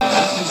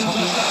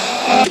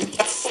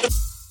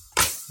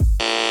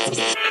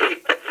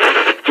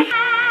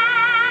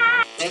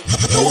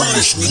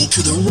listening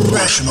to the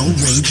Rational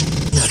Rage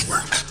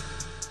Network.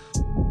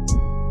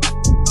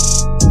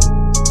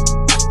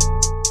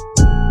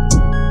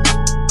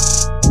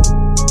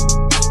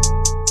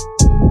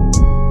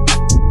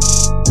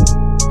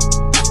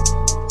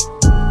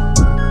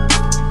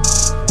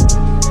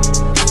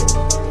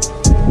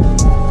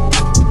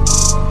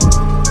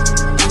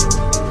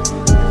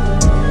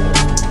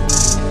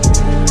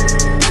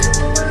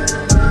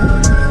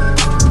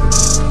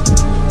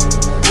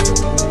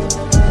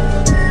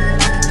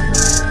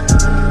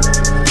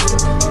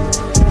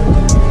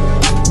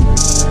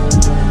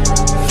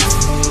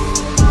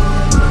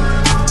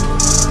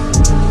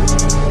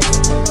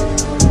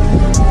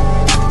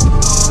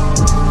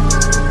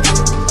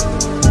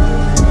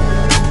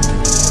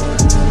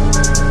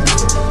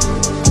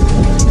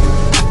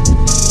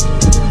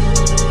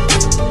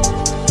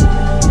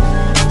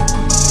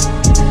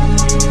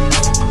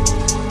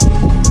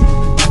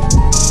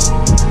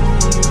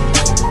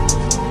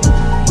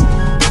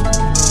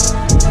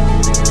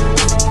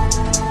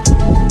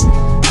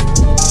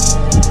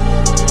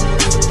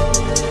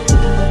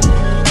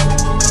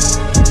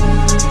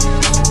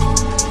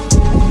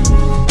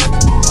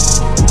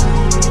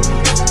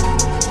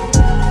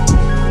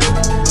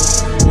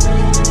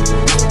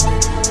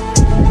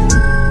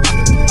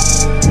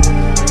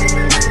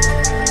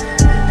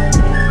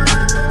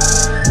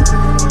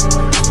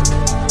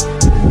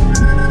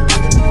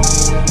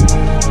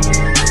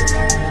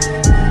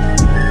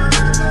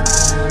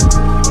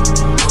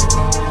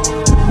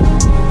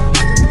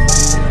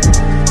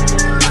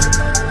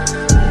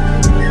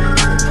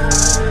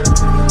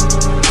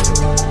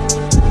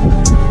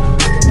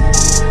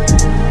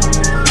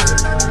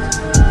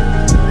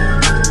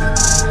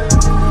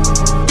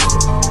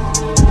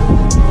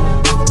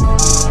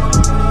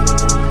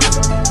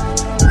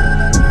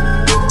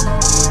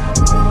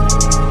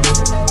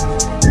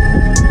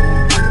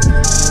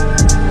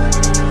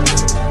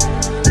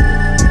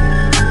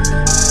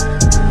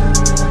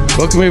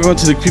 Welcome everyone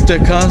to the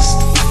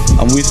CryptoCast.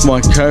 I'm with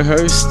my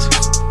co-host,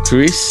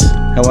 Chris.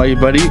 How are you,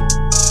 buddy?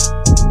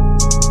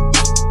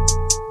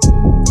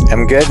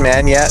 I'm good,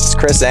 man. Yeah, it's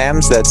Chris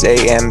Ambs. That's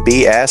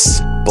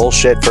AMBS.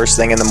 Bullshit first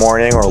thing in the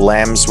morning, or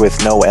Lambs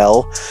with no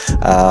L.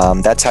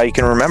 That's how you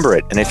can remember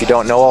it. And if you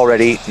don't know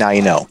already, now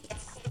you know.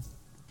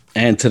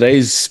 And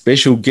today's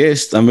special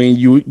guest, I mean,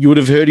 you would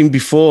have heard him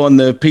before on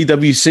the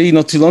PWC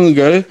not too long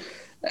ago,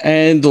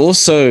 and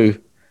also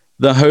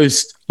the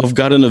host of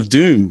Garden of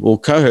Doom, or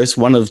co-host,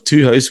 one of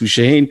two hosts with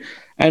Shaheen,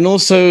 and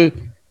also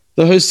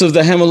the host of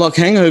the Hammerlock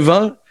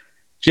Hangover,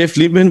 Jeff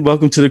Lippman.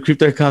 Welcome to the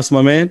CryptoCast,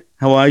 my man.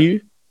 How are you?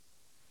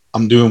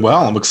 I'm doing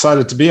well. I'm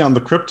excited to be on the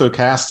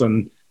CryptoCast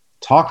and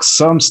talk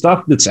some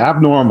stuff that's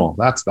abnormal.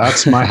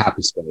 That's my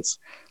happy space.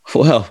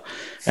 Well,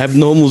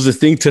 abnormal is the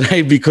thing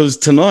today, because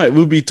tonight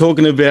we'll be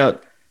talking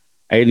about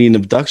alien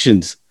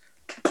abductions.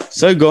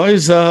 So,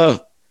 guys,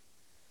 I'll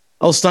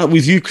start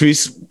with you,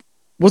 Chris.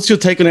 What's your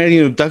take on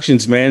alien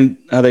abductions, man?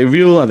 Are they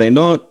real? Are they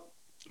not?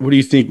 What do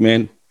you think,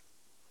 man?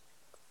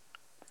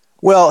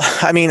 Well,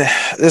 I mean,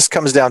 this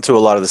comes down to a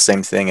lot of the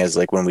same thing as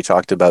like when we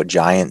talked about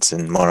giants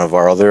in one of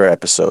our other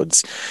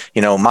episodes.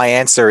 You know, my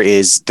answer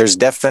is there's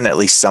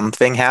definitely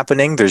something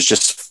happening. There's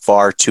just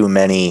far too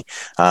many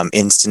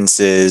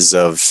instances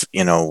of,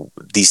 you know,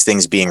 these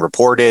things being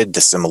reported,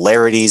 the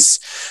similarities,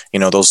 you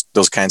know,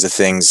 those kinds of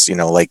things, you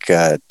know, like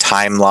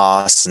time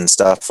loss and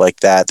stuff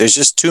like that. There's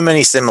just too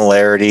many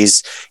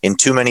similarities in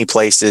too many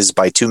places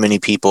by too many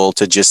people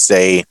to just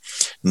say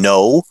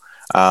no.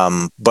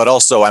 But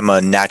also I'm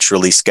a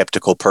naturally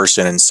skeptical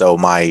person. And so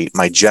my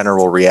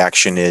general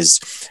reaction is,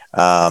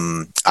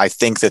 I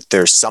think that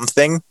there's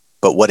something,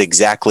 but what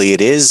exactly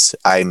it is,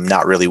 I'm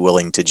not really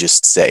willing to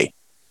just say.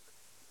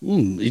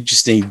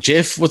 Interesting.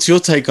 Jeff, what's your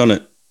take on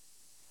it?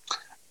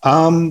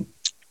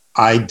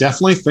 I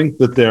definitely think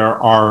that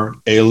there are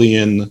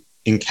alien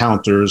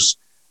encounters.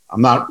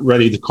 I'm not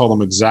ready to call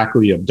them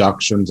exactly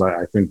abductions.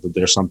 I think that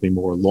there's something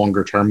more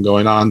longer term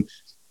going on,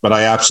 but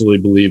I absolutely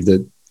believe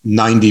that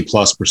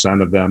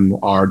 90+% of them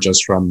are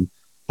just from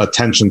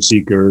attention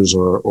seekers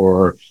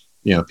or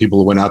you know, people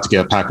who went out to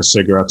get a pack of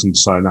cigarettes and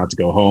decided not to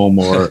go home,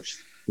 or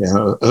you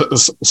know,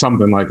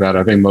 something like that.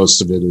 I think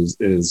most of it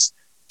is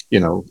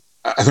you know,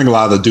 I think a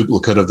lot of the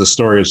duplicate of the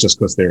story is just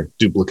because they're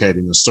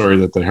duplicating the story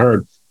that they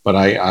heard. But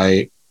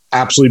I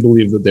absolutely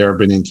believe that there have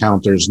been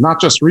encounters,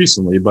 not just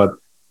recently, but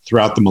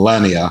throughout the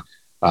millennia,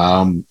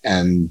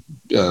 and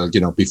you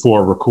know,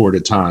 before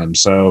recorded time.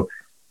 So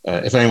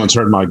if anyone's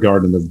heard my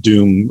Garden of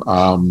Doom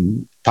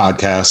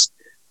podcast,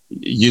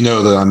 you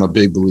know that I'm a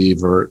big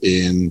believer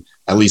in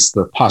at least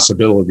the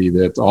possibility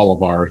that all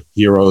of our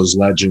heroes,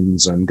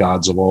 legends, and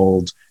gods of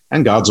old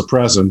and gods of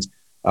present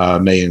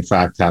may in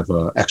fact have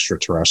an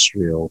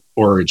extraterrestrial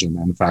origin.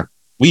 And in fact,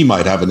 we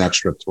might have an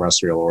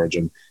extraterrestrial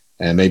origin,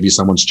 and maybe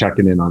someone's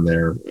checking in on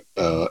their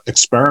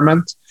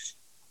experiment.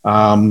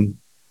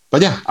 But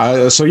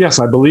yeah, so yes,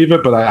 I believe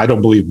it, but I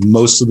don't believe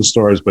most of the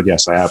stories, but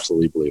yes, I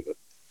absolutely believe it.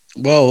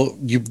 Well,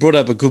 you brought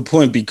up a good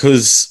point,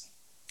 because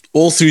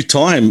all through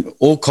time,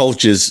 all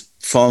cultures,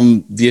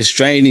 from the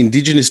Australian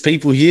Indigenous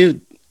people here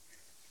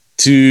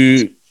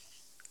to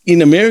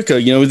in America,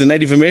 with the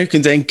Native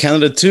Americans and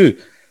Canada too.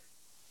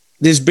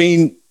 There's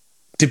been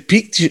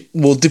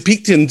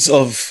depictions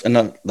of, and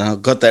I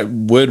got that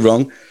word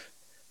wrong,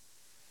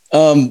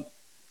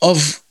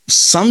 of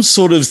some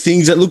sort of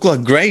things that look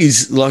like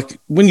greys. Like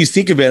when you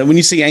think about it, when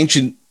you see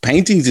ancient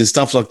paintings and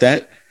stuff like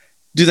that,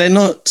 do they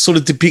not sort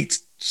of depict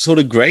sort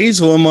of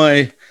greys, or am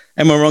I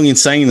wrong in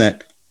saying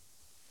that?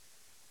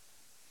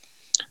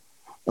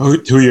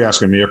 Who are you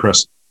asking, me or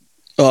Chris?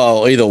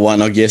 Oh, either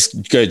one, I guess.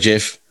 Go,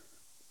 Jeff.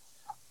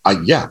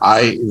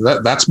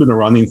 That's been a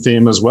running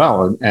theme as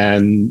well,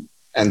 and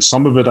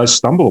some of it I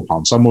stumble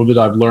upon. Some of it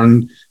I've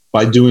learned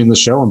by doing the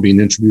show and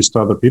being introduced to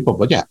other people.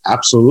 But yeah,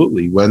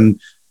 absolutely. When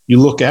you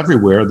look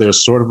everywhere,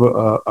 there's sort of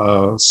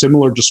a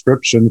similar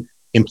description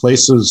in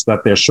places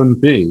that there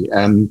shouldn't be,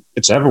 and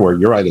it's everywhere.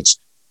 You're right. It's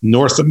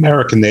North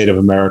American Native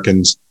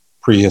Americans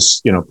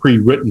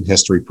pre-written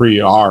history, pre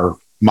our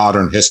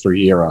modern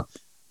history era.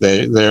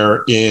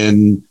 They're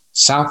in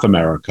South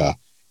America,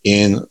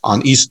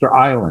 on Easter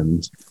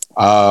Island,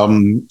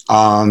 on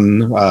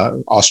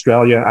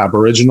Australia,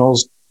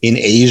 Aboriginals, in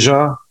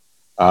Asia.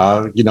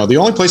 The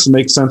only place that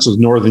makes sense is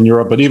Northern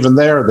Europe, but even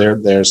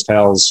there's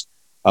tales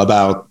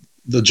about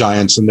the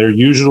giants, and they're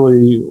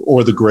usually,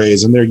 or the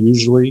greys, and they're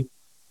usually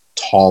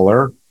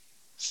taller,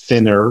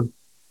 thinner,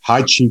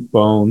 high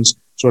cheekbones,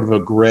 sort of a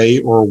gray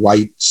or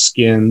white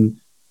skin,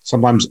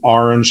 sometimes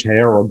orange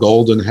hair or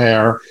golden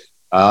hair.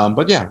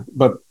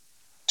 But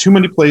too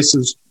many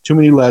places, too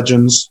many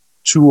legends,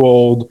 too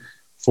old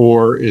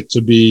for it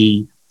to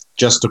be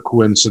just a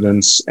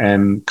coincidence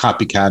and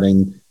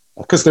copycatting,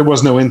 because there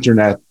was no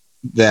internet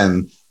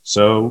then.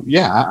 So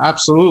yeah,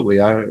 absolutely.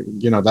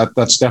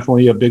 That's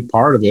definitely a big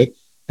part of it.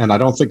 And I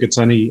don't think it's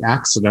any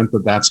accident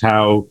that that's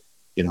how,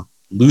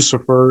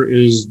 Lucifer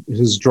is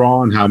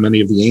drawn, how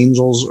many of the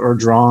angels are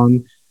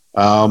drawn.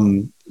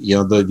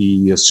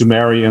 The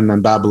Sumerian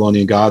and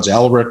Babylonian gods,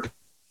 Elric.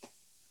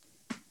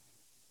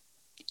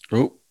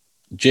 Oh,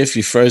 Jeff,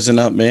 you're frozen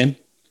up, man.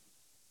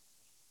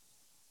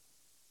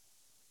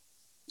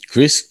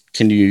 Chris,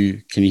 can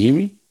you hear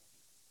me?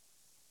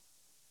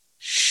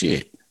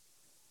 Shit.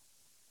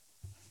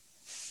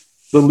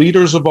 The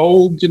leaders of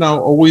old,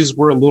 always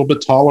were a little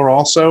bit taller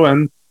also.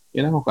 And,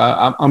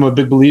 I'm a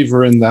big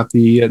believer in that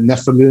the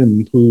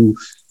Nephilim, who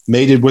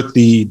mated with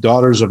the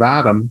daughters of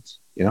Adam,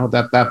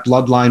 that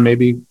bloodline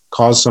maybe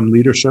caused some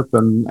leadership.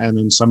 And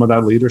in some of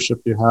that leadership,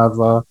 you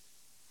have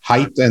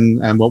height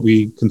and what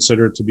we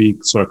consider to be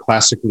sort of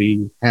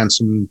classically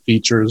handsome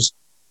features,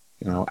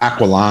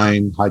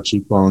 aquiline, high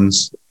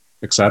cheekbones,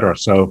 etc.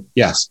 So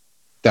yes,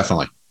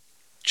 definitely.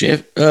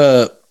 Jeff,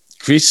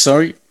 Chris,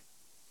 sorry.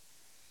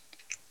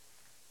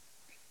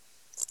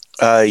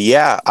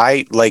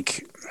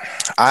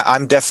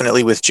 I'm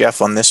definitely with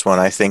Jeff on this one.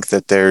 I think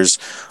that there's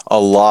a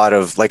lot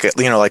of, like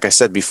I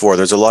said before,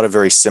 there's a lot of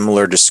very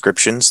similar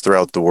descriptions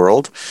throughout the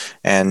world.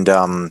 And,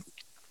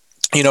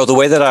 the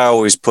way that I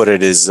always put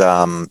it is,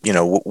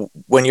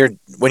 when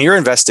you're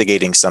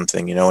investigating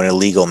something, in a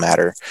legal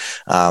matter,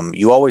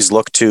 you always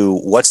look to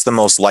what's the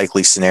most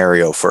likely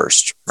scenario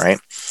first, right?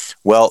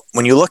 Well,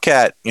 when you look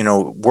at,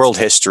 world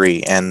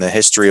history and the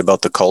history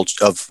about the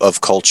culture of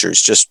cultures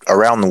just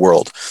around the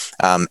world,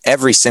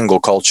 every single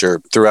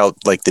culture throughout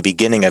like the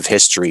beginning of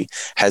history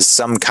has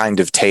some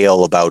kind of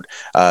tale about,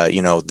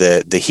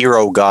 the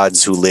hero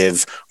gods who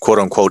live, quote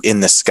unquote, in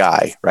the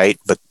sky, right?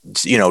 But,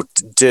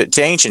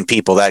 to ancient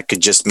people, that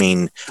could just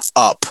mean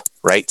up,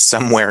 right?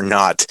 Somewhere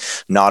not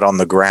on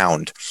the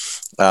ground.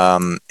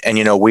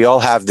 We all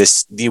have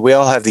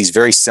these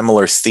very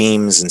similar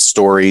themes and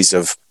stories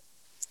of,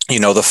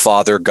 the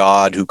Father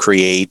God who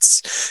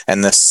creates,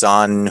 and the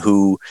Son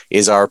who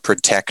is our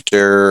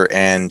protector,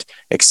 and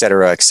et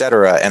cetera, et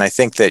cetera. And I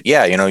think that,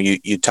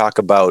 you talk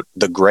about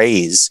the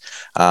Greys,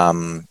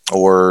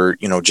 or,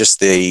 just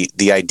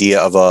the idea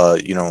of a,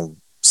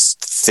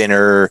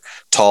 thinner,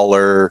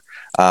 taller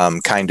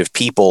kind of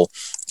people.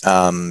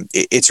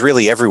 It's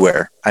really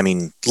everywhere. I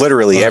mean,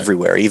 literally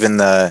everywhere. Even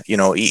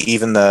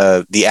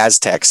the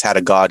Aztecs had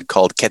a god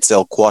called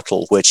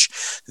Quetzalcoatl, which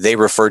they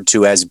referred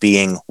to as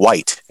being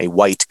white, a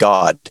white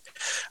god.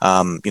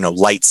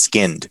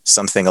 Light-skinned,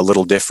 something a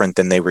little different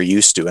than they were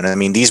used to. And I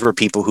mean, these were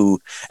people who,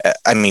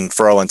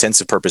 for all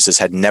intents and purposes,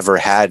 had never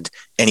had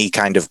any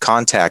kind of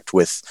contact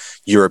with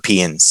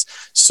Europeans.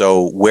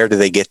 So where do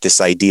they get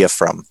this idea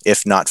from,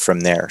 if not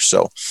from there?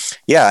 So,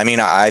 yeah,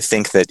 I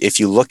think that if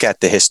you look at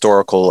the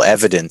historical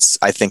evidence,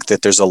 I think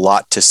that there's a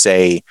lot to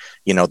say.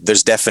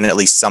 There's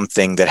definitely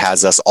something that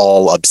has us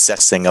all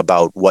obsessing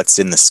about what's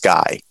in the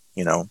sky.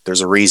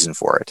 There's a reason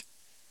for it.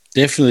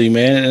 Definitely,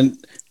 man.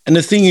 And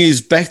the thing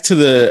is, back to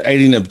the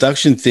alien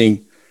abduction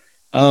thing,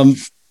 over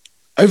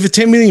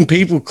 10 million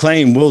people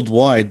claim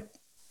worldwide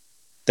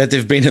that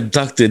they've been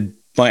abducted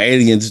by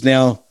aliens.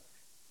 Now,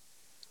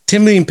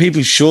 10 million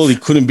people surely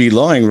couldn't be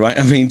lying, right?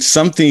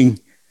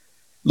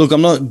 Look,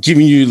 I'm not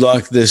giving you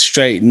like the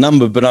straight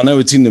number, but I know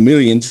it's in the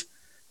millions.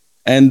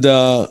 And,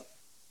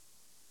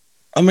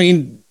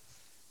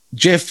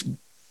 Jeff,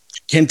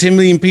 can 10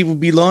 million people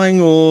be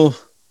lying, or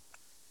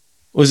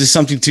is there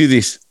something to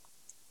this?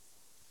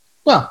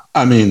 Well,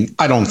 I mean,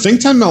 I don't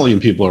think 10 million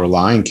people are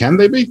lying. Can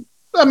they be?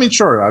 I mean,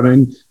 sure. I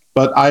mean,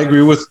 but I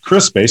agree with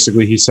Chris.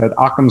 Basically, he said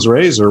Occam's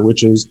razor,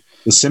 which is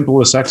the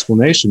simplest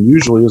explanation,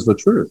 usually is the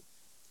truth.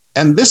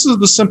 And this is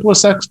the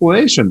simplest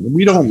explanation.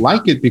 We don't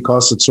like it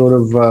because it sort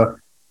of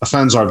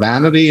offends our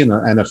vanity and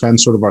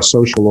offends sort of our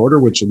social order,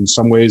 which in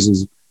some ways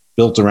is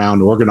built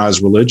around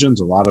organized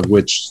religions, a lot of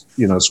which,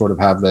 sort of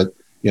have that,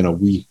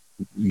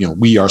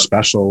 we are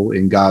special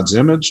in God's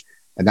image.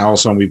 And now all of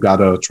a sudden we've got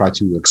to try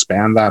to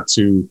expand that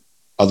to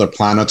other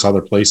planets,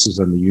 other places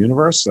in the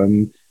universe.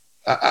 And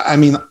I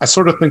mean, I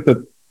sort of think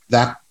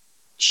that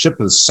ship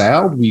has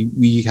sailed.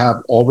 We have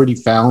already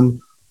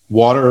found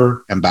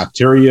water and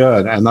bacteria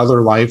and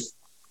other life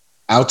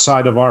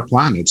outside of our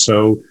planet.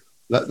 So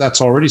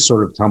that's already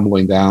sort of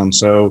tumbling down.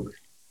 So,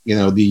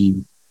 the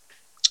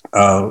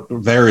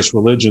various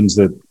religions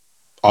that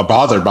are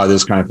bothered by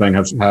this kind of thing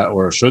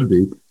or should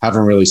be,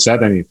 haven't really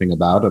said anything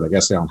about it. I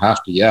guess they don't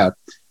have to yet.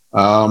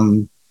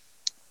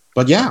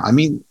 But yeah, I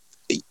mean,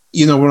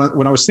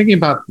 when I was thinking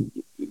about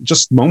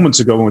just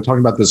moments ago, when we're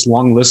talking about this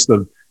long list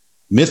of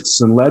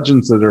myths and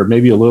legends that are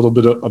maybe a little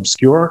bit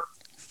obscure,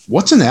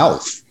 what's an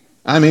elf?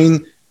 I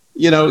mean,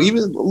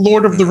 even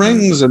Lord of the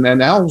Rings and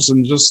elves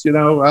and just,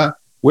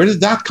 where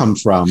did that come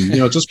from?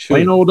 Just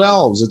plain old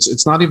elves.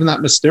 It's not even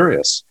that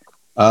mysterious.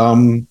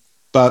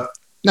 But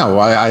no,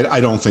 I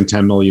don't think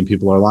 10 million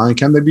people are lying.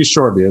 Can they be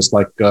sure? Because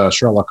like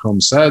Sherlock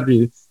Holmes said,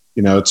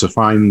 to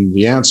find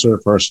the answer,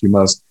 first you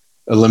must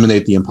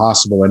eliminate the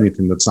impossible.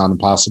 Anything that's not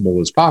impossible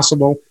is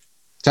possible.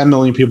 10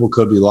 million people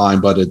could be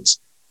lying, but it's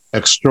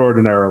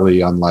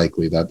extraordinarily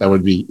unlikely that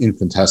would be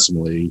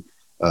infinitesimally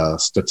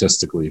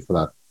statistically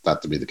for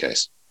that to be the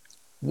case.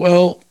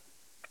 Well,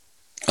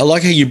 I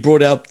like how you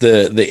brought up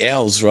the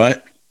owls,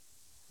 right?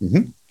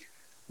 Mm-hmm.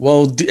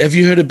 Well, have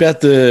you heard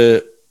about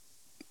the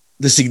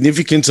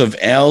significance of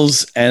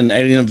owls and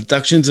alien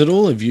abductions at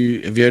all? Have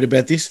you heard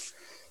about this?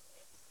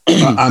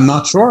 I'm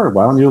not sure.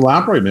 Why don't you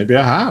elaborate? Maybe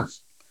I have.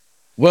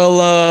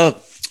 Well,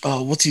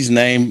 what's his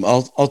name?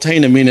 I'll tell you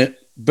in a minute.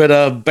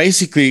 But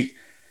basically,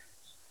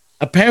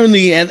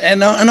 apparently,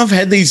 and I've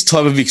had these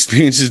type of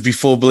experiences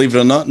before, believe it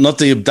or not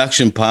the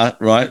abduction part,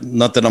 right?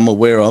 Not that I'm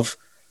aware of.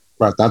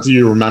 Right, not that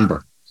you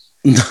remember.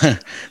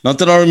 Not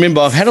that I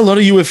remember. I've had a lot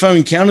of UFO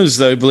encounters,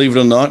 though, believe it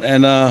or not.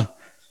 And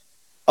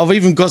I've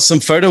even got some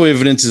photo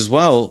evidence as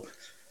well.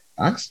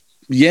 Nice.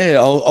 Yeah,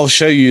 I'll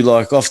show you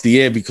like off the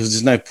air because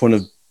there's no point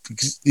of –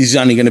 this is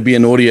only going to be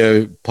an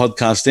audio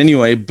podcast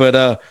anyway.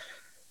 But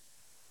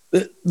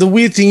the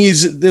weird thing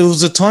is there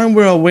was a time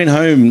where I went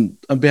home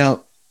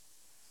about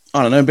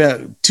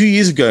 2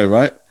 years ago,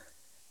 right?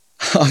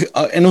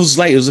 And it was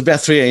late. It was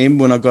about 3 a.m.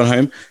 when I got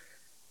home.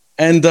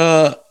 And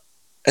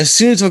as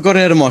soon as I got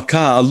out of my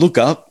car, I look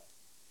up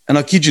and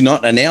I kid you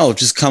not, an owl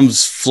just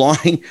comes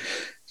flying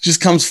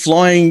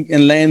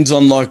and lands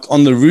on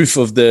the roof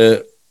of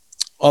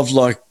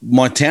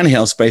my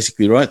townhouse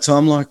basically, right? So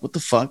I'm like, what the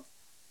fuck?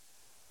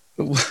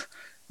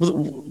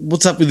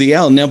 What's up with the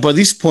owl? Now, by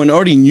this point, I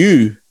already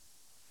knew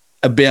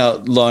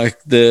about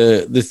like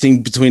the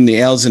thing between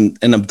the owls and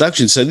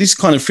abduction. So this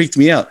kind of freaked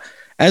me out.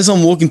 As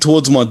I'm walking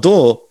towards my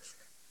door,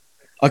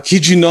 I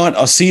kid you not,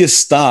 I see a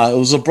star. It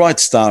was a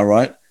bright star,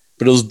 right?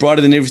 But it was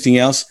brighter than everything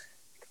else.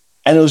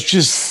 And it was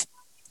just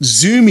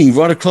zooming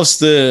right across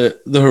the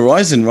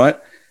horizon, right?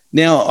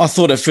 Now, I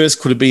thought at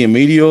first, could it be a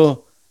meteor?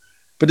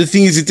 But the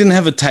thing is, it didn't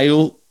have a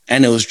tail,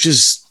 and it was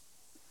just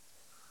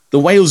the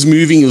way it was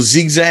moving, it was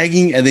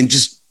zigzagging and then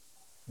just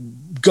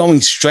going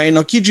straight. And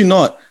I kid you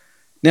not.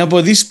 Now,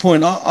 by this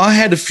point, I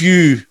had a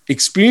few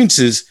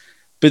experiences,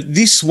 but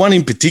this one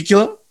in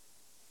particular,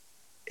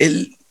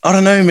 I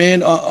don't know,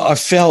 man. I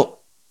felt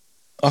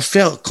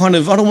kind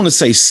of, I don't want to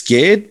say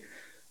scared,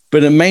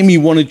 but it made me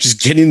want to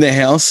just get in the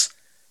house,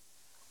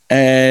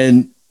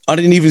 and I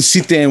didn't even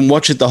sit there and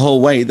watch it the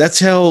whole way. That's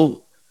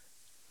how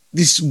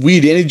this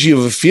weird energy of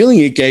a feeling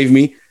it gave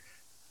me.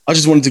 I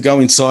just wanted to go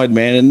inside,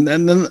 man.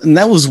 And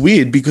that was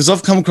weird because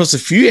I've come across a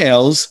few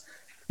owls,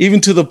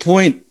 even to the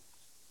point,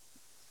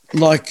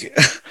 like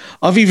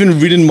I've even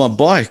ridden my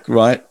bike,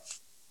 right?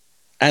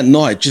 At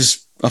night,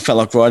 I felt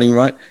like riding,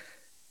 right?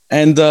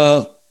 And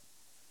I've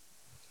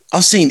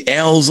seen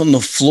owls on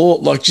the floor,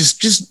 like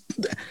just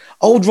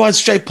I would ride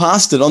straight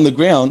past it on the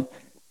ground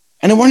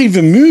and it won't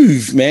even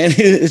move, man.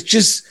 It's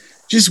just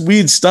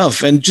weird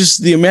stuff. And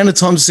just the amount of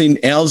times I've seen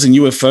owls and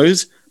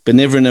UFOs, but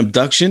never an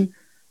abduction,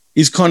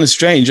 is kind of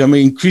strange. I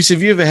mean, Chris,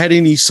 have you ever had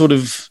any sort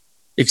of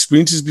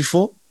experiences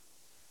before?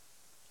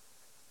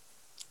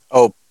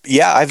 Oh,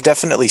 yeah, I've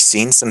definitely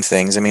seen some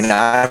things. I mean,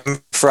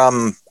 I'm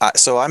from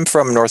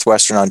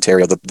northwestern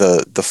Ontario.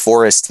 The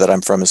forest that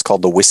I'm from is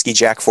called the Whiskey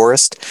Jack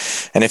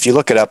Forest, and if you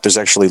look it up, there's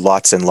actually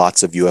lots and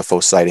lots of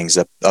UFO sightings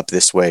up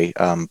this way.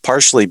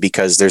 Partially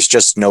because there's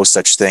just no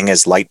such thing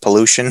as light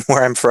pollution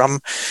where I'm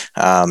from.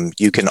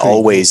 You can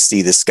always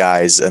see the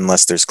skies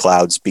unless there's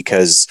clouds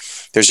because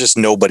there's just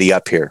nobody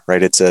up here,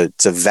 right? It's a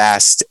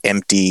vast,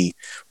 empty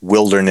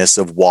wilderness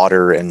of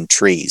water and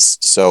trees.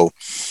 So,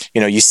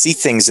 you see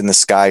things in the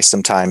sky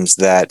sometimes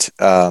that,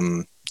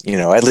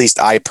 at least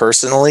I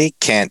personally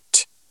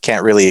can't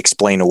can't really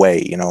explain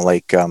away.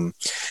 Like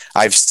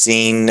I've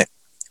seen,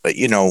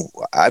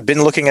 I've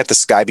been looking at the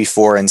sky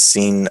before and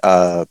seen,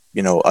 a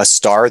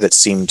star that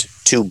seemed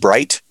too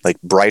bright, like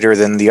brighter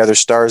than the other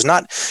stars,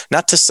 not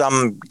to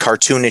some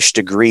cartoonish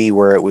degree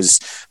where it was,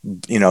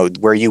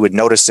 where you would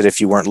notice it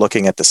if you weren't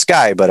looking at the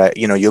sky. But,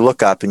 you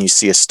look up and you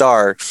see the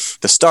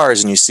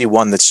stars, and you see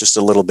one that's just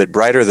a little bit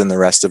brighter than the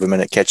rest of them,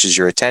 and it catches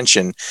your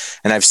attention.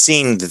 And I've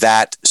seen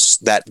that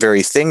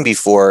very thing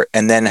before,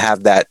 and then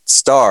have that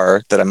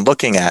star that I'm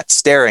looking at,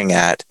 staring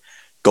at,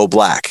 go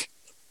black.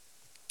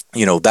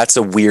 That's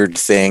a weird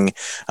thing.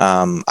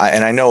 And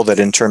I know that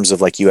in terms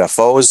of like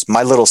UFOs,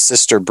 my little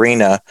sister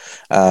Brina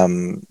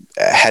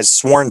has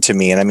sworn to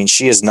me, and I mean,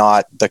 she is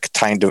not the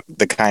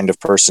kind of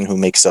person who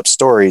makes up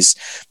stories,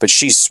 but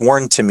she's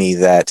sworn to me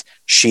that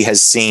she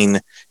has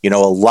seen, a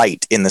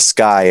light in the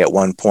sky at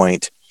one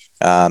point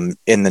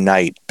in the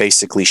night,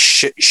 basically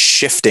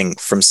shifting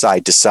from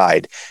side to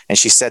side. And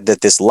she said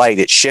that this light,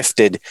 it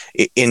shifted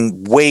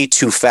in way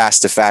too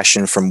fast a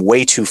fashion from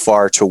way too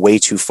far to way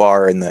too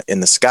far in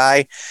the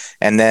sky.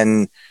 And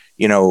then,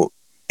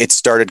 it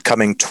started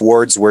coming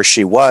towards where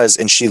she was.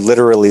 And she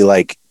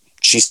literally,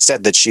 she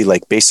said that she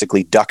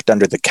basically ducked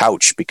under the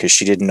couch because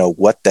she didn't know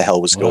what the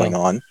hell was going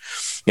on.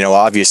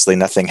 Obviously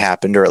nothing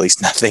happened, or at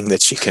least nothing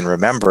that she can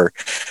remember.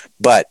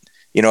 But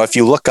if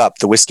you look up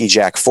the Whiskey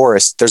Jack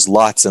Forest, there's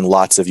lots and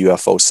lots of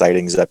UFO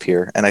sightings up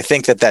here. And I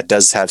think that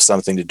does have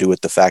something to do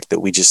with the fact that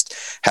we just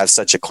have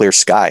such a clear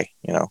sky,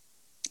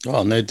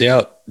 Oh, no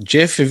doubt.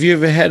 Jeff, have you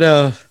ever had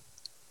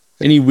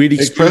any weird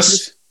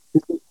experiences?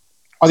 Chris,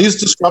 are these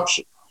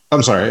disruptions?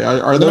 I'm sorry.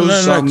 Are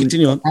those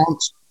continue on.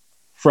 Accounts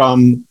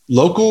from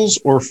locals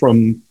or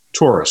from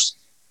tourists?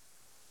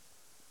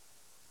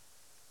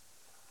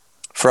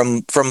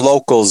 From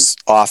locals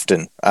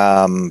often,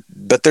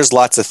 but there's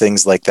lots of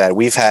things like that.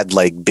 We've had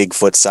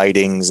Bigfoot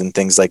sightings and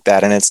things like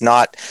that, and it's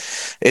not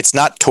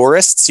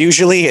tourists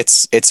usually.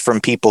 It's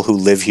from people who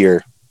live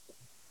here.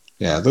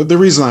 Yeah, the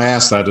reason I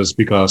asked that is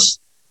because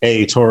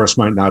tourists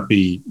might not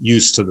be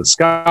used to the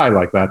sky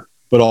like that,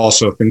 but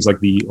also things like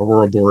the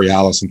aurora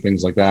borealis and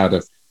things like that.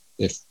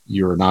 If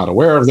you're not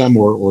aware of them,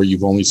 or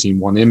you've only seen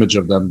one image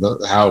of them,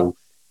 how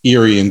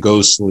eerie and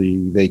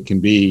ghostly they can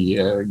be,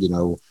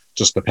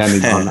 just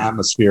depending on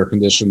atmosphere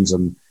conditions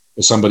and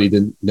if somebody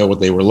didn't know what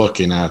they were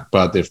looking at.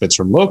 But if it's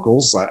from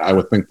locals, I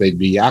would think they'd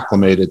be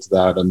acclimated to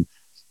that. And,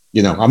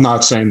 I'm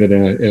not saying that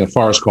in a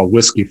forest called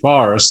Whiskey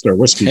Forest or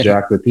Whiskey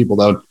Jack that people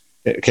don't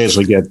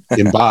occasionally get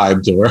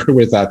imbibed or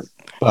with that,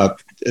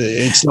 but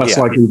it's less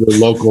likely the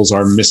locals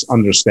are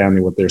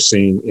misunderstanding what they're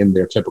seeing in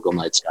their typical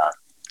night sky.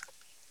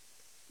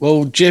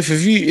 Well, Jeff,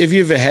 have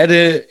you ever had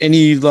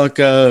any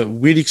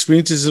weird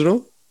experiences at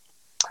all?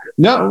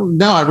 No,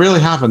 I really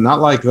haven't. Not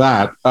like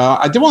that.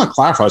 I did want to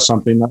clarify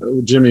something,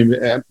 Jimmy.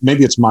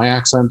 Maybe it's my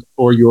accent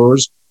or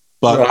yours,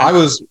 but right. I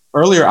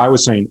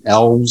was saying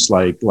elves,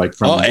 like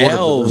from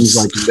elves,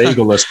 like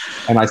Legolas,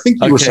 and I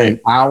think you were saying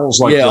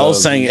owls. I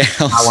was saying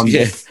elves.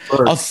 Yeah.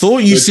 I thought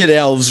you said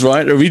elves,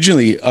 right?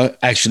 Originally,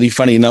 actually,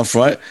 funny enough,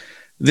 right?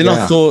 Then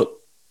I thought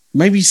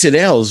maybe you said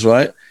owls,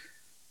 right?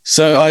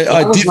 So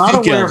I was did not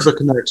think aware of the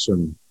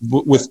connection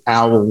with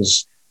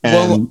owls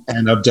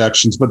and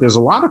abductions, but there's a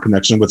lot of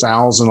connection with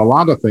owls and a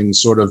lot of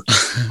things sort of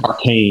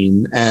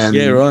arcane and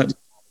right.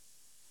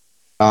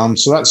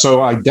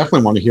 So I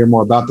definitely want to hear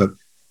more about that.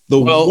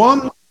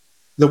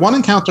 The one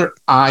encounter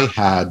I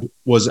had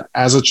was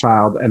as a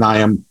child, and I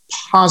am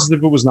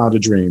positive it was not a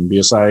dream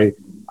because I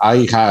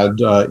had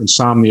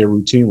insomnia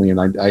routinely,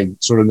 and I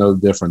sort of know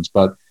the difference.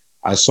 But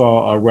I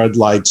saw a red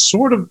light,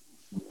 sort of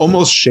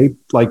almost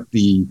shaped like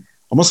the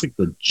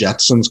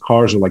Jetsons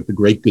cars or like the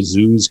Great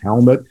Gazoo's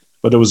helmet.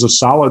 But it was a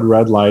solid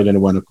red light, and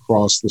it went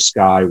across the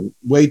sky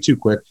way too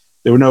quick.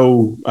 There were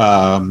no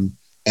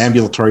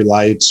ambulatory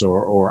lights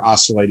or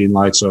oscillating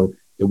lights, so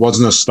it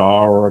wasn't a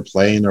star or a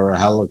plane or a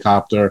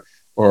helicopter,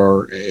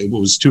 or it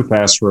was too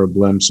fast for a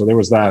blimp. So there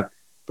was that.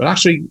 But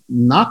actually,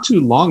 not too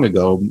long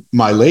ago,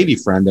 my lady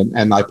friend,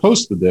 and I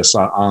posted this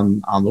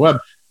on the web,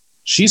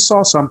 she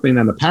saw something,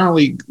 and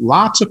apparently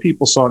lots of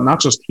people saw it,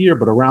 not just here,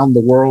 but around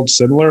the world,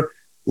 similar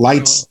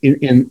lights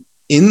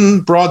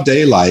in broad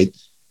daylight.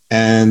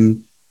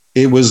 And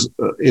it was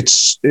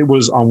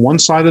on one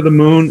side of the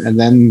moon and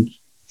then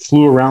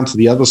flew around to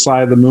the other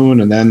side of the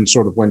moon and then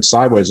sort of went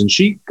sideways. And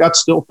she got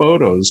still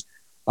photos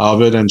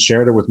of it and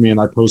shared it with me, and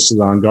I posted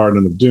it on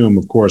Garden of Doom.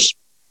 Of course,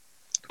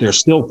 they're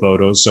still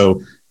photos,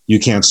 so you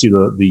can't see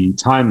the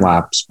time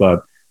lapse.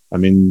 But I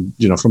mean,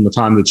 from the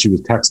time that she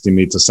was texting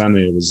me to send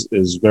me, it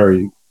was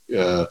very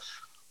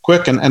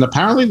quick. And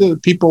apparently the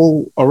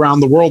people around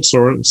the world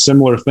saw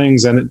similar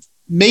things, and it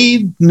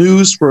made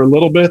news for a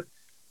little bit,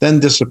 then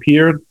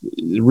disappeared.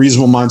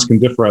 Reasonable minds can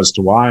differ as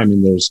to why. I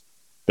mean, there's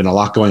been a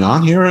lot going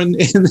on here in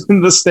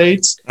the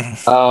States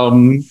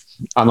on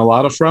a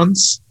lot of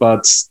fronts,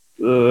 but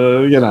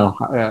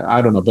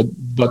I don't know.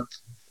 But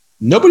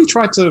nobody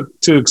tried to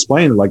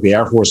explain it, like the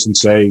Air Force, and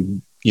say,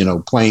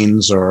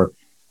 planes or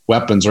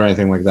weapons or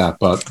anything like that.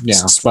 But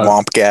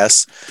swamp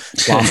gas.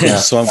 Swamp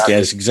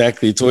gas,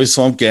 exactly. It's always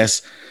swamp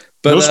gas.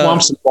 But, no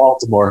swamps in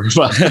Baltimore.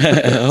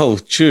 oh,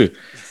 true.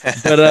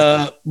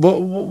 But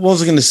what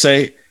was I going to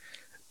say?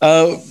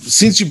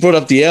 Since you brought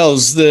up the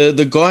L's,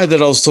 the guy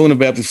that I was talking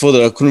about before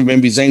that I couldn't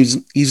remember his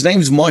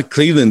name's Mike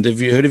Cleveland. Have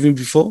you heard of him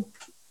before?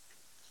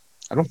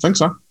 I don't think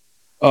so.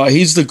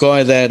 He's the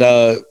guy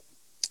that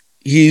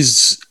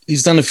he's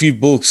done a few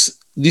books.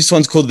 This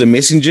one's called The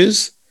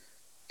Messengers,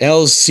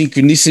 L's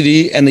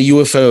Synchronicity, and the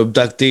UFO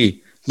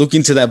Abductee. Look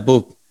into that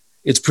book.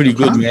 It's pretty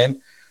good,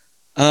 man.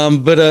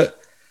 But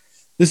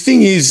the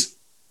thing is,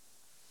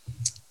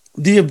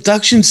 the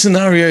abduction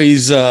scenario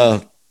is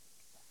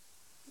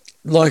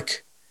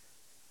like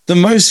the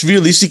most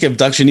realistic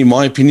abduction, in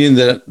my opinion,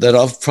 that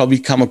I've probably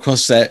come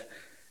across, that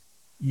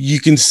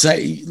you can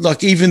say,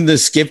 like, even the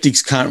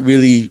skeptics can't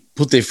really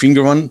put their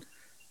finger on.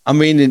 I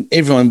mean, and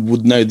everyone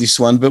would know this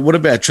one, but what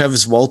about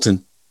Travis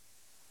Walton?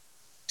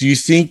 Do you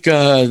think,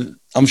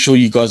 I'm sure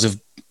you guys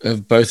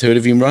have both heard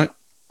of him, right?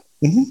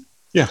 Mm-hmm.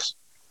 Yes.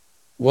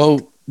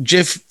 Well,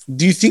 Jeff,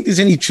 do you think there's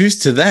any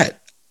truth to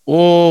that?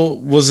 Or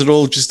was it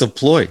all just a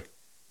ploy?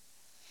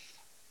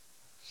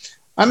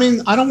 I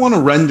mean, I don't want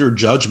to render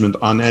judgment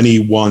on any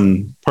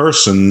one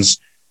person's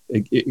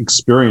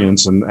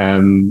experience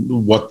and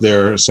what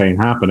they're saying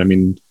happened. I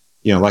mean,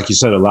 you know, like you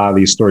said, a lot of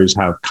these stories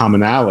have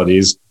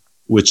commonalities,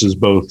 which is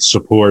both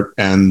support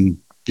and,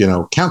 you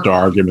know, counter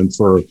argument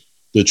for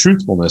the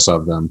truthfulness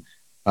of them.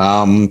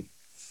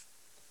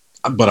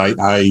 But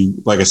I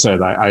like I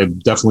said, I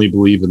definitely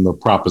believe in the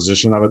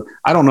proposition of it.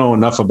 I don't know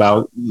enough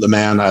about the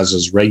man as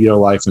his regular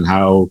life and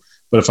how,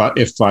 but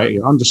if I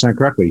understand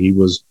correctly, he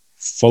was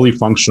fully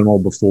functional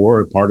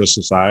before, a part of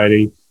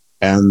society,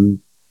 and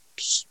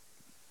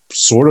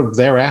sort of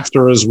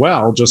thereafter as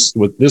well, just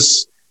with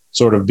this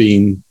sort of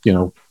being, you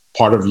know,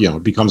 part of, you know,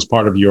 becomes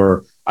part of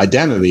your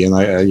identity. And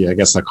I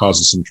guess that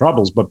causes some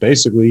troubles, but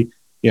basically,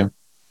 you know,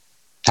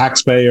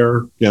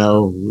 taxpayer, you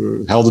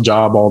know, held a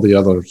job, all the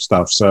other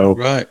stuff. So,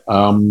 right.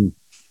 I mean,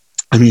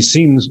 he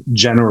seems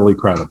generally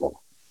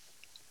credible.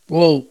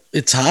 Well,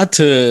 it's hard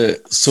to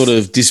sort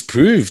of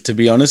disprove, to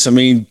be honest. I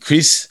mean,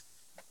 Chris,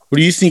 what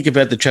do you think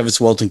about the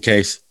Travis Walton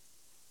case?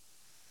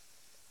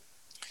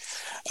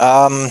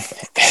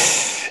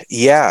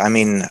 Yeah, I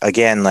mean,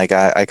 again, like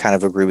I kind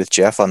of agree with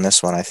Jeff on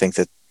this one. I think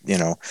that, you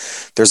know,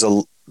 there's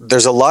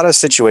a lot of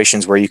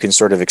situations where you can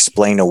sort of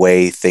explain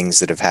away things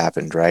that have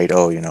happened, right?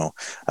 Oh, you know,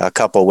 a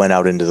couple went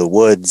out into the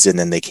woods and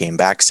then they came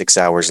back 6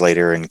 hours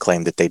later and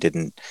claimed that they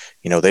didn't,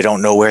 you know, they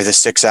don't know where the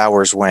 6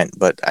 hours went.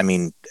 But I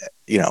mean,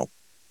 you know,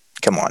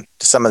 come on.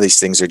 Some of these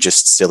things are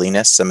just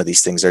silliness. Some of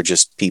these things are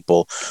just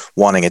people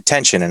wanting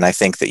attention. And I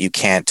think that you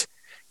can't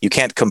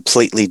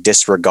completely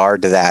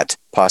disregard that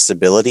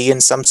possibility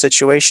in some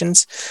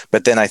situations.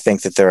 But then I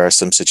think that there are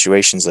some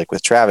situations like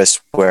with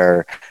Travis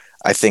where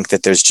I think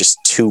that there's just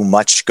too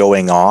much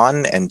going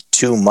on and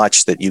too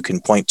much that you can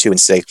point to and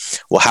say,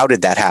 well, how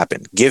did that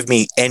happen? Give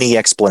me any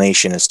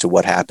explanation as to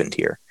what happened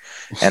here.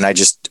 And I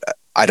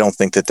don't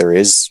think that there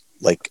is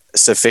like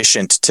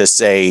sufficient to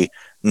say,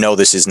 no,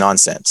 this is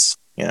nonsense,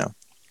 you know?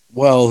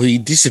 Well, he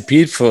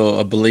disappeared for,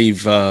 I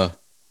believe,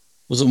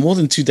 was it more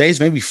than 2 days,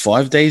 maybe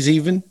 5 days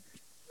even?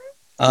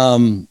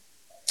 The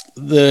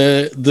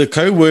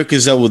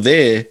co-workers that were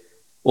there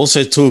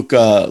also took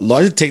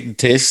lie detector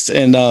tests,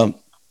 and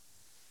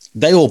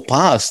they all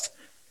passed,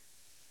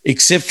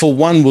 except for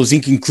one was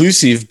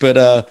inconclusive,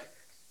 but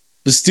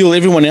still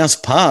everyone else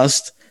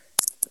passed.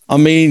 I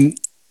mean,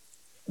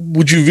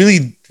 would you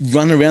really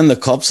run around the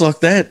cops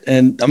like that?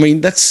 And I mean,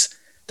 that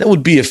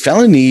would be a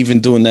felony even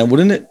doing that,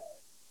 wouldn't it?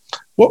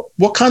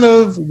 What kind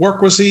of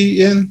work was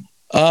he in?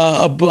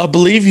 I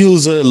believe he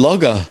was a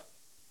logger.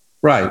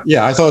 Right.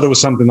 Yeah, I thought it was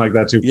something like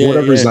that too. For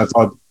whatever reason, I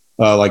thought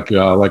like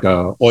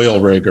a oil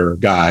rigger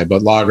guy,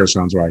 but logger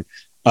sounds right.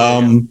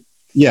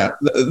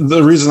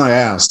 The reason I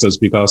asked is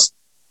because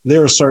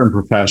there are certain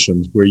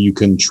professions where you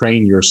can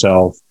train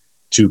yourself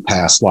to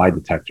pass lie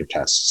detector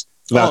tests.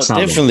 That's not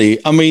definitely.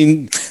 I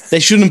mean,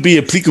 they shouldn't be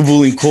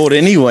applicable in court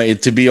anyway,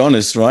 to be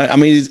honest, right? I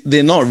mean,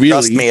 they're not really.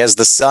 Trust me, as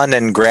the son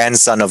and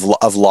grandson of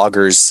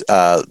loggers,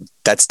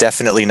 that's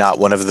definitely not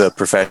one of the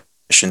professions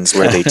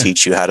where they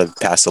teach you how to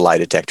pass a lie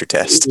detector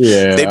test.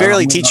 Yeah, they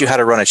barely teach you how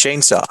to run a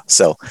chainsaw.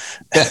 So,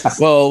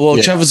 well,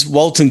 Travis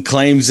Walton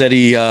claims that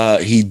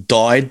he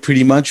died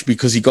pretty much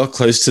because he got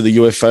close to the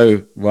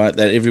UFO, right?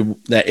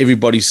 That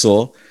everybody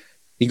saw.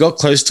 He got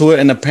close to it,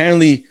 and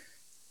apparently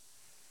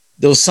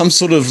there was some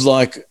sort of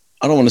like,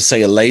 I don't want to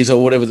say a laser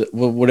or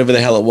whatever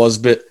the hell it was,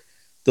 but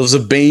there was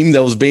a beam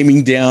that was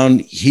beaming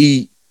down.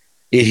 It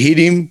hit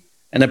him,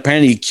 and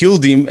apparently it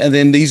killed him. And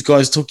then these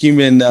guys took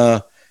him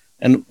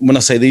and when I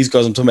say these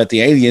guys, I'm talking about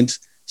the aliens,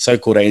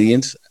 so-called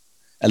aliens,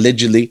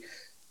 allegedly,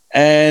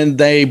 and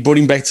they brought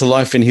him back to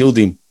life and healed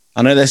him.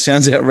 I know that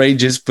sounds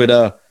outrageous, but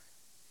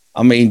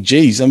I mean,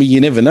 geez, I mean,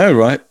 you never know,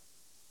 right?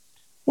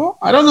 Well,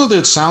 I don't know that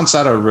it sounds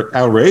that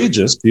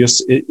outrageous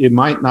because it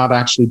might not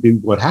actually be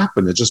what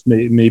happened. It just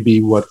may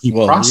be what he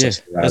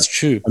processed. Yeah, that's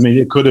true. I mean,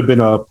 it could have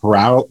been a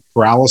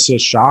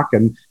paralysis shock,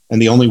 and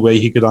the only way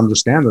he could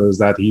understand it is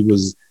that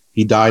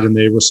he died and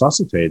they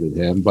resuscitated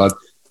him. But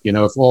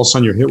if all of a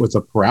sudden you're hit with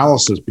a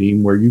paralysis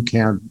beam where you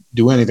can't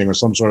do anything, or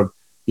some sort of,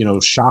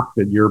 shock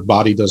that your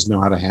body doesn't know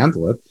how to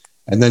handle it,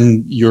 and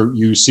then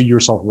you see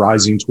yourself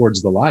rising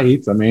towards the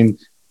light. I mean,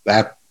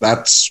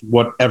 that's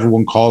what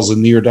everyone calls a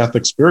near-death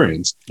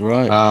experience,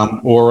 right?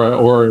 Or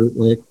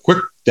a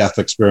quick death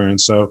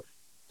experience. So,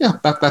 yeah,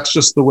 that's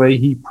just the way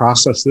he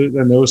processed it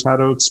and knows how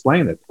to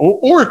explain it.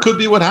 Or it could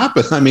be what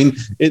happened. I mean,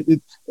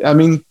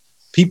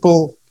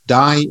 people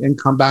die and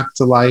come back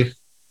to life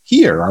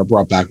here, are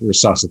brought back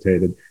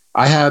resuscitated.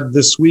 I had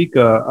this week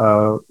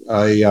a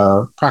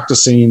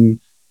practicing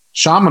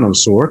shaman of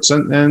sorts,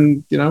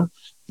 and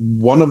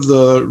one of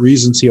the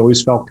reasons he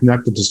always felt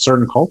connected to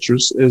certain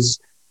cultures is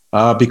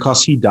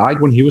because he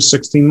died when he was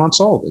 16 months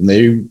old, and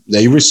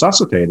they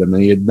resuscitated him,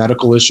 and he had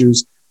medical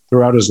issues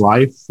throughout his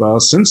life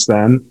since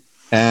then,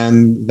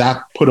 and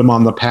that put him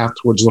on the path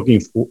towards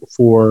looking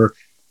for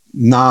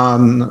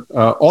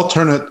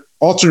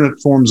alternate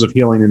forms of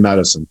healing in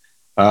medicine,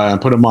 and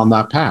put him on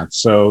that path.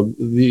 So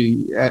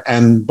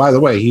and by the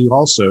way, he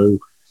also,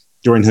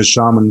 during his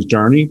shaman's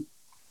journey,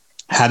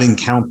 had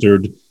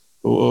encountered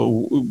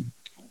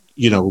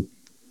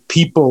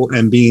people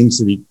and beings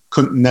that he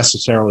couldn't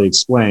necessarily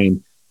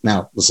explain.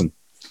 Now, listen,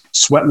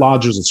 sweat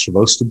lodges are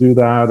supposed to do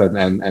that,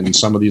 and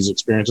some of these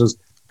experiences,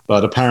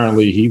 but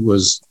apparently he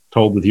was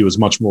told that he was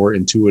much more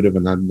intuitive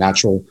and a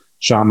natural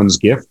shaman's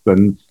gift.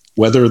 And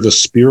whether the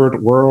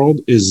spirit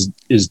world is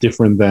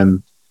different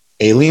than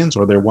aliens,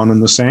 or they're one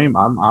and the same,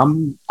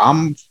 I'm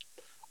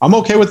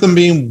okay with them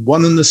being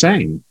one and the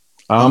same.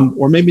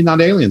 Or maybe not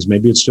aliens.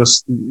 Maybe it's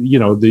just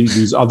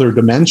these other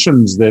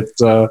dimensions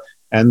that,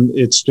 and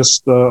it's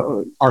just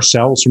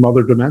ourselves from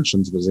other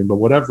dimensions visiting. But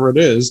whatever it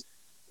is,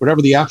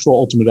 whatever the actual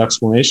ultimate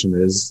explanation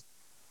is,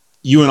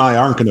 you and I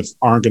aren't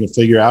going to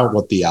figure out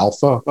what the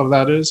alpha of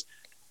that is.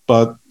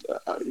 But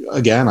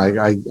again,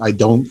 I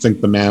don't think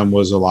the man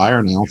was a liar,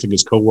 and I don't think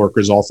his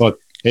coworkers all thought,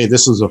 "Hey,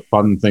 this is a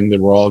fun thing that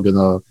we're all going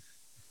to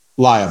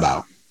lie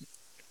about."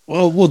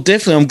 Well,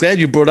 definitely. I'm glad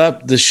you brought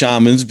up the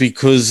shamans,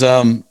 because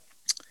I'm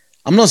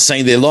not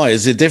saying they're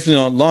liars. They're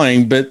definitely not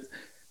lying. But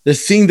the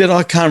thing that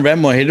I can't wrap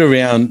my head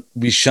around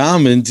with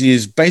shamans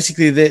is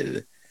basically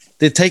that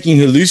they're taking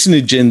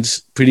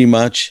hallucinogens pretty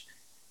much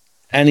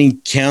and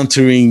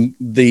encountering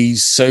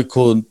these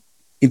so-called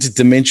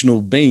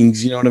interdimensional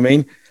beings. You know what I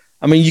mean?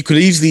 I mean, you could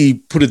easily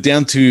put it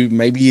down to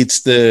maybe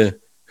it's the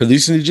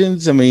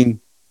hallucinogens. I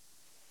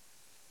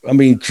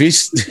mean,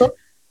 Chris,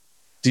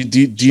 do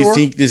you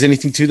think there's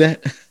anything to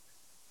that?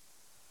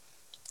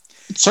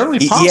 It's certainly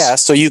possible. Yeah,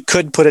 so you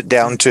could put it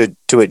down to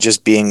it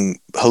just being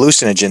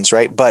hallucinogens,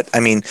 right? But I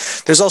mean,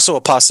 there's also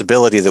a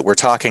possibility that we're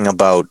talking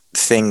about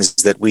things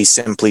that we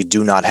simply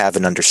do not have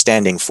an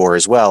understanding for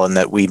as well, and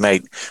that we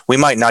might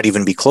not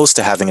even be close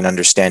to having an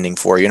understanding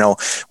for.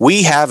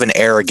 We have an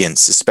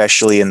arrogance,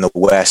 especially in the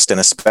West and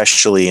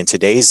especially in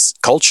today's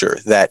culture,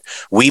 that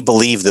we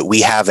believe that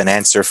we have an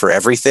answer for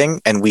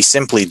everything, and we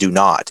simply do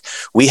not.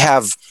 We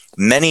have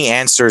many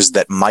answers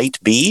that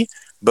might be,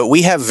 but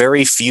we have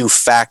very few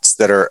facts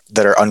that are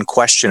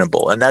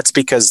unquestionable. And that's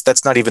because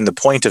that's not even the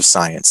point of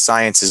science.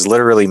 Science is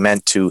literally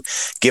meant to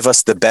give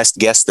us the best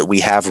guess that we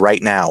have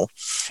right now,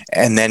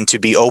 and then to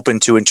be open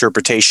to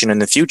interpretation in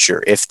the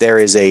future. If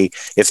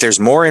there's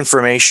more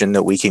information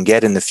that we can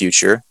get in the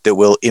future that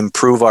will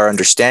improve our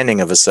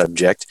understanding of a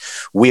subject,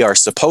 we are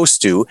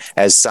supposed to,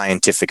 as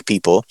scientific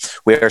people,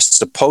 we are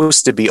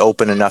supposed to be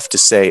open enough to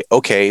say,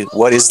 okay,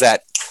 what is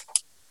that?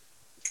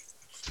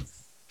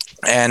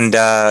 And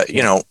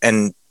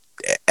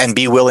and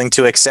be willing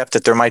to accept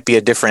that there might be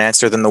a different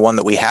answer than the one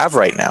that we have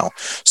right now.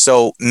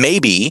 So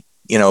maybe,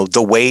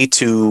 the way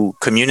to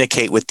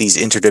communicate with these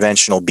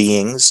interdimensional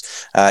beings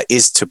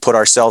is to put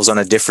ourselves on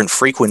a different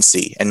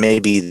frequency. And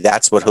maybe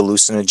that's what the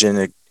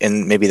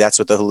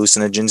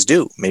hallucinogens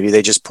do. Maybe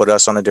they just put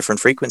us on a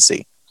different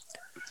frequency.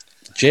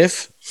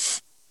 Jeff?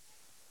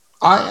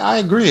 I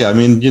agree. I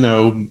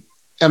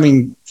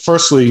mean,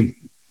 firstly,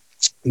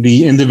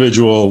 the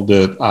individual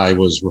that I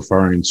was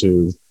referring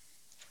to,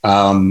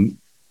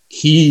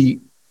 he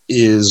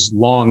is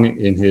long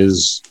in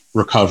his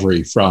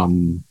recovery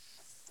from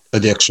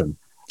addiction.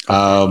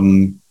 But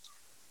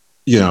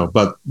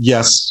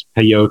yes,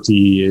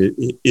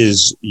 peyote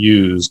is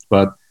used,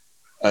 but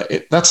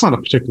that's not a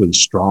particularly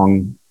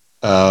strong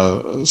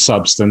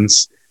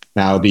substance.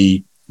 Now,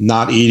 the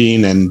not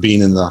eating and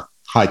being in the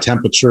high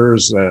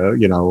temperatures,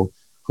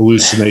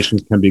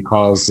 hallucinations can be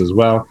caused as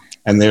well.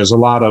 And there's a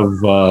lot of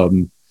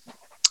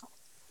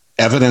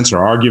evidence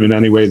or argument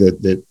anyway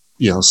that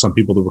some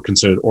people that were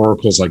considered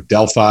oracles like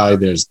Delphi,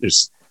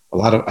 there's a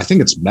lot of, I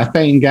think it's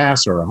methane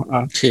gas or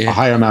a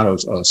high amount of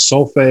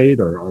sulfate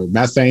or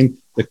methane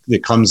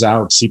that comes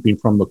out seeping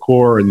from the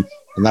core. And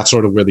that's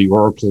sort of where the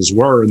oracles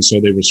were. And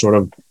so they were sort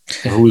of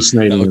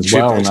hallucinating as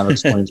well. And that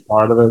explains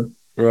part of it.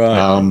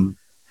 Right.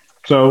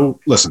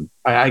 So listen,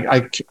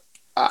 I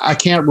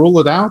can't rule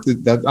it out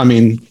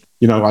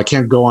I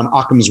can't go on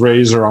Occam's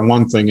razor on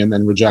one thing and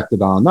then reject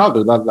it on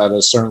another. That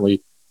is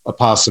certainly a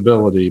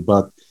possibility,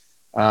 but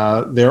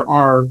there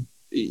are,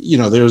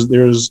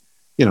 there's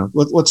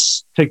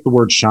let's take the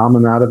word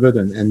shaman out of it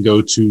and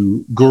go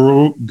to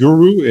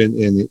guru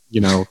in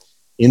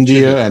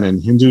India and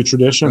in Hindu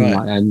tradition.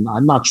 Right. And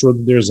I'm not sure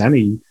that there's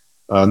any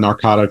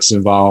narcotics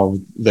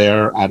involved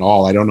there at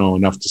all. I don't know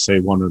enough to say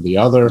one or the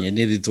other. Yeah,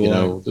 neither do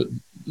I.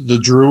 The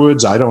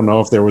Druids, I don't know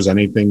if there was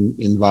anything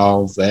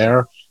involved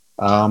there.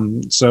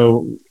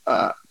 So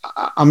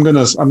I'm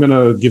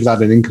gonna give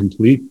that an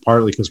incomplete,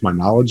 partly because my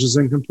knowledge is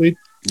incomplete.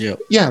 Yeah,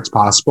 it's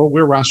possible.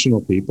 We're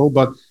rational people,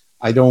 but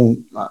I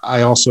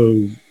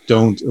also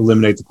don't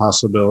eliminate the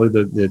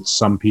possibility that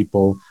some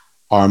people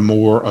are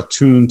more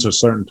attuned to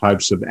certain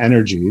types of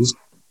energies,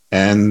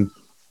 and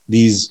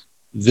these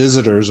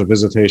visitors or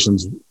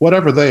visitations,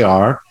 whatever they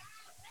are,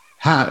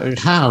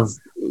 have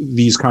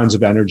these kinds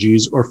of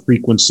energies or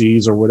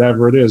frequencies or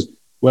whatever it is,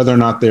 whether or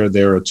not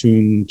they're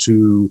attuned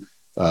to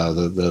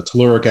the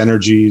telluric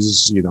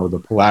energies,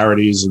 the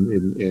polarities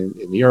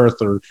in the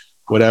earth or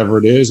whatever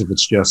it is, if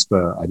it's just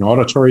an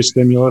auditory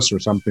stimulus or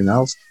something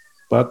else.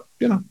 But,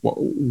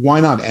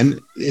 why not?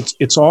 And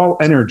it's all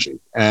energy.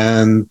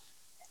 And,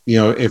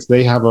 if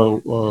they have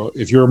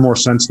if you're more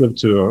sensitive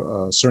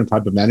to a certain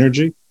type of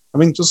energy, I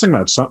mean, just think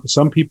about it.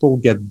 Some people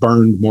get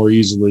burned more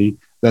easily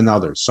than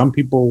others. Some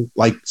people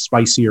like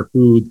spicier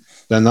food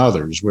than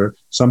others, where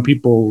some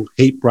people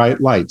hate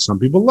bright light. Some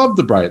people love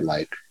the bright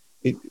light.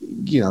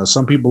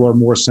 Some people are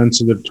more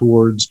sensitive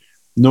towards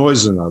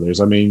noise than others.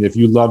 I mean, if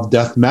you love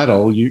death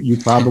metal, you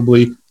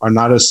probably are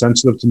not as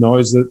sensitive to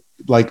noise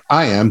like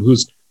I am,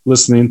 who's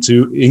listening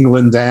to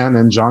England Dan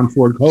and John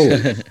Ford Cole.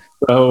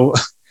 So,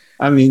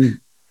 I mean,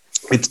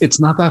 it's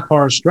not that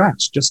far a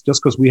stretch. Just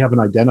because we haven't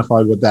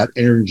identified what that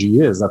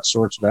energy is, that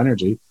source of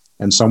energy,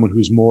 and someone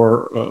who's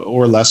more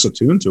or less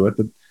attuned to it,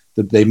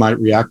 that they might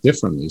react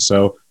differently.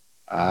 So,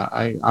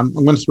 I'm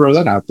going to throw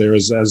that out there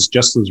as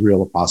just as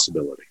real a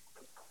possibility.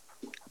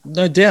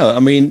 No doubt. I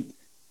mean,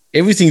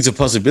 everything's a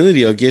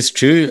possibility, I guess,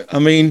 true. I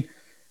mean,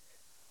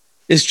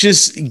 it's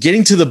just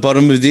getting to the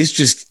bottom of this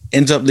just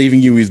ends up leaving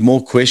you with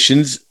more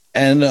questions.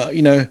 And,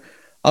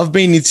 I've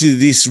been into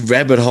this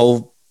rabbit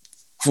hole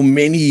for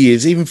many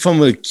years. Even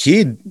from a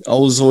kid, I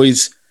was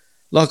always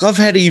like, I've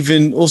had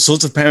even all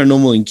sorts of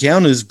paranormal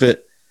encounters,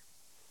 but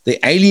the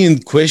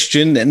alien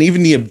question and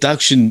even the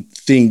abduction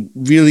thing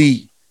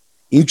really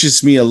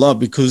interests me a lot,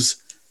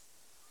 because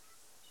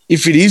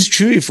if it is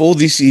true, if all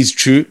this is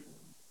true,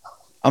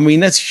 I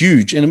mean, that's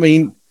huge. And I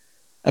mean,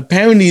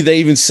 apparently they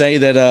even say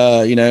that,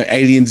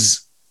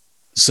 aliens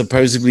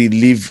supposedly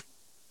live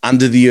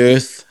under the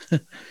earth,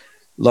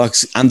 like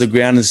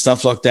underground and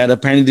stuff like that.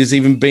 Apparently there's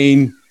even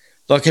been,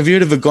 like, have you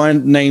heard of a guy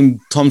named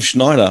Tom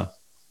Schneider?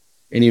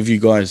 Any of you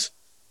guys?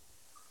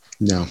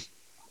 No,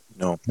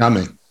 not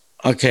me.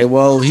 Okay,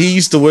 well, he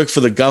used to work for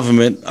the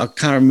government. I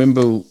can't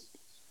remember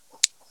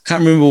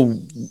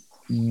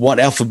what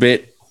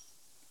alphabet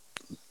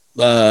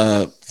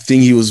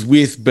thing he was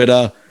with,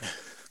 but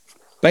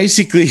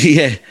basically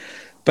he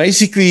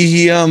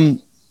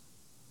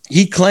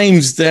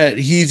claims that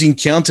he's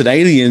encountered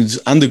aliens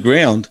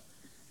underground,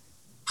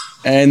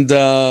 and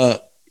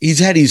he's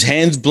had his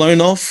hands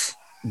blown off,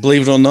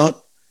 believe it or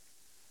not.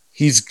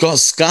 He's got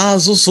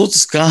scars, all sorts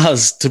of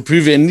scars to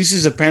prove it. And this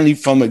is apparently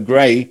from a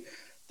grey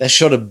that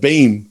shot a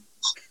beam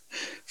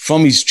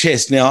from his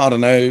chest. Now, I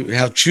don't know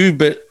how true,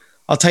 but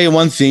I'll tell you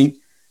one thing.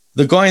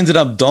 The guy ended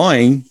up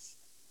dying,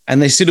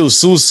 and they said it was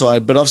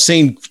suicide, but I've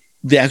seen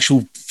the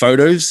actual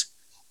photos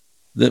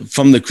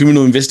from the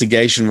criminal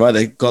investigation, right?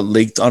 They got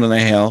leaked. I don't know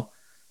how.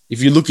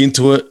 If you look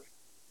into it,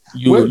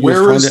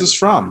 where is this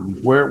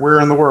from? Where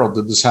in the world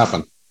did this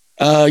happen?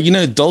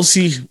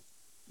 Dulce,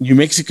 New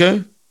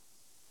Mexico.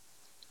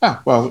 Ah,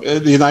 well,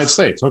 the United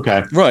States.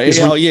 Okay, right.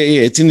 Yeah.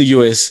 It's in the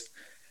US.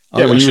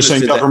 Yeah, when you were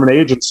saying government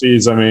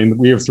agencies, I mean,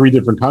 we have 3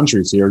 different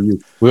countries here.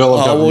 We all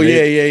have government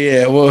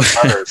yeah. Well,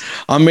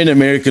 I'm an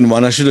American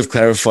one. I should have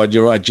clarified.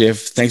 You're right, Jeff.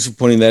 Thanks for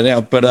pointing that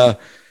out. But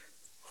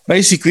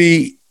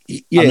basically,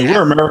 yeah. I mean,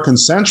 we're American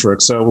centric,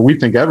 so we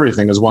think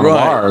everything is one of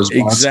ours.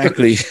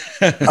 Exactly.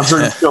 I'm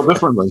sure you feel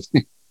differently.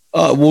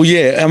 Well,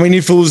 yeah. I mean,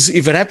 if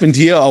it happened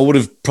here, I would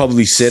have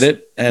probably said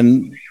it.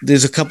 And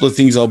there's a couple of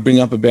things I'll bring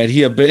up about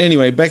here. But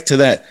anyway, back to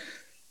that.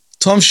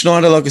 Tom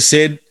Schneider, like I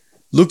said,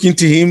 look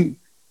into him.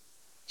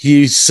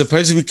 He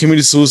supposedly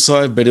committed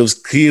suicide, but it was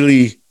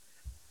clearly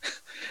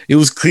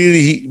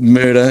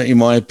murder, in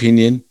my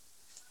opinion.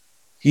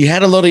 He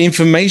had a lot of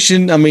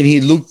information. I mean,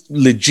 he looked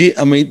legit.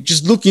 I mean,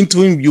 just look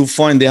into him, you'll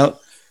find out.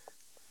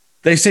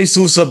 They say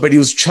suicide, but he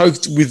was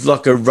choked with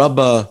like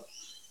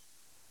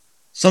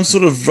some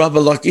sort of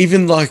rubber, like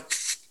even like,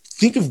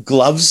 think of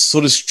gloves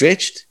sort of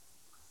stretched,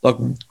 like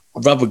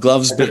rubber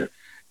gloves, but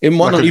it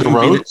might not even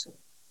be.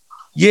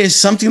 Yeah,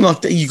 something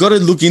like that. You got to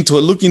look into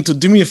it.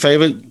 Do me a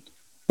favor,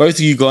 both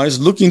of you guys,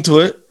 look into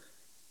it.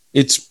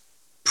 It's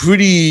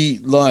pretty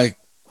like,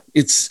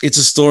 it's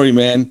a story,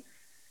 man.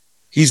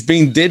 He's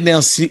been dead now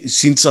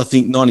since I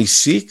think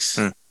 96,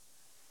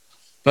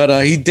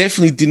 but he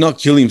definitely did not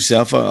kill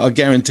himself. I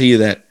guarantee you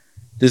that.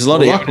 There's a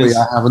lot of luckily,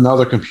 I have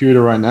another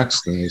computer right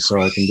next to me,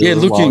 so I can do it. Yeah,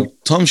 looking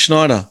Tom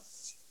Schneider,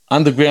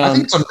 underground. I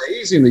think it's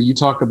amazing that you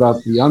talk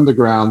about the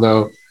underground,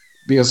 though,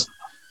 because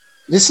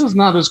this is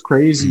not as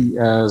crazy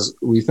as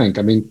we think.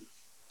 I mean,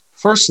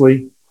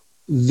 firstly,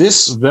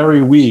 this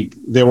very week,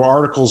 there were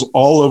articles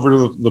all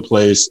over the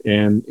place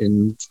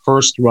in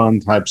first run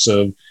types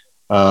of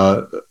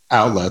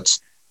outlets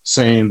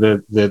saying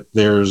that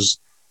there's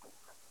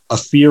a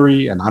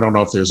theory, and I don't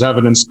know if there's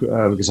evidence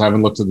because I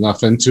haven't looked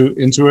enough into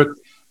it,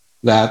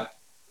 that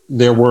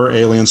there were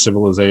alien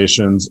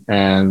civilizations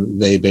and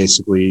they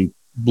basically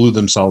blew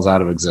themselves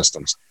out of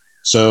existence.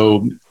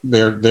 So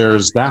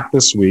there's that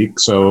this week.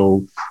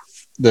 So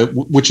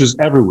which is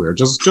everywhere.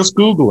 Just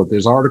Google it.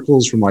 There's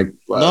articles from like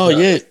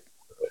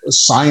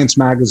science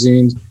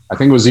magazines. I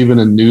think it was even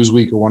in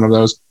Newsweek or one of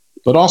those.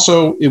 But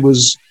also it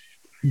was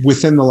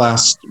within the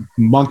last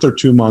month or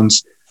 2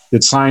 months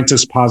that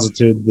scientists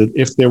posited that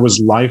if there was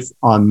life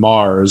on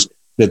Mars,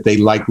 that they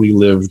likely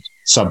lived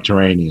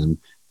subterranean.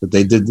 That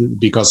they did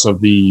because of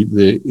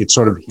it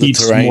sort of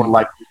heats more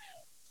likely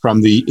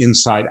from the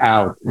inside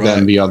out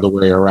than the other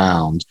way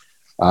around,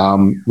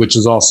 which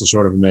is also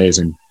sort of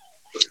amazing.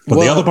 But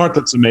the other part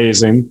that's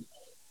amazing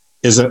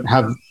is that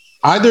have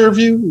either of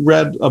you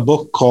read a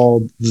book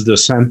called The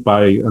Descent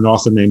by an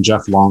author named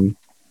Jeff Long?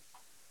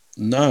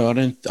 No, I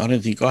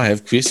don't think I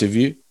have. Chris, have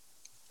you?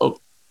 Oh,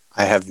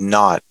 I have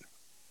not.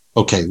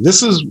 Okay,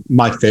 this is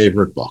my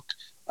favorite book,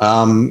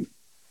 and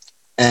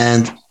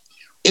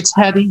it's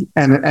heady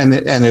and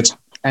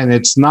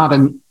it's not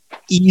an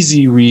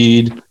easy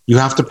read. You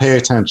have to pay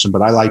attention,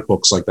 but I like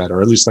books like that,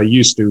 or at least I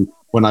used to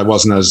when I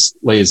wasn't as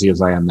lazy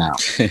as I am now.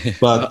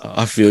 But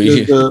I feel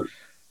you.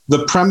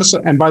 The premise,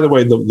 and by the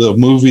way,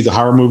 the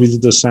horror movie, The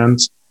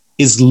Descent,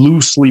 is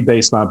loosely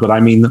based on it, but I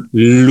mean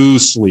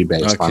loosely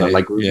based on it,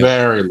 like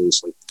very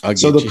loosely.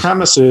 So the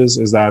premise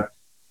is that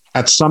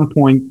at some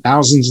point,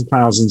 thousands and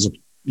thousands of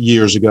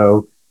years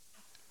ago,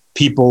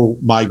 people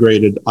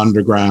migrated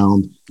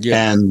underground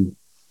and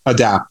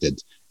adapted.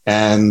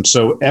 And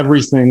so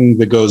everything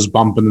that goes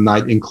bump in the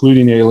night,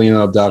 including alien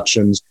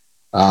abductions,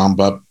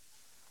 but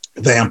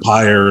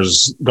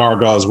vampires,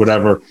 gargoyles,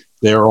 whatever,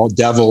 they're all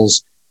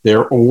devils.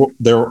 They're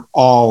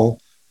all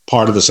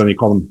part of this, and they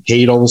call them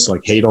hadals,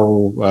 like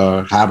hadal,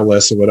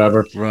 habilis or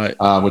whatever, right?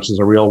 Which is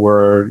a real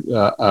word.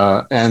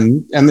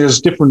 And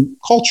there's different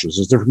cultures,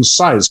 there's different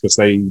sizes because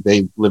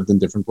they lived in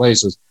different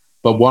places.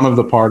 But one of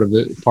the part of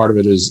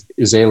it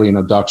is alien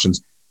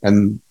abductions,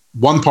 and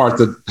one part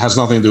that has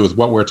nothing to do with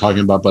what we're talking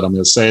about, but I'm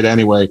going to say it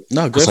anyway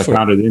because I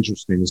found it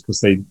interesting, is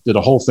because they did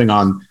a whole thing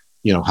on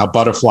how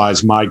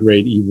butterflies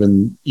migrate,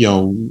 even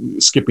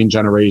skipping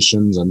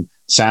generations, and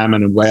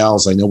salmon and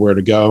whales. They know where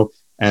to go,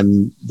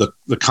 and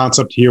the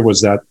concept here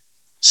was that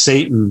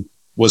Satan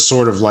was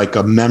sort of like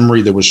a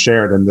memory that was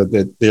shared, and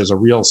that there's a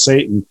real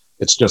Satan.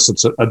 It's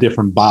a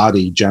different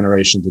body,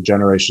 generation to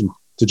generation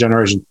to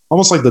generation,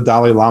 almost like the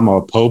Dalai Lama,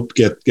 a pope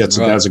gets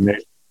a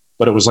designation.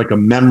 But it was like a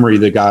memory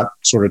that got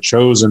sort of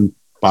chosen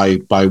by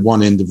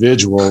one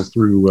individual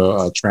through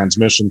a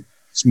transmission.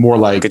 It's more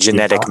like a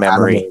genetic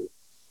memory.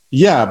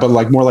 But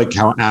like more like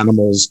how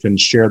animals can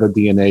share the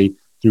DNA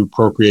through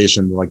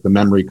procreation, like the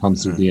memory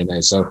comes through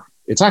DNA. So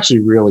it's actually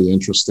really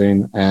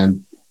interesting.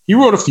 And he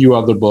wrote a few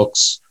other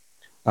books,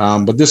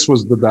 but this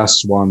was the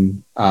best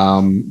one.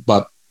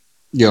 But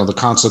the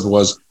concept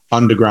was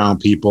underground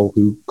people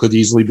who could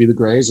easily be the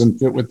Greys and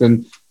fit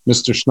within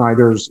Mr.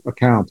 Schneider's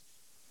account.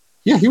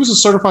 Yeah, he was a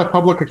certified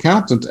public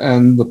accountant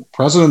and the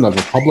president of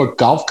a public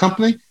golf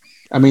company.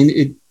 I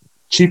mean,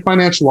 chief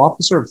financial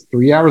officer of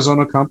 3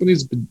 Arizona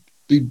companies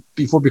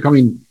before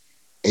becoming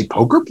a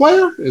poker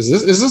player. Is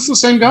this the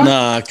same guy?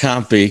 No, it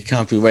can't be.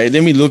 Wait,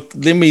 let me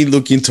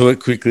look into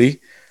it quickly.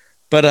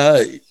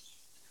 But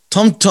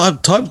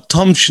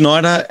Tom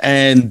Schneider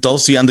and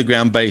Dulce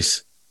Underground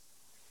Base.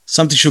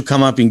 Something should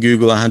come up in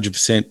Google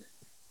 100%.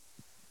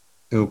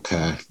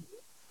 Okay.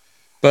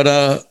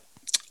 But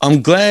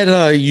I'm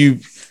glad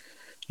you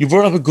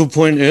brought up a good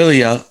point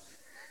earlier,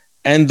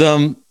 and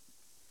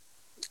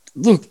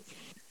look,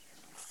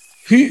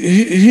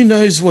 who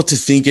knows what to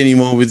think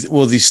anymore with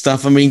all this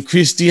stuff? I mean,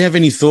 Chris, do you have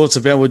any thoughts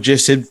about what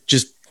Jeff said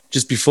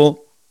just before?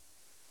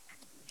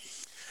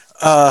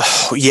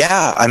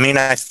 Yeah, I mean,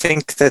 I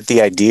think that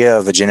the idea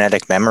of a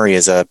genetic memory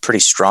is a pretty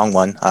strong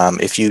one.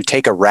 If you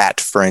take a rat,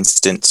 for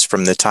instance,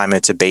 from the time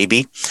it's a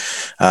baby,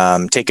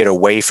 take it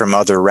away from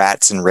other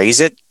rats and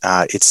raise it,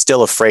 it's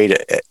still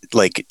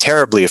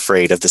terribly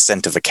afraid of the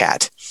scent of a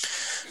cat.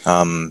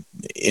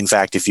 In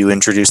fact, if you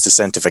introduce the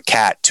scent of a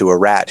cat to a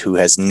rat who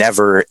has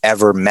never,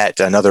 ever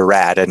met another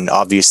rat and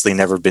obviously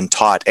never been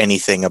taught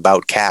anything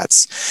about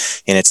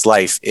cats in its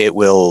life, it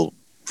will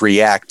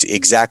react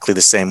exactly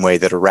the same way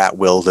that a rat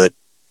will that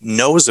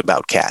knows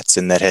about cats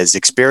and that has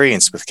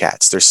experience with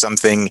cats. There's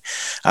something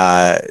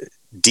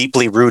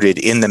deeply rooted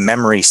in the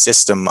memory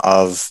system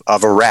of a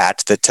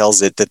rat that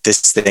tells it that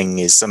this thing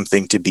is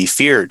something to be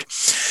feared.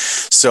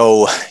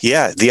 So,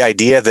 yeah, the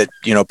idea that,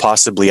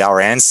 possibly our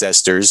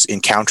ancestors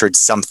encountered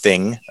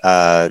something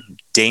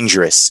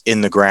dangerous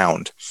in the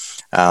ground,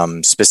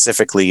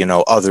 specifically,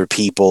 other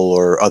people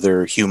or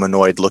other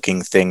humanoid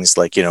looking things,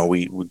 like,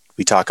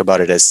 we talk about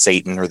it as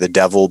Satan or the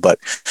devil, but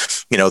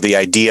the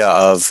idea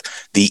of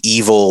the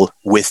evil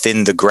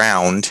within the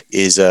ground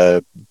is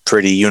a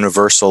pretty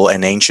universal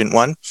and ancient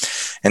one.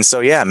 And so,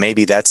 yeah,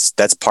 maybe that's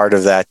part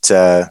of that,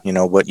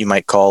 what you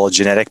might call a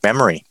genetic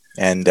memory.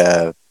 And,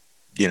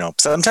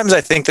 sometimes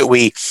I think that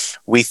we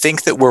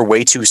think that we're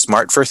way too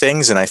smart for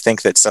things. And I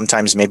think that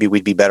sometimes maybe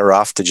we'd be better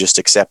off to just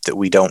accept that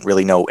we don't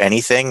really know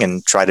anything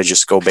and try to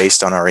just go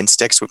based on our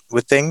instincts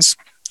with things.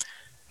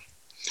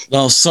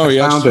 Oh, sorry.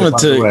 I just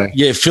wanted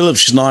to, Philip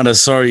Schneider.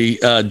 Sorry,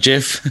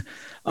 Jeff.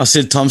 I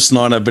said Tom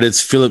Snyder, but it's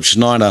Philip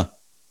Schneider.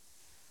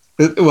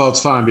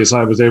 It's fine because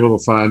I was able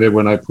to find it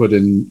when I put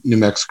in New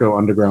Mexico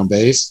underground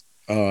base.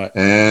 All right.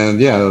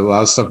 And a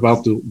lot of stuff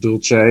about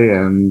Dulce,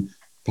 and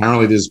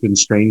apparently there's been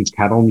strange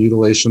cattle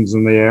mutilations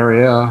in the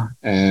area,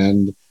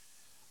 and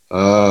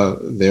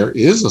there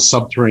is a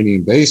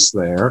subterranean base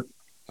there.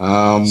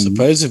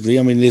 Supposedly,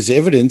 I mean, there's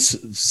evidence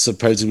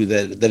supposedly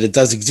that it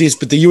does exist,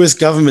 but the U.S.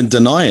 government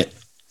deny it.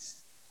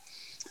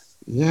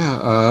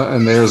 Yeah,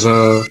 and it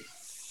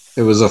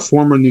was a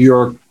former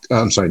New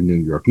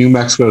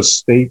Mexico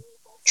state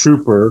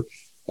trooper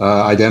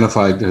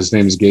identified. His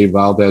name is Gabe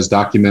Valdez,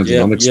 documented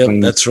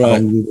unexplained. That's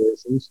right.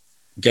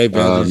 Gabe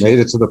Valdez made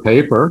it to the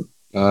paper.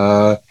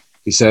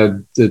 He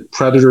said that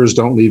predators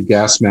don't leave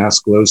gas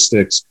masks, glow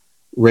sticks,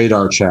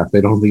 radar chaff.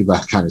 They don't leave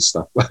that kind of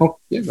stuff. Well,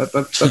 yeah,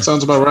 that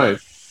sounds about right.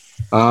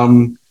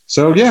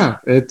 So yeah,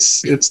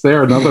 it's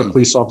there. Another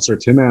police officer,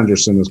 Tim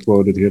Anderson, is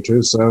quoted here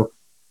too. So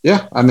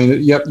yeah, I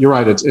mean, yep, you're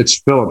right. It's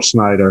Philip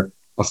Schneider,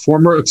 a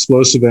former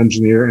explosive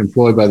engineer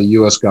employed by the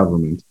U.S.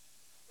 government.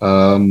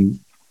 And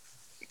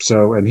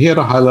he had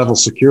a high-level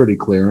security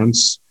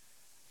clearance.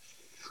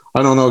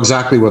 I don't know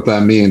exactly what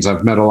that means.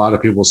 I've met a lot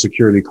of people with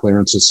security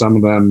clearances. Some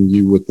of them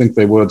you would think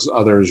they would.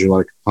 Others you're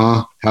like,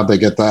 huh? How'd they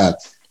get that?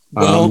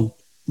 Well,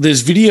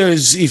 there's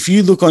videos. If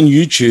you look on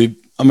YouTube,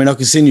 I mean, I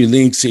can send you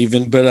links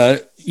even,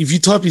 but if you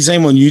type his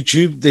name on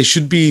YouTube, there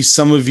should be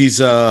some of his,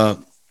 what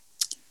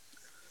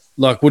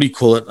do you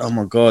call it? Oh,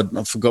 my God,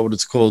 I forgot what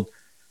it's called.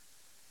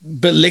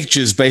 But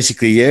lectures,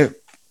 basically, yeah?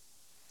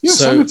 Yeah,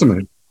 send it to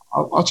me.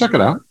 I'll check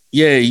it out.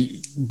 Yeah,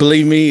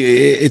 believe me,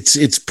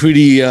 it's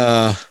pretty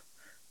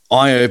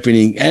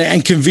eye-opening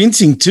and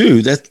convincing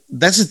too.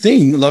 That's the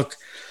thing. Like,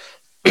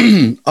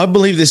 I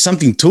believe there's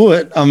something to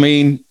it. I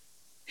mean,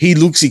 he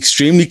looks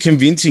extremely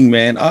convincing,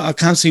 man. I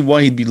can't see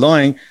why he'd be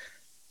lying.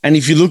 And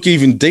if you look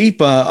even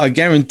deeper, I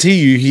guarantee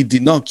you he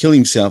did not kill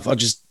himself. I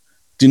just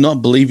do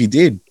not believe he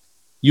did.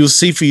 You'll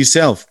see for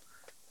yourself.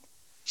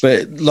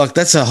 But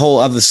that's a whole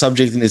other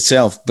subject in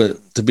itself.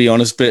 But to be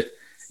honest,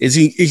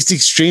 it's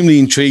extremely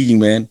intriguing,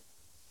 man.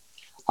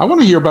 I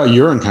want to hear about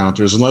your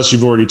encounters, unless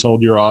you've already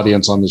told your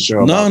audience on the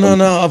show.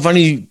 No. I've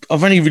only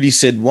really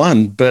said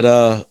one,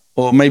 but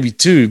or maybe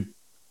two.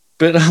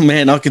 But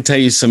man, I can tell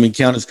you some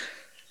encounters.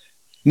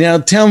 Now,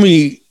 tell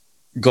me,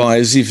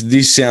 guys, if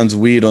this sounds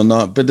weird or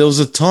not. But there was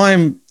a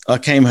time I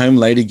came home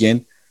late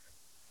again,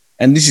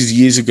 and this is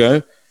years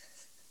ago.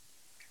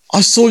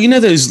 I saw,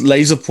 those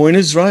laser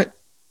pointers, right?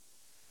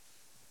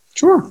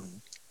 Sure.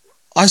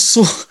 I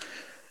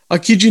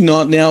kid you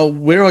not. Now,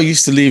 where I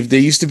used to live, there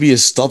used to be a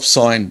stop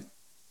sign.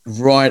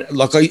 Right,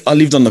 I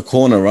lived on the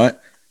corner, right?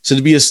 So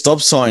there'd be a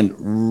stop sign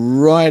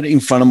right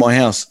in front of my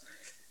house.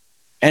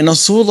 And I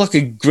saw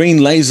a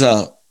green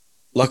laser,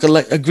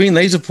 a green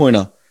laser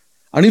pointer.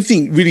 I didn't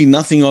think really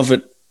nothing of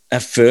it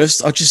at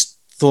first. I just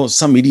thought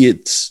some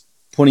idiot's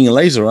pointing a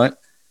laser, right?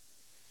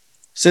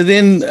 So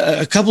then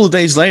a couple of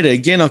days later,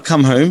 again, I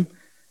come home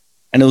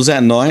and it was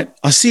at night.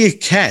 I see a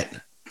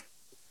cat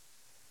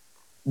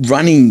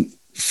running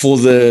for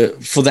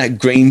that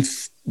green,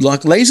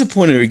 laser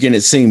pointer again,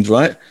 it seems,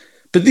 right?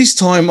 But this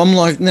time I'm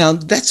like, now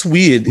that's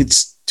weird.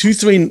 It's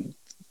 3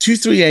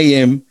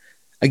 a.m.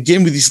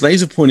 again with this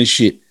laser pointer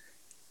shit.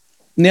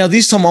 Now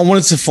this time I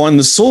wanted to find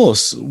the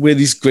source where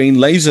this green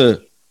laser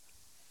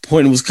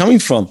pointer was coming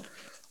from.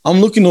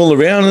 I'm looking all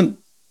around and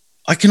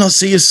I cannot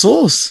see a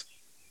source.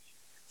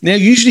 Now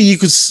usually you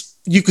could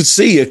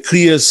see a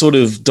clear sort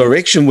of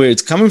direction where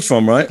it's coming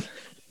from, right?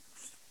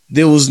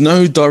 There was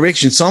no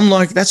direction. So I'm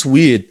like, that's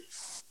weird.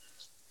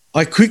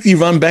 I quickly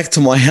run back to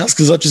my house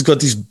because I just got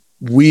this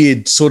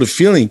weird sort of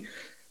feeling.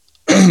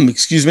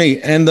 Excuse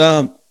me. And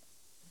out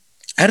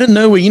of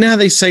nowhere, you know how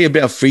they say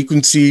about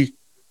frequency,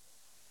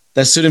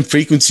 that certain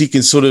frequency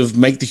can sort of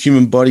make the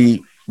human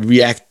body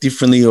react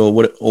differently or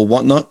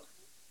whatnot?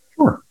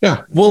 Sure,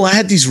 yeah. Well, I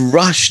had this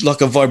rush,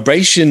 like a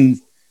vibration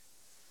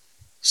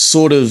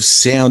sort of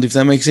sound, if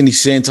that makes any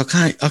sense. I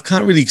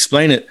can't really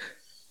explain it.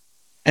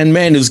 And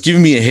man, it was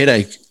giving me a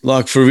headache,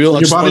 like for real.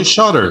 Your body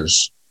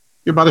shudders.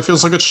 Your body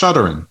feels like it's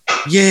shuddering.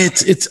 Yeah,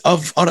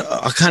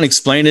 I can't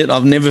explain it.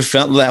 I've never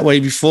felt that way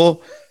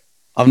before.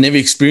 I've never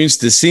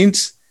experienced it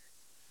since.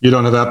 You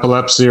don't have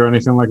epilepsy or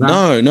anything like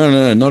that?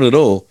 No, not at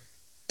all.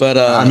 But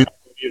I mean,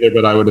 either.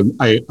 But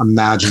I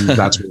imagine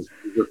that's what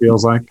it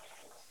feels like.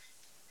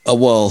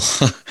 Well,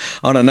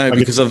 I don't know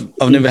because I've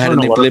never had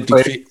an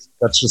epileptic fit.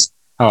 That's just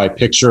how I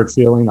picture it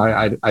feeling.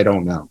 I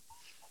don't know.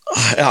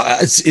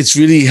 It's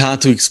really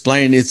hard to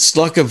explain. It's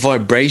like a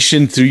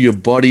vibration through your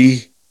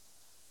body,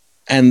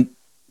 and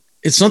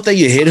it's not that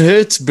your head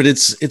hurts, but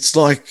it's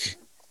like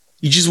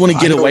you just want to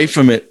get away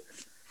from it.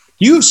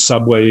 Do you have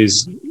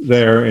subways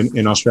there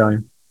in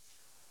Australia?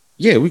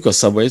 Yeah, we've got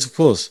subways, of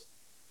course.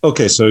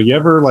 Okay, so you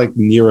ever like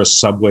near a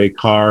subway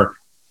car,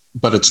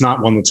 but it's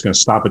not one that's going to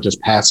stop. It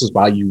just passes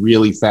by you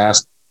really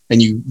fast,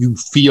 and you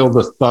feel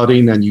the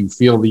thudding and you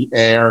feel the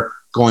air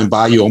going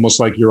by you, almost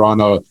like you're on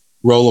a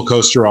roller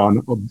coaster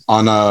on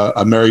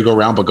a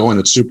merry-go-round, but going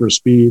at super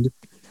speed.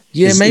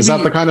 Yeah, maybe is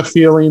that the kind of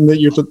feeling that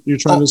you're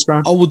trying to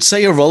describe? I would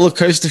say a roller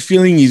coaster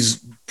feeling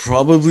is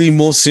probably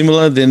more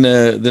similar than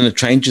a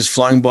train just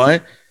flying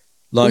by,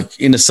 like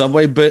in a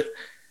subway. But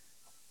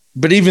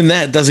even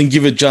that doesn't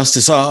give it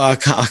justice. I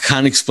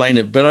can't explain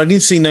it. But I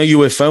didn't see no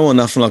UFO or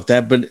nothing like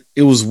that. But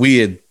it was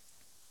weird.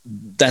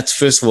 That's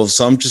first of all.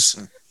 So I'm just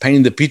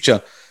painting the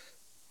picture.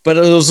 But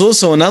it was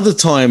also another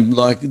time,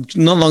 like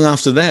not long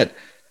after that.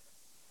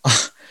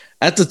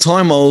 At the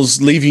time, I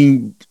was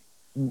leaving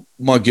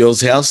my girl's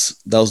house.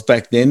 That was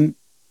back then.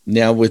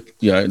 Now with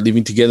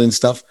living together and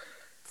stuff.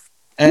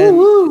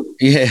 And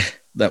yeah,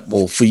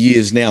 for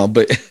years now.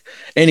 But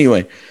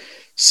anyway,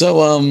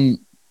 so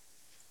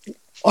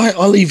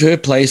I leave her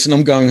place and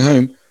I'm going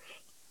home.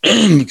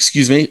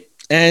 Excuse me.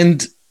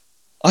 And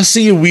I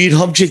see a weird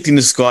object in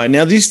the sky.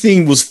 Now this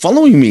thing was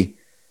following me.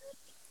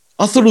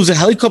 I thought it was a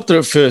helicopter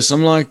at first.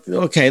 I'm like,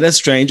 okay, that's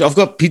strange. I've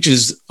got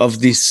pictures of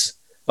this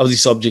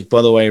object,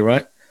 by the way,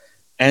 right?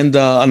 And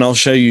I'll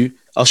show you.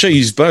 I'll show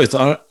you both.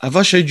 Have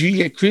I showed you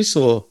yet, Chris?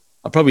 Or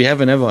I probably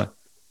haven't, have I? I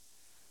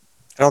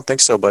don't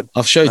think so, bud.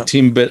 I've showed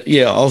Tim, but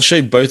yeah, I'll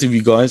show both of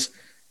you guys.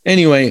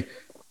 Anyway,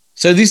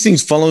 so this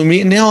thing's following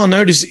me, and now I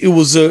notice it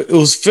was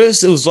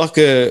like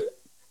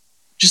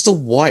just a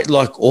white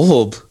like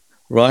orb,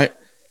 right?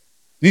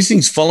 This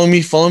thing's following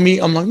me.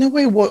 I'm like, no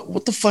way,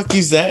 what the fuck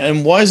is that?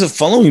 And why is it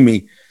following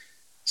me?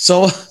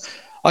 So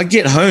I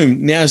get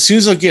home. Now, as soon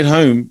as I get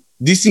home,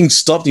 this thing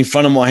stopped in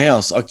front of my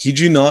house. I kid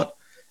you not.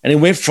 And it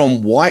went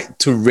from white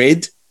to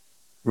red,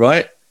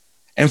 right?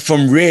 And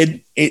from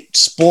red, it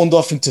spawned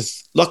off into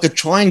like a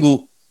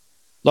triangle,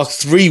 like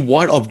 3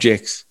 white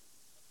objects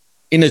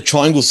in a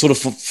triangle sort of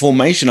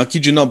formation. I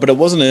kid you not, but it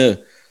wasn't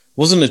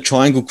a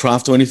triangle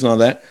craft or anything like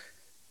that.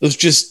 It was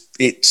just,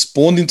 it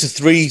spawned into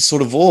 3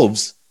 sort of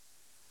orbs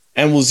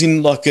and was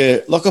in like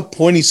a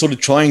pointy sort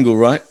of triangle,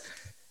 right?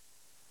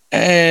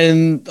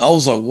 And I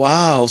was like,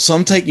 wow. So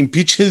I'm taking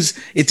pictures.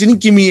 It didn't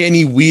give me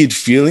any weird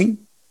feeling.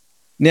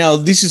 Now,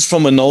 this is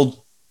from an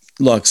old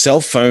like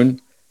cell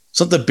phone. It's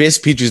not the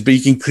best pictures, but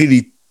you can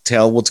clearly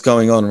tell what's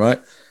going on,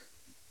 right?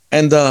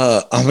 And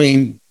I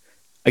mean,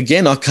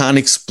 again, I can't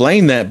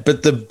explain that,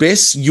 but the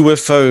best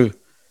UFO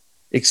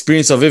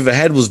experience I've ever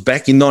had was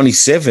back in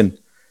 97.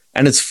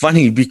 And it's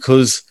funny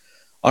because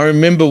I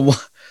remember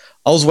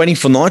I was waiting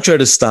for Nitro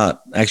to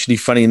start, actually,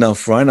 funny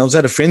enough, right? And I was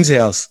at a friend's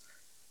house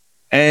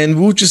and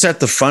we were just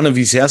at the front of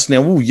his house.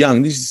 Now, we were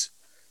young. This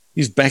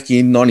is back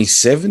in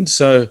 97.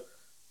 So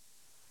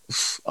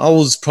I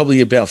was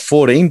probably about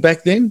 14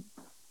 back then,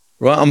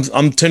 right?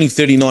 I'm turning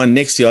 39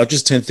 next year. I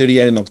just turned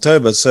 38 in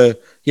October. So,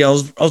 yeah,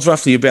 I was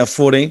roughly about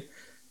 14.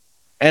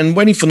 And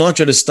waiting for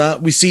Nitro to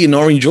start, we see an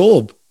orange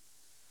orb.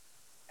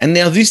 And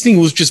now this thing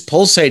was just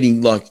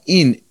pulsating like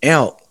in,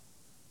 out,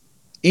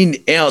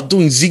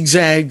 doing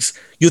zigzags,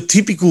 your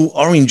typical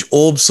orange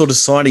orb sort of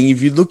sighting.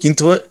 If you look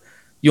into it,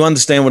 you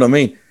understand what I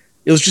mean.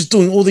 It was just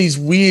doing all these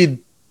weird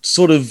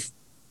sort of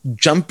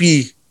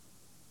jumpy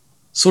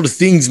sort of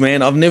things,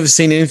 man. I've never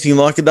seen anything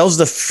like it. That was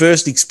the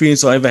first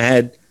experience I ever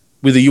had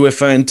with a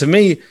UFO. And to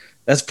me,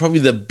 that's probably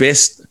the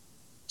best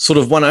sort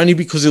of one, only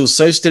because it was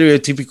so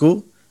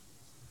stereotypical.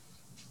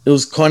 It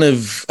was kind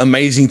of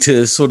amazing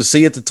to sort of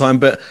see at the time,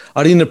 but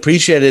I didn't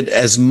appreciate it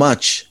as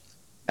much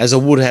as I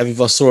would have if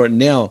I saw it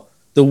now.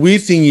 The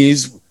weird thing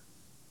is,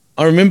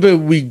 I remember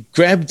we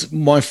grabbed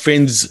my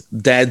friend's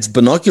dad's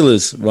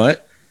binoculars, right?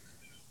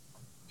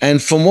 And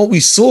from what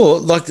we saw,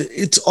 like,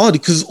 it's odd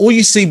because all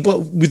you see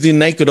with your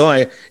naked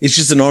eye is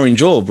just an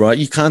orange orb, right?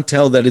 You can't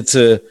tell that it's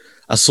a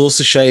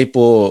saucer shape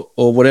or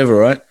whatever,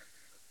 right?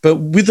 But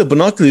with the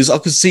binoculars, I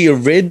could see a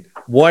red,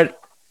 white,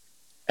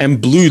 and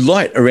blue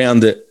light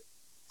around it.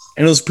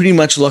 And it was pretty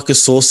much like a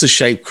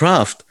saucer-shaped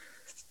craft.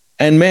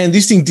 And, man,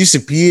 this thing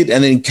disappeared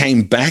and then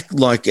came back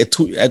like at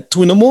 2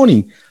 in the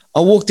morning. I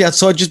walked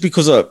outside just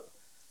because I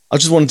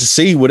just wanted to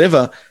see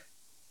whatever.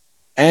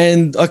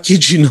 And I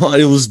kid you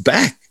not, it was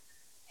back.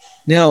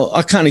 Now,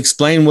 I can't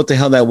explain what the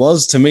hell that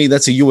was. To me,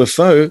 that's a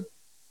UFO.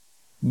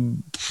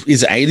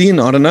 Is it alien?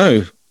 I don't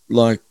know.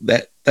 Like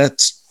that.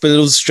 But it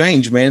was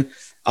strange, man.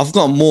 I've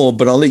got more,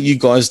 but I'll let you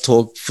guys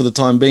talk for the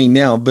time being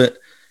now. But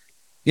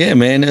yeah,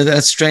 man,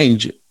 that's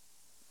strange.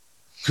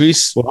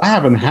 Chris? Well, I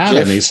haven't had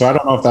any, so I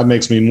don't know if that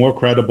makes me more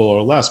credible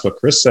or less, but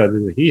Chris said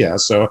that he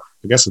has, so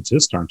I guess it's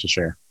his turn to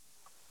share.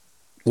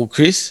 Well,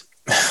 Chris?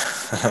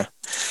 Have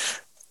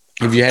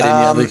you had any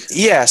other?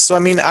 Yeah, so I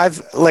mean,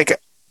 I've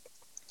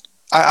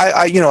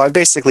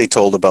basically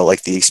told about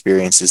like the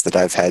experiences that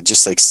I've had,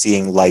 just like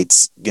seeing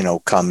lights,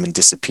 come and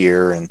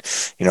disappear. And,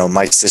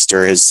 my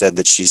sister has said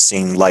that she's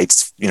seen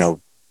lights,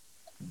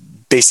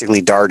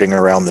 basically darting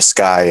around the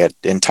sky at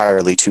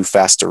entirely too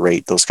fast a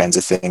rate, those kinds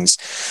of things.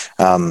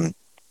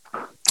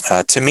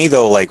 To me,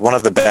 though, like one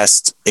of the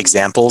best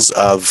examples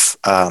of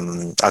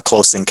a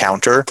close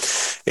encounter,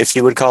 if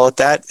you would call it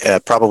that,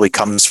 probably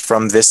comes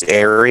from this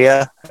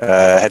area.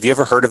 Have you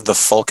ever heard of the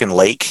Falcon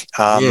Lake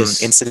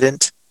Yes.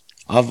 incident?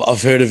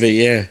 I've heard of it.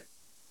 Yeah,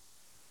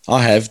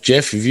 I have.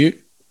 Jeff, have you?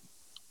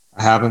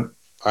 I haven't.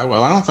 I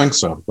don't think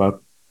so, but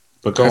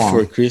go Go for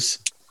on. it, Chris.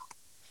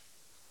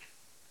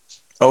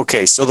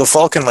 Okay, so the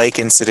Falcon Lake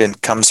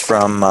incident comes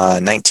from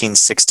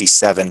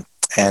 1967,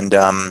 and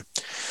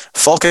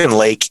Falcon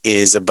Lake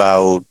is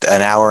about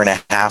an hour and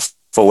a half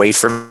away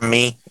from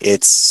me.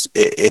 It's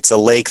a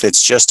lake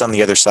that's just on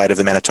the other side of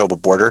the Manitoba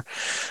border,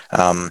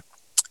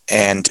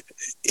 and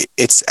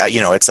it's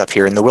it's up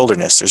here in the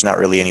wilderness. There's not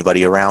really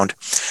anybody around.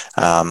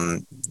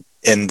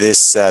 And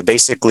this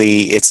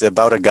basically, it's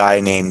about a guy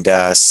named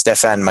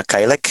Stefan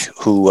Mikhailik,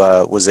 who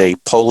was a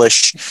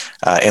Polish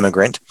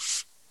immigrant.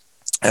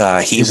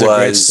 It's a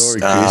great story,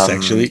 Chris,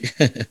 actually.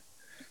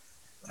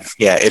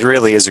 Yeah, it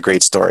really is a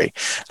great story.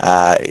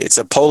 It's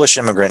a Polish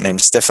immigrant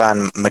named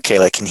Stefan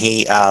Mikhailik, and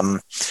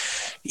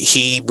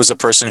he was a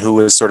person who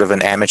was sort of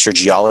an amateur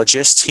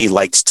geologist. He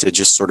liked to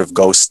just sort of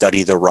go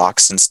study the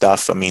rocks and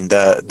stuff. I mean,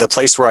 the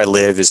place where I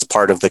live is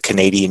part of the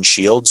Canadian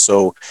Shield,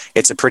 so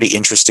it's a pretty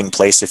interesting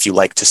place if you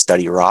like to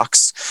study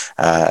rocks.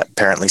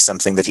 Apparently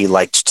something that he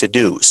liked to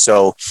do.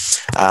 So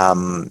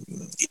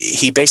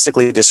he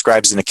basically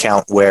describes an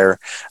account where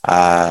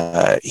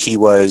he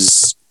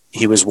was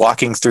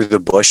walking through the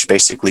bush,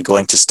 basically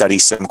going to study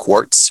some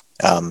quartz.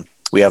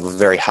 We have a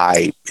very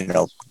high,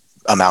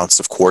 amounts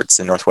of quartz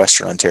in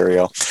northwestern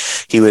Ontario.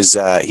 He was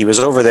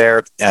over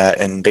there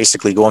and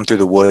basically going through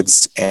the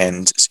woods,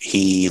 and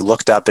he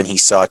looked up and he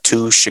saw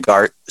two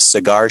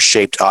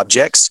cigar-shaped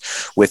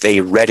objects with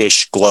a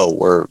reddish glow,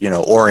 or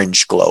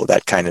orange glow,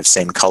 that kind of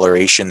same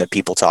coloration that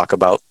people talk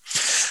about.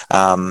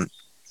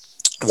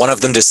 One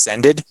of them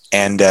descended,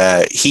 and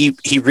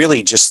he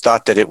really just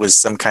thought that it was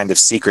some kind of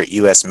secret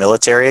U.S.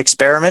 military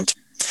experiment.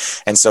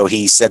 And so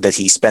he said that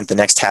he spent the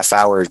next half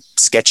hour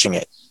sketching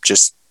it,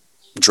 just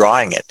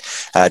drawing it,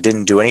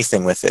 didn't do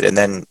anything with it. And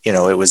then,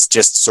 it was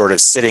just sort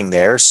of sitting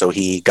there. So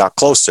he got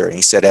closer, and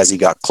he said as he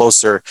got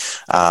closer,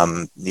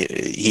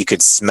 he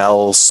could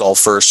smell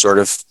sulfur sort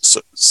of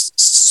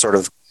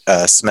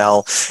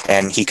smell,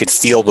 and he could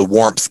feel the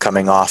warmth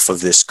coming off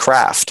of this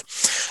craft.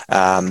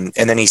 And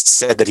then he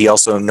said that he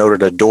also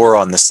noted a door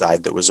on the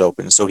side that was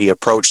open. So he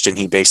approached and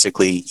he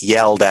basically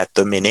yelled at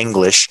them in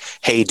English,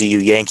 "Hey, do you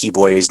Yankee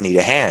boys need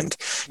a hand?"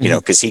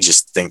 Because he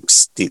just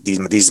thinks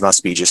these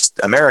must be just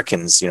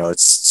Americans.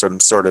 It's some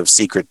sort of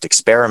secret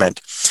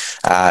experiment.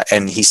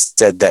 And he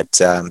said that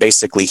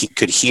basically he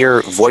could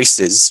hear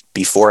voices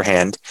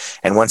beforehand,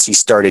 and once he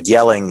started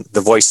yelling,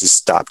 the voices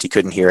stopped. He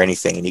couldn't hear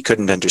anything, and he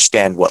couldn't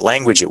understand what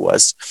language it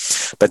was.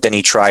 But then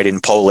he tried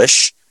in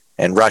Polish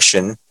and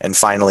Russian and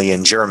finally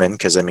in German,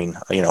 because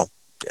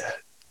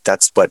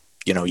that's what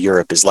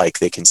Europe is like.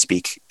 They can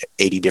speak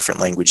 80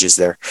 different languages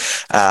there.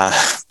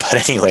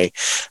 But anyway,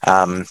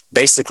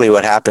 basically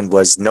what happened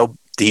was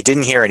he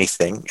didn't hear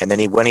anything, and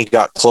then when he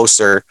got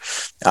closer,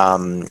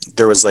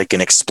 there was like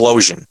an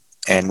explosion,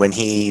 and when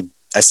he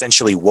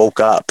essentially woke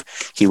up,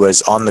 he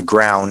was on the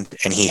ground,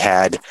 and he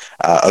had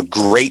a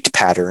grate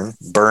pattern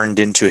burned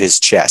into his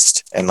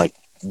chest, and like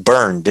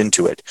burned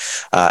into it,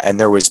 and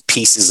there was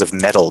pieces of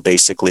metal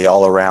basically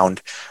all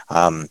around.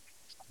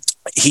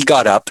 He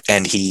got up,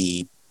 and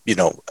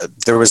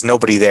there was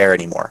nobody there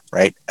anymore,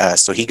 right?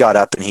 So he got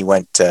up and he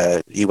went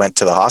to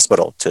the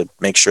hospital to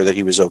make sure that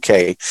he was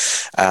okay,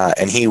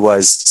 and he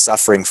was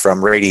suffering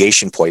from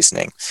radiation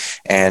poisoning.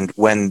 And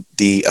when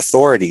the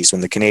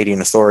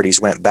Canadian authorities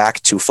went back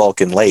to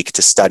Falcon Lake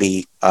to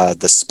study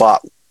the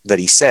spot that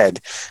he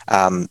said,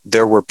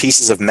 there were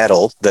pieces of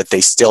metal that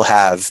they still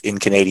have in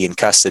Canadian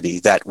custody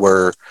that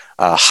were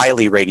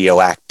highly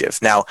radioactive.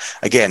 Now,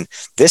 again,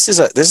 this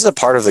is a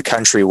part of the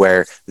country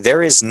where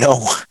there's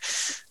no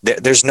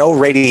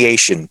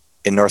radiation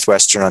in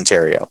northwestern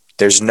Ontario.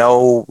 There's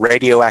no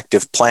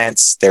radioactive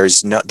plants.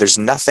 There's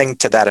nothing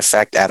to that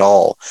effect at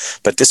all.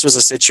 But this was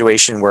a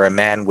situation where a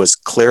man was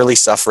clearly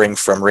suffering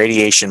from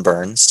radiation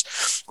burns,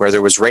 where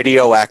there was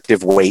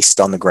radioactive waste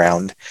on the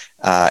ground,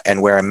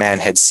 and where a man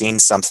had seen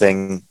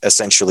something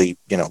essentially,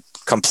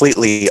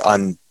 completely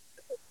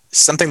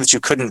something that you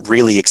couldn't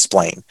really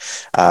explain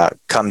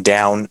come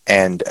down.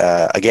 And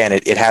again,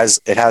 it has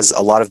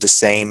a lot of the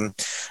same,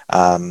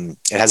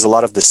 it has a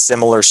lot of the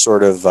similar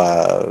sort of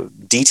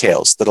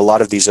details that a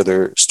lot of these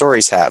other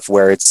stories have,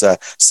 where it's a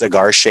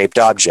cigar-shaped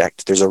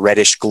object. There's a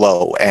reddish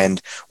glow,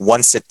 and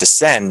once it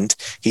descended,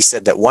 he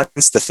said that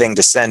once the thing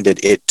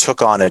descended, it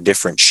took on a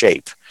different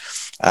shape.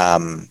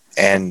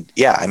 And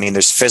yeah, I mean,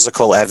 there's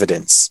physical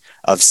evidence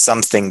of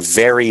something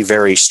very,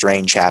 very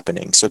strange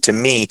happening. So to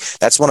me,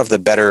 that's one of the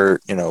better,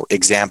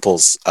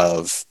 examples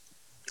of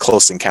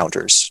close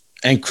encounters.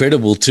 And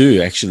credible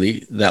too,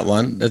 actually, that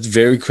one. That's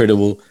very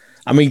credible.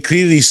 I mean,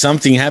 clearly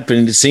something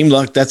happened. It seemed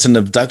like that's an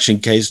abduction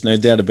case, no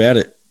doubt about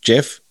it.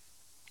 Jeff?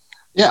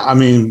 Yeah, I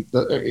mean,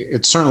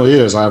 it certainly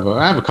is. I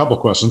have a couple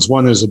questions.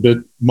 One is a bit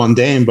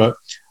mundane, but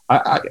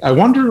I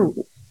wonder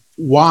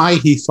why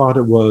he thought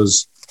it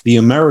was the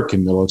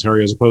American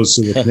military as opposed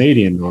to the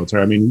Canadian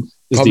military. I mean,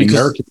 is Probably the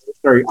American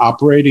military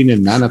operating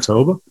in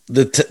Manitoba?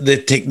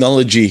 The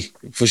technology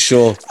for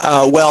sure.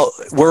 Well,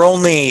 we're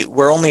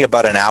only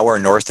about an hour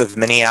north of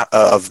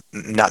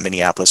not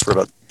Minneapolis. We're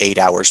about 8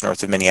 hours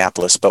north of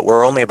Minneapolis, but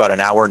we're only about an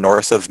hour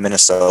north of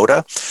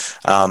Minnesota.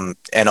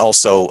 And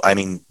also, I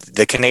mean,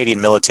 the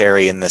Canadian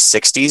military in the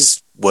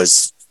 '60s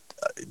was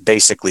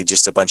basically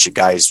just a bunch of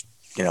guys,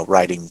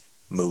 riding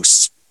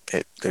moose.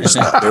 There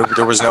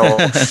was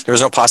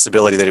no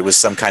possibility that it was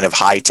some kind of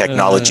high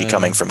technology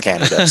coming from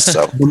Canada.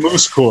 So the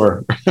Moose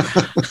Corps.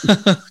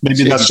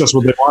 Maybe that's just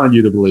what they wanted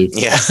you to believe.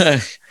 Yeah.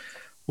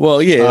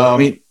 Well, yeah. I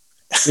mean,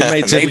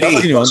 maybe.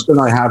 The question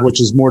I have, which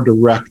is more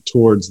direct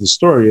towards the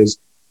story, is: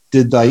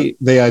 did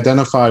they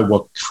identify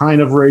what kind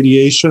of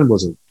radiation?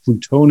 Was it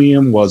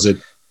plutonium? Was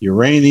it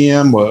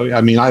uranium? Well,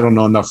 I mean, I don't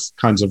know enough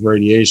kinds of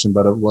radiation,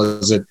 but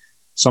was it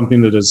something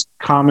that is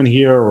common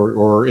here,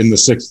 or in the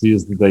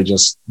 '60s did they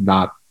just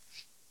not?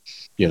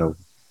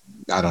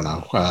 I don't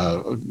know,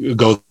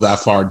 go that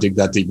far, dig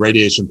that deep.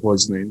 Radiation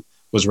poisoning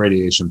was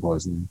radiation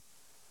poisoning.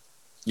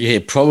 Yeah,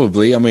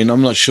 probably. I mean,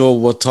 I'm not sure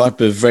what type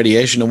of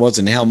radiation it was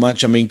and how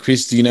much. I mean,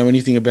 Chris, do you know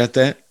anything about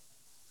that?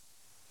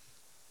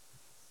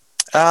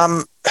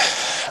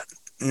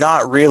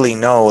 Not really,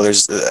 no.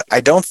 I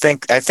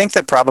think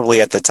that probably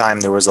at the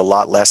time there was a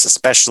lot less,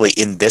 especially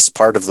in this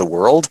part of the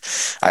world.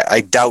 I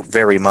doubt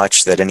very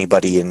much that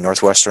anybody in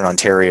Northwestern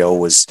Ontario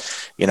was,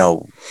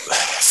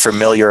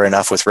 familiar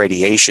enough with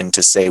radiation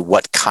to say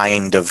what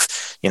kind of,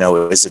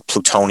 is it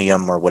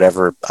plutonium or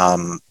whatever.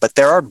 But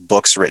there are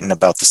books written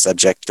about the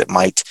subject that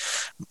might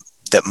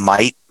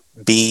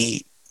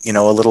be, a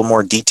little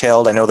more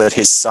detailed. I know that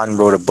his son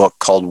wrote a book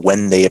called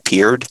When They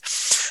Appeared,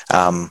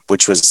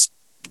 which was,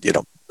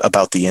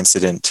 about the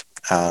incident.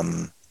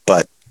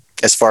 But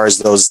as far as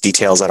those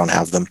details, I don't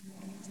have them.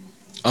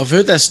 I've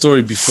heard that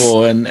story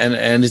before, and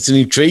it's an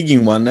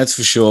intriguing one, that's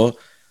for sure.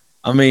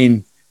 I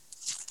mean,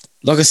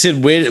 like I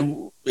said, where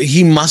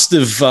he must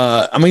have,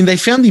 they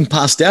found him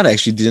passed out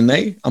actually, didn't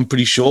they? I'm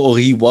pretty sure, or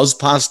he was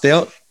passed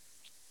out.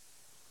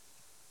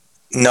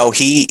 No,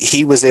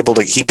 he was able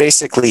to, he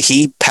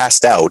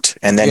passed out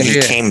and then he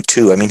came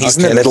to. I mean, he's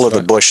in the middle of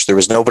the bush. There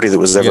was nobody that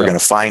was ever going to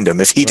find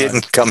him if he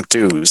didn't come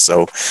to.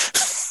 So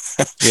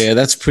yeah,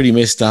 that's pretty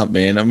messed up,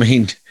 man. I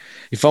mean,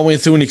 if I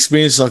went through an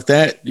experience like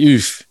that,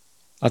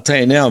 I'll tell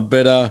you now.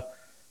 But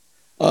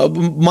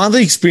my other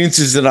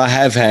experiences that I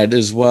have had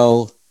as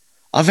well,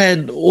 I've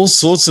had all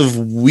sorts of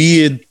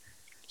weird,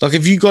 like,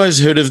 have you guys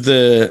heard of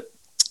the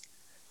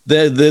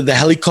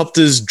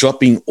helicopters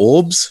dropping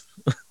orbs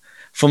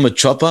from a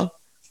chopper?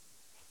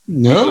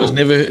 No. I've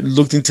never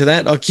looked into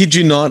that. I kid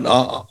you not.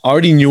 I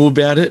already knew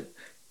about it,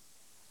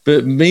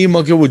 but me and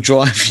my girl were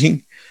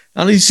driving.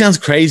 I know it sounds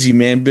crazy,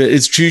 man, but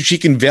it's true. She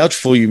can vouch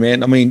for you,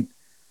 man. I mean,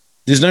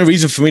 there's no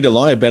reason for me to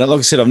lie about it. Like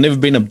I said, I've never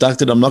been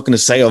abducted. I'm not going to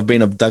say I've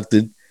been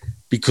abducted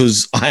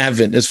because I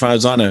haven't, as far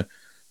as I know.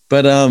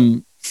 But,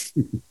 and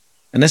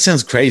that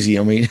sounds crazy.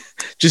 I mean,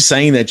 just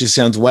saying that just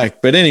sounds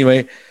whack. But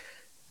anyway,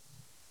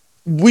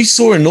 we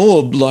saw an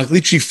orb like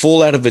literally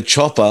fall out of a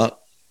chopper.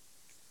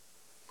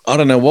 I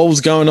don't know what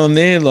was going on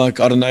there. Like,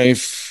 I don't know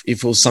if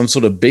it was some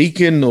sort of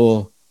beacon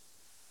or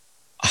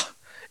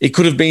it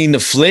could have been a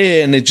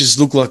flare and it just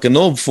looked like an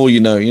orb for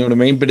you know what I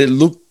mean? But it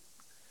looked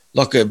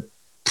like a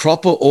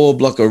proper orb,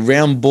 like a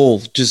round ball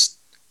just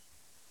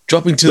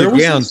dropping to the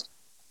ground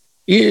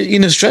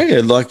in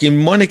Australia. Like in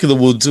my neck of the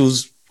woods,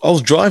 I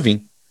was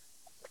driving.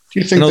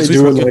 Do you think they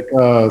do it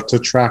like to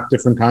track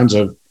different kinds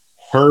of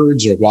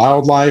herds or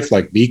wildlife,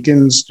 like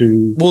beacons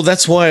to? Well,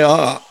 that's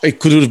why it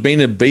could have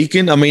been a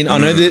beacon. I mean, I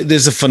know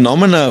there's a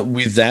phenomena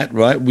with that,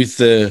 right? With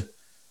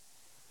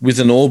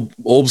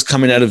orbs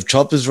coming out of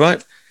choppers,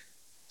 right?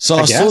 So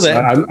I saw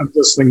that. I'm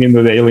just thinking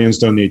that aliens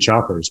don't need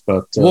choppers,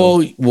 but well,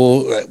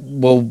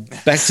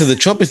 back to the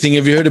chopper thing.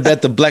 Have you heard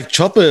about the black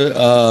chopper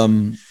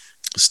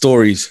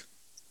stories?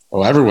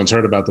 Oh, everyone's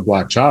heard about the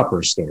black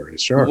chopper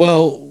stories, sure.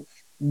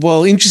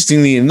 Well,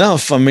 interestingly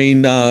enough, I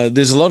mean,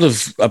 there's a lot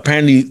of,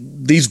 apparently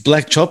these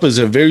black choppers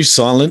are very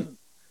silent,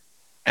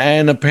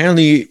 and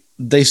apparently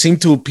they seem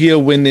to appear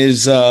when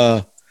there's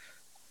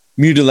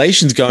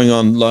mutilations going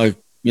on, like,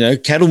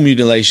 cattle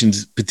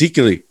mutilations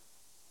particularly.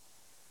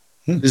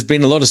 There's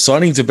been a lot of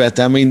sightings about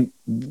that. I mean,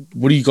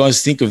 what do you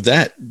guys think of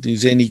that?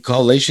 Is there any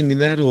correlation in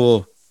that,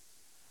 or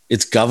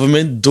it's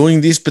government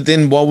doing this? But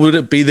then why would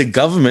it be the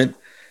government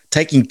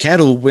taking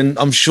cattle when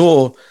I'm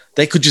sure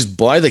they could just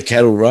buy the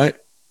cattle, right?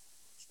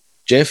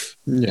 Jeff?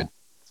 Yeah.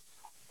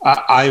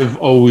 I've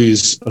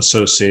always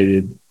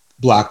associated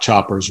black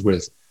choppers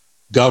with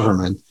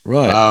government.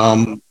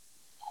 Right.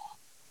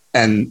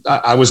 And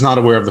I was not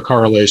aware of the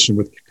correlation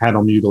with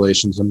cattle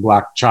mutilations and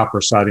black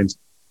chopper sightings.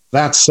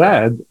 That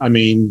said, I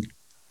mean,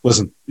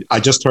 listen, I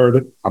just heard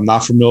it. I'm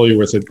not familiar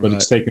with it, but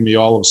It's taken me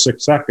all of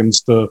 6 seconds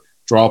to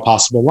draw a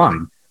possible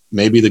line.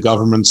 Maybe the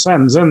government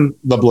sends in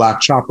the black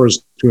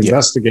choppers to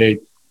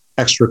investigate,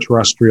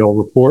 extraterrestrial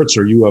reports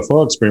or UFO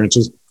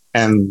experiences,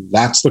 and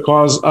that's the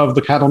cause of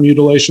the cattle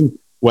mutilation,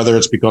 whether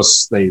it's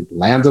because they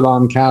landed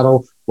on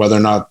cattle, whether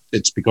or not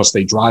it's because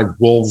they drive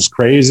wolves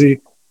crazy.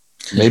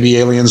 Maybe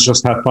aliens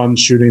just have fun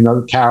shooting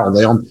a cow.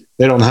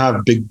 They don't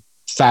have big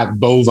fat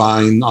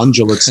bovine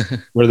ungulates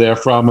where they're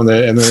from, and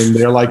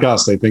they're like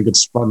us. They think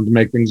it's fun to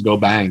make things go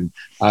bang.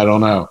 I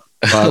don't know,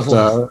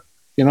 but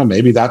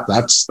maybe that's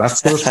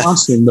the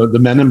response team. The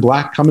men in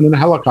black coming in a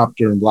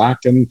helicopter in black,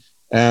 and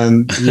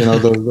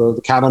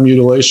the cattle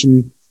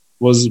mutilation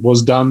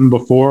was done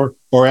before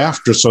or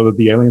after, so that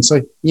the aliens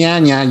say, yeah,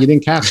 you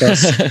didn't catch us.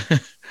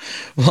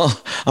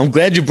 Well, I'm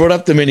glad you brought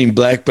up the Men in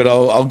Black, but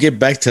I'll get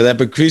back to that.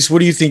 But Chris, what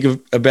do you think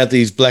about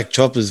these black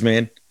choppers,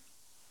 man?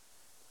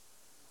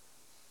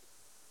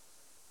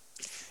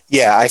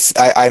 Yeah,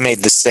 I made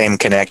the same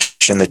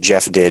connection that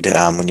Jeff did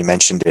when you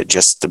mentioned it,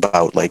 just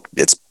about like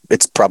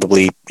it's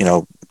probably,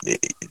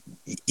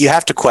 you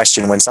have to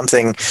question when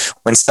something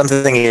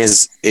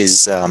is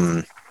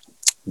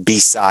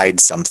beside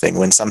something,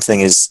 when something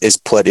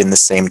is put in the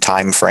same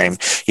time frame,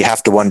 you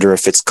have to wonder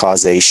if it's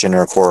causation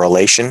or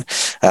correlation,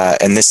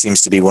 and this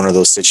seems to be one of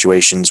those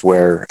situations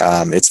where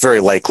it's very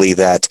likely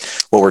that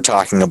what we're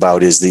talking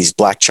about is these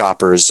black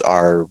choppers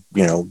are,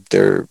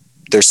 they're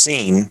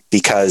seen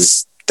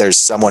because there's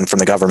someone from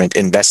the government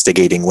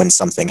investigating when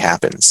something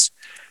happens.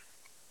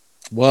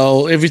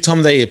 Well, every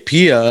time they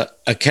appear,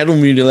 a cattle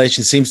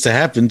mutilation seems to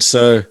happen,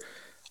 so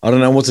I don't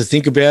know what to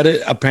think about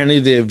it. Apparently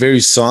they're very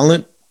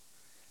silent.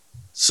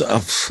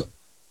 So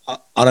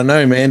I don't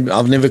know, man.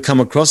 I've never come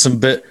across them.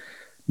 But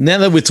now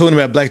that we're talking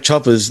about black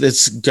choppers,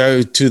 let's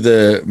go to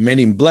the Men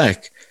in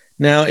Black.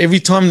 Now, every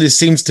time there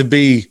seems to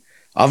be,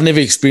 I've never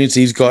experienced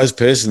these guys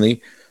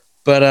personally,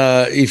 but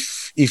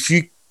if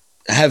you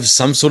have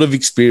some sort of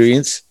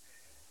experience,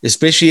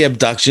 especially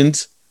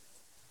abductions,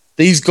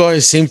 these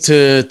guys seem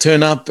to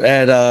turn up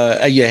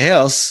at your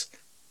house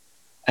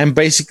and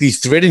basically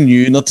threaten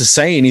you not to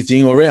say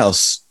anything, or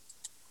else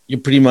you're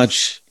pretty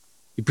much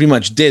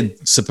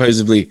dead,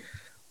 supposedly.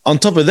 On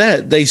top of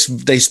that, they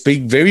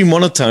speak very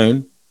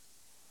monotone.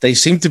 They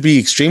seem to be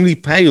extremely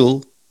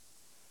pale.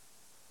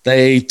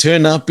 They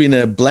turn up in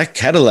a black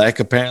Cadillac,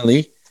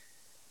 apparently.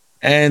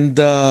 And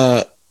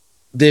they're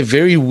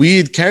very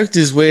weird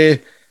characters where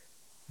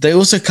they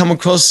also come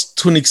across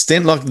to an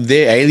extent like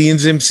they're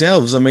aliens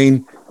themselves. I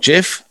mean,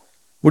 Jeff,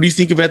 what do you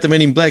think about the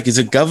Men in Black? Is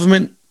it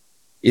government?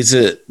 Is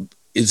it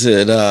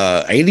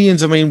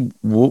aliens? I mean,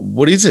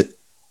 what is it?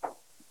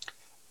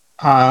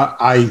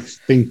 I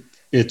think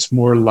it's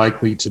more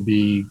likely to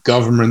be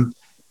government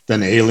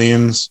than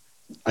aliens.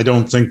 I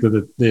don't think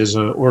that there's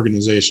an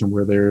organization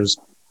where there's,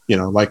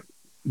 like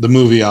the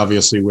movie,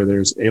 obviously, where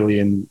there's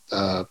alien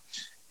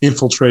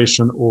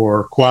infiltration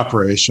or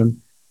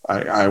cooperation.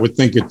 I would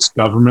think it's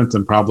government,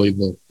 and probably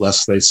the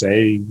less they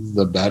say,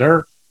 the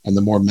better, and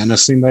the more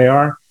menacing they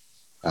are.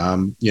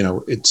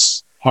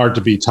 It's hard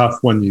to be tough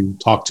when you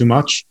talk too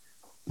much.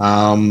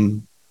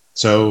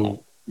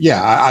 So,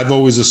 yeah, I've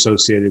always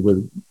associated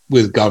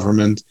with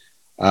government.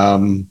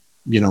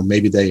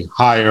 Maybe they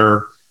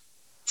hire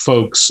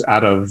folks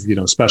out of,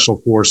 special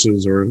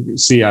forces or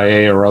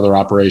CIA or other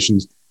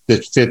operations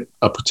that fit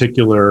a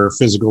particular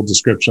physical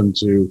description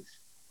to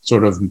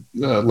sort of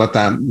let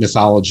that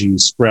mythology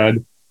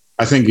spread.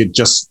 I think it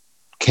just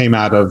came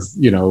out of,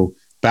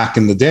 back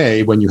in the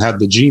day when you had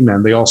the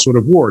G-men, they all sort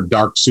of wore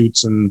dark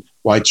suits and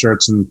white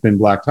shirts and thin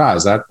black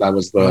ties. That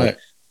was the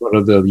sort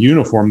of the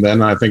uniform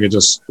then. I think it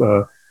just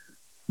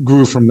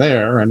grew from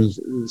there. And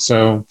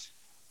so,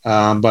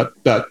 but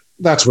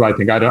that's what I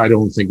think. I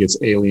don't think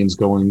it's aliens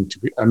going to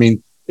be, I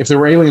mean, if there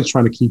were aliens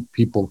trying to keep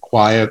people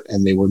quiet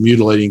and they were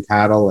mutilating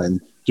cattle and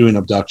doing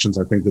abductions,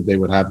 I think that they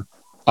would have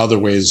other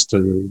ways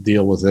to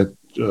deal with it,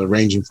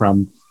 ranging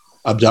from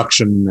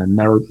abduction and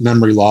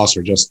memory loss,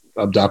 or just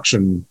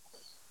abduction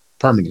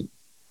permanent.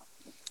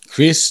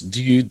 Chris,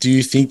 do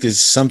you think there's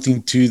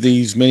something to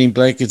these Men in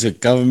Black? Is it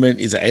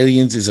government? Is it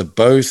aliens? Is it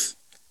both?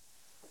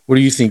 What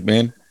do you think,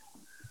 man?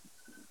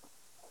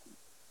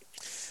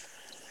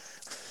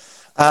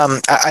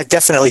 I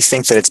definitely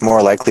think that it's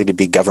more likely to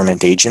be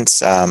government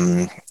agents.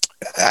 I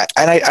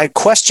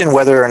question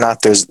whether or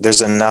not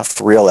there's enough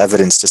real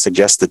evidence to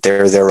suggest that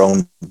they're their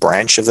own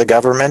branch of the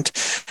government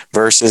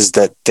versus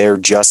that they're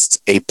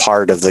just a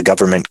part of the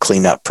government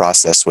cleanup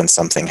process when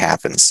something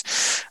happens.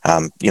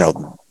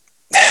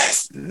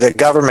 The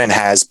government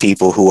has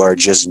people who are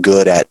just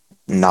good at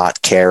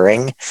not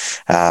caring.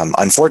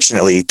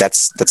 Unfortunately,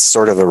 that's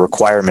sort of a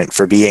requirement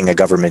for being a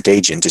government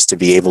agent, is to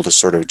be able to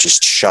sort of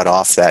just shut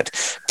off that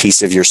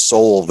piece of your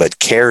soul that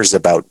cares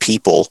about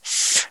people.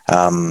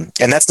 And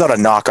that's not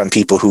a knock on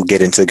people who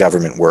get into the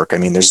government work. I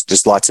mean,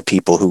 there's lots of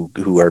people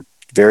who are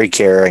very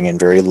caring and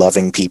very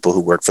loving people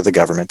who work for the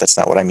government. That's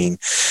not what I mean.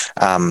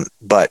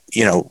 But,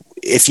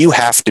 if you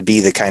have to be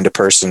the kind of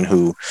person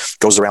who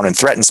goes around and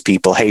threatens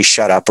people, hey,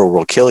 shut up or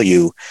we'll kill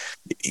you,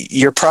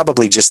 you're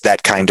probably just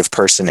that kind of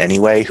person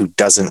anyway, who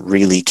doesn't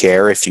really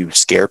care if you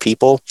scare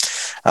people.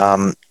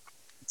 And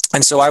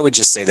so I would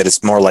just say that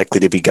it's more likely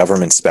to be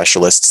government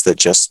specialists that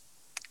just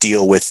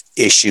deal with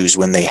issues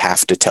when they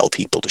have to tell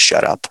people to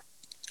shut up.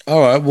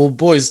 All right. Well,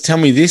 boys, tell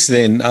me this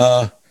then.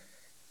 How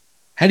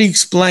do you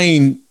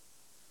explain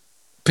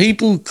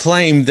people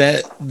claim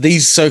that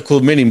these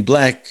so-called men in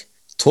black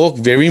talk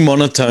very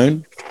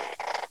monotone,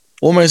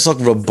 almost like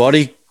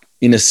robotic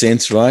in a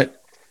sense, right?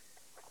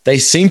 They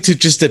seem to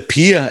just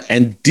appear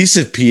and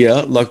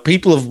disappear. Like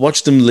people have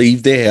watched them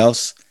leave their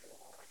house.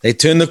 They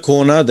turn the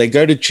corner, they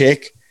go to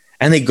check,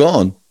 and they're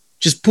gone.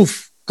 Just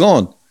poof,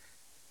 gone.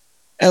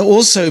 And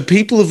also,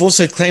 people have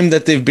also claimed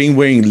that they've been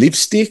wearing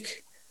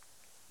lipstick.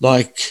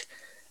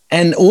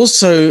 And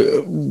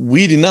also,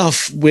 weird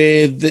enough,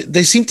 where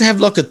they seem to have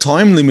like a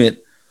time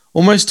limit,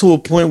 almost to a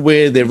point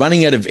where they're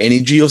running out of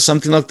energy or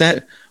something like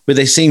that, where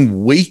they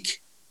seem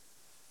weak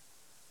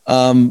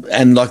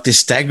and like they're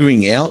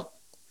staggering out.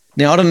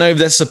 Now, I don't know if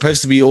that's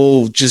supposed to be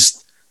all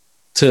just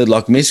to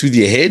like mess with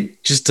your head,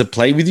 just to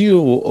play with you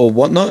or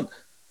whatnot.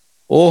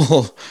 Or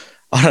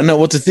I don't know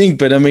what to think,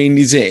 but I mean,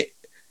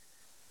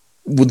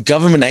 would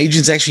government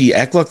agents actually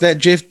act like that,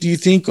 Jeff, do you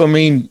think? I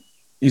mean,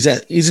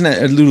 isn't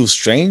that a little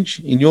strange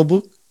in your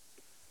book?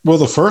 Well,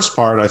 the first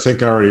part, I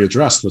think I already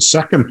addressed. The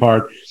second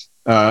part,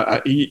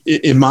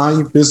 in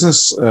my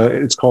business,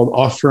 it's called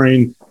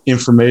offering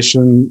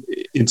information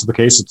into the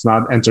case. It's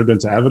not entered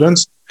into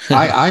evidence.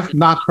 I've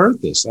not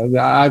heard this.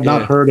 I've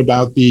not heard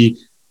about the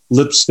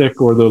lipstick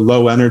or the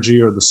low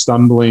energy or the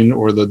stumbling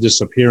or the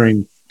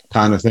disappearing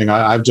kind of thing.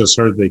 I've just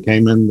heard they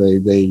came in,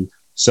 they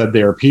said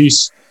their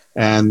piece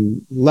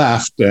and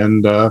left.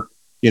 And,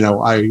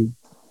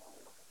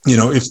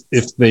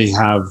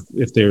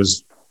 if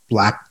there's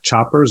black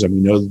choppers and we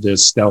know that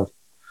there's stealth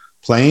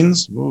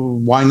planes, well,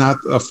 why not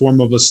a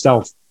form of a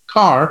stealth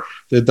car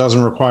that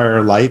doesn't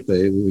require light,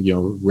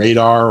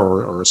 radar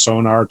or a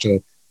sonar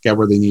to get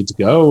where they need to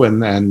go,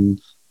 and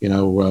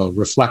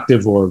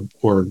reflective or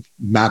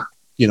matte,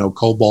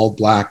 cobalt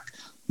black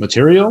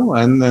material,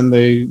 and then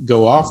they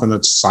go off and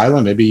it's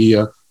silent, maybe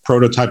a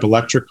prototype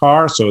electric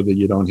car so that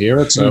you don't hear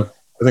it. So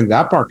I think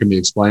that part can be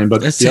explained,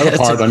 but the other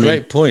part,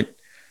 great point.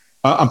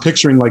 I'm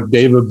picturing like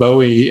David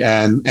Bowie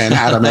and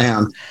Adam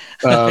Ant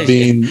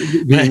being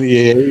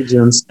the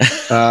agents.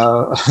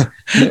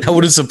 That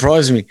wouldn't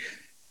surprise me.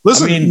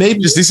 Listen, maybe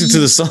just listen to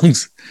the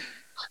songs.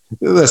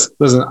 Listen.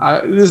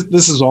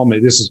 This is all me.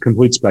 This is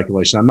complete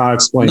speculation. I'm not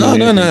explaining.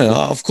 No.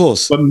 Of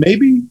course. But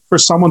maybe for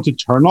someone to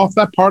turn off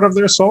that part of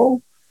their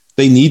soul,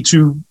 they need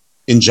to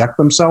inject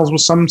themselves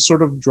with some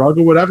sort of drug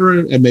or whatever.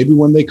 And maybe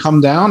when they come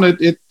down,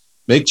 it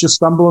makes you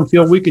stumble and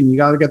feel weak, and you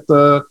got to get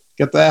the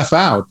F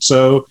out.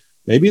 So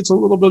maybe it's a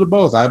little bit of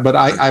both. But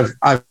I've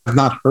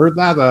not heard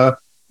that.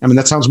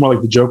 That sounds more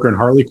like the Joker and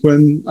Harley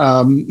Quinn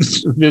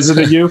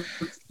visited you.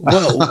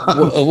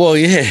 well,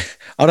 yeah.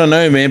 I don't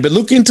know, man. But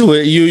look into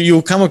it.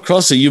 You'll come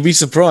across it. You'll be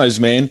surprised,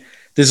 man.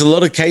 There's a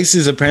lot of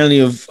cases apparently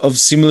of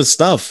similar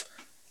stuff.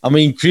 I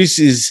mean, Chris,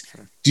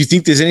 do you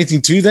think there's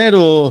anything to that,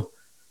 or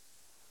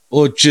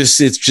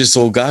it's just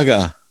all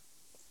gaga?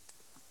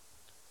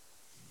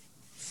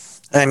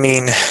 I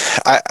mean,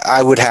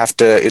 I would have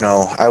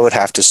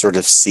to, sort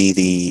of see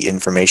the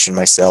information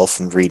myself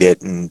and read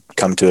it and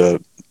come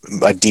to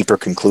a deeper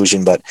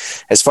conclusion. But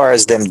as far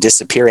as them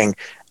disappearing,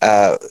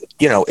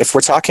 if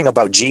we're talking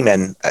about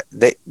G-men,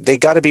 they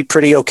got to be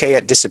pretty okay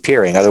at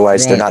disappearing.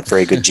 Otherwise, They're not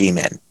very good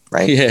G-men,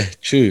 right? Yeah,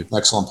 true.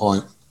 Excellent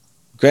point.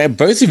 Great.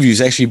 Both of you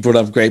actually brought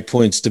up great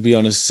points, to be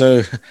honest.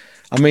 So,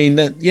 who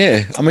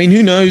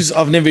knows?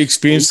 I've never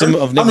experienced them.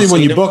 I've never seen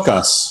when you them. book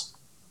us.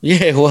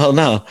 Yeah, well,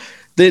 no.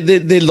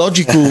 They're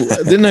logical.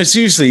 No,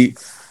 seriously.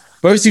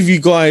 Both of you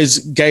guys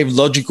gave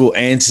logical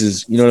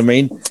answers, you know what I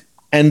mean?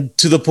 And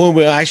to the point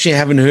where I actually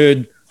haven't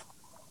heard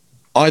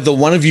either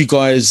one of you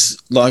guys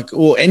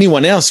or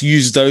anyone else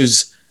use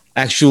those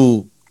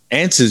actual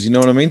answers, you know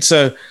what I mean?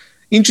 So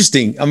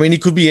interesting. I mean,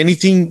 it could be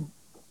anything,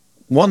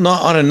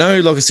 whatnot. I don't know.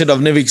 Like I said,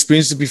 I've never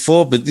experienced it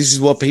before, but this is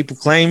what people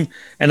claim.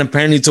 And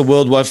apparently it's a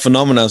worldwide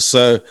phenomenon.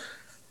 So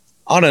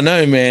I don't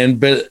know, man.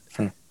 But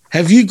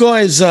have you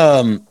guys,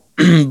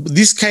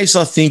 this case,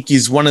 I think,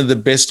 is one of the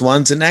best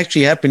ones and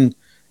actually happened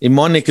in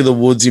my neck of the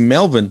woods in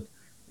Melbourne.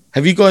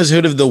 Have you guys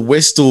heard of the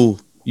Westall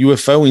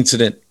UFO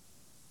incident?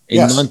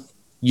 Yes.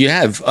 You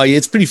have? Oh, yeah,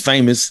 it's pretty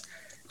famous.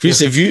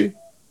 Chris, have you?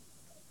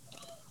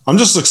 I'm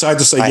just excited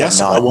to say yes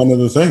about one of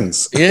the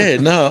things. Yeah,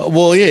 no.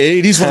 Well, yeah,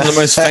 it is one of the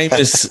most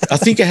famous. I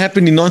think it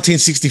happened in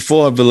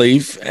 1964, I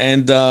believe.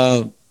 And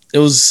it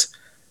was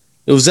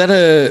at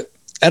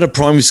a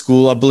primary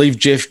school. I believe,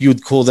 Jeff, you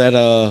would call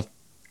that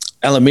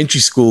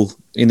elementary school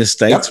in the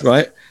States,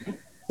 right?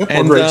 Yep,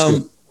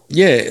 and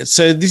yeah,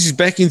 so this is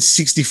back in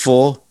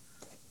 64.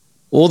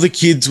 All the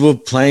kids were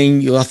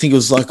playing. I think it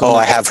was like. Oh,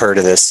 I have heard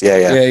of this. Yeah.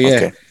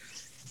 Okay.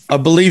 I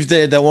believe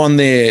they were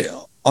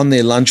on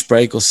their lunch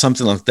break or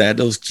something like that.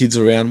 There was kids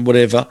around,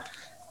 whatever.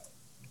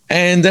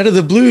 And out of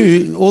the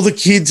blue, all the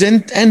kids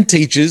and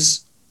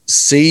teachers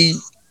see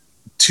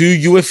two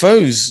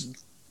UFOs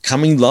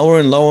coming lower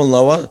and lower and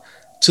lower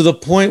to the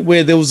point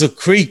where there was a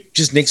creek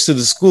just next to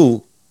the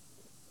school.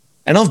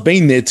 And I've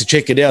been there to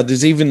check it out.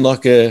 There's even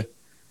like they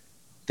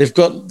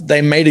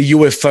made a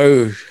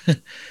UFO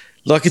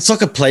like it's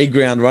like a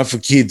playground, right, for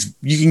kids.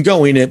 You can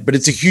go in it, but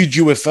it's a huge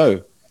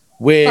UFO.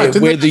 Where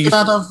Didn't they make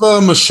that out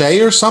of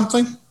mache or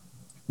something?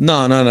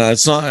 No,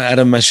 it's not out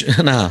of mache.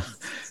 No,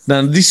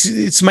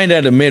 it's made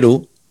out of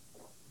metal.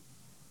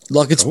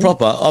 Like it's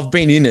proper. I've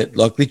been in it,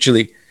 like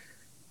literally.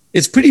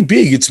 It's pretty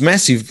big. It's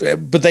massive,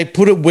 but they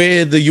put it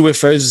where the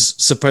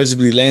UFOs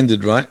supposedly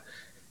landed, right?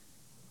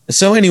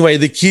 So anyway,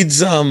 the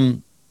kids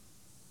all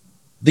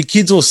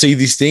see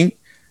this thing.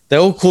 They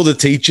all call the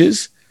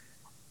teachers.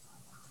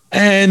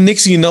 And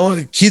next thing you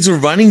know, kids are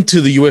running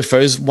to the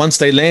UFOs once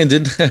they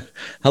landed.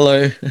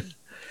 Hello.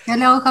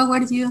 Hello, how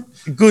are you?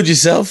 Good,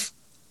 yourself?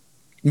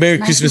 Merry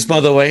Christmas, by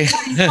the way.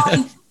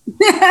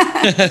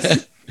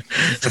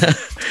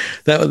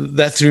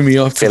 that threw me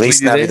off.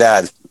 Feliz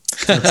Navidad.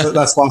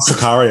 That's La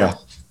Sicaria.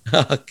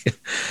 Okay.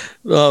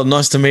 Oh,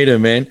 nice to meet her,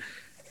 man.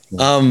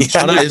 I know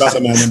the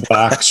Man in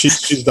Black.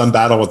 She's done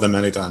battle with them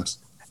many times.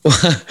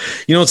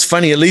 You know, it's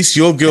funny. At least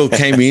your girl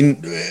came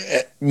in.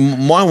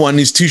 My one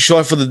is too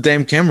shy for the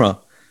damn camera.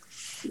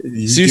 Do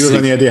you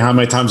have any idea how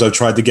many times I've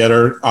tried to get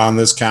her on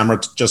this camera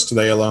just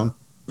today alone?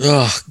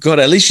 Oh, God,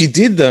 at least she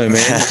did, though,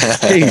 man.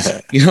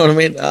 Jeez, you know what I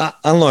mean?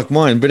 Unlike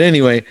mine. But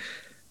anyway,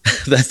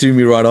 that threw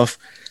me right off.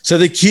 So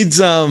the kids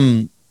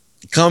come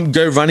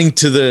go running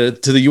to the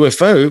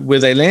UFO where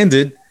they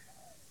landed,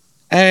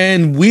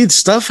 and weird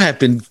stuff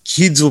happened.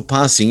 Kids were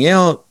passing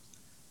out,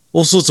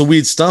 all sorts of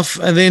weird stuff.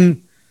 And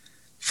then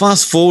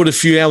fast forward a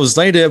few hours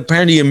later,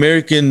 apparently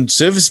American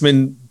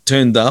servicemen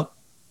turned up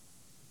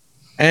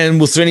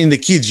and were threatening the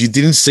kids. You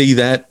didn't see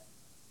that.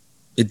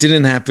 It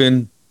didn't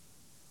happen.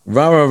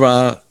 Rah, rah,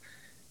 rah.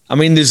 I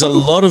mean, there's a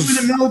lot of...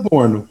 In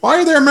Melbourne. Why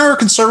are there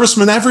American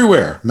servicemen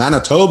everywhere?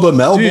 Manitoba,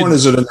 Melbourne, Dude,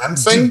 is it an M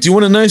thing? Do you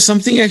want to know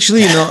something,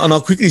 actually? And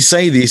I'll quickly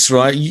say this,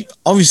 right?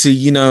 Obviously,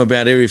 you know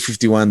about Area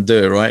 51,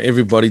 right?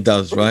 Everybody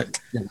does, right?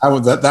 Yeah,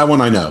 that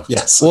one I know,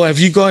 yes. Well, have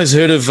you guys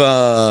heard of...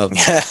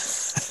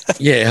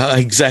 yeah,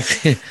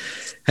 exactly.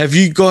 Have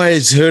you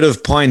guys heard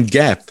of Pine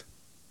Gap?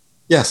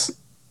 Yes.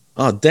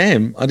 Oh,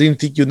 damn. I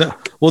didn't think you'd know.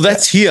 Well,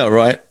 that's here,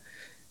 right?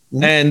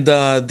 Mm-hmm. And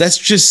that's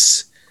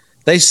just...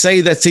 They say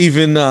that's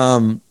even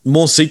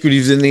more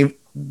secretive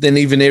than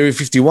even Area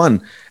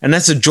 51. And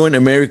that's a joint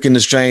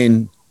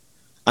American-Australian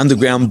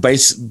underground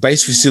base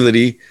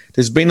facility.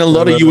 There's been a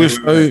lot of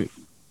UFO...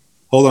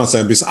 Hold on a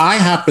second, because I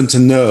happen to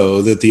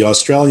know that the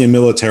Australian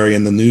military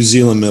and the New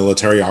Zealand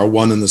military are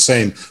one and the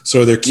same.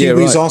 So are there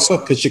Kiwis also?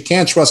 Because you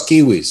can't trust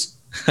Kiwis.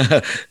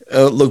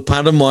 Look,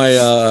 pardon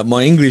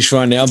my English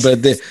right now,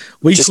 but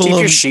we just call keep them,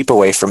 your sheep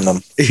away from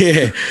them.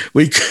 Yeah,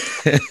 we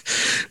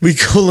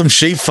call them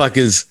sheep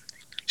fuckers.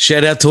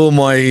 Shout out to all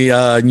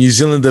my New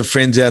Zealander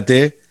friends out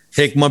there.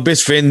 Heck, my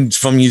best friend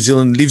from New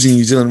Zealand lives in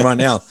New Zealand right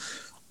now.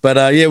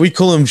 But yeah, we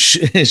call them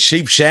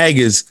sheep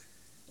shaggers,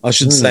 I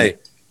should say.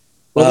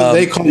 Well,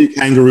 they call you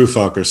kangaroo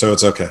fucker, so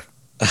it's okay.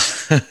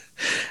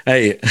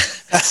 Hey,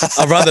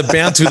 I'd rather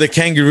bounce with a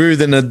kangaroo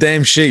than a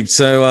damn sheep.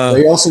 So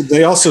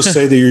they also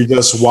say that you're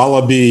just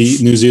wallaby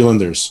New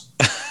Zealanders.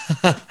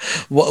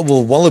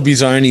 Well,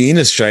 wallabies are only in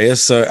Australia,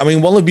 so I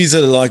mean, wallabies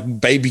are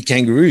like baby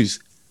kangaroos,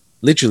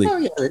 literally.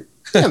 Oh,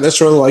 yeah, that's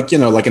sort of like, you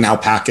know, like an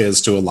alpaca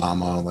is to a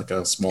llama, like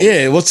a small.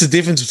 Yeah, what's the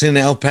difference between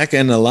an alpaca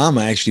and a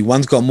llama? Actually,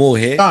 one's got more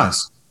hair.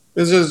 Size.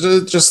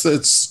 It's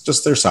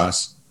just their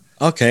size.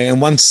 Okay,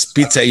 and one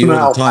spits at you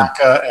all the time.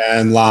 Alpaca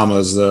and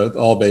llamas are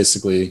all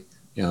basically,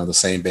 you know, the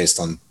same based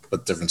on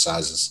but different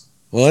sizes.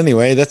 Well,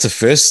 anyway, that's a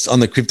first on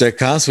the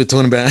CryptoCast. We're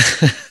talking about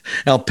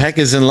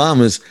alpacas and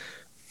llamas,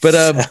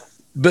 but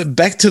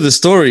back to the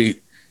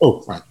story.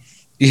 Oh, right.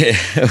 Yeah,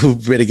 we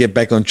better get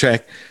back on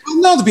track.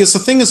 Well, no, because the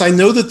thing is, I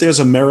know that there's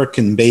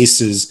American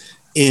bases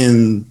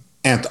in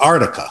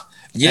Antarctica.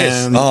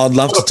 Yes. I'd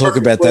love to talk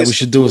about that. We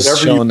should do a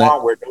show on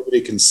that. Where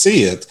nobody can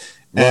see it.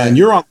 And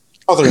you're on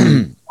the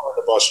southern part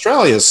of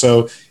Australia,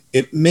 so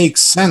it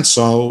makes sense.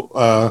 So,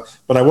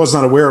 but I was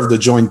not aware of the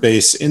joint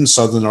base in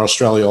southern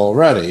Australia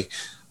already.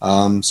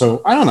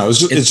 So I don't know.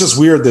 It's just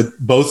weird that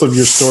both of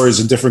your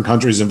stories in different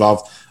countries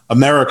involve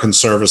American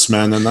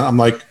servicemen. And I'm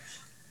like,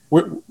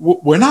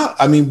 we're not,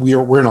 I mean,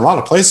 we're in a lot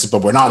of places,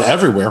 but we're not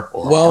everywhere,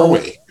 or are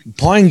we?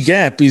 Pine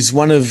Gap is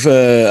one of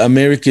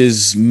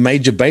America's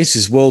major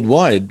bases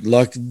worldwide.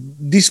 Like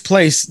this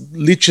place,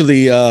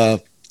 literally,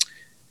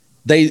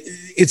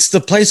 it's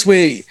the place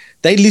where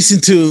they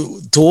listen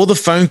to all the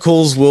phone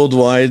calls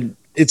worldwide.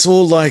 It's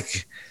all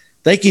like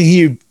they can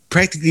hear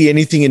practically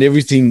anything and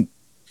everything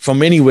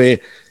from anywhere.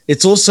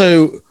 It's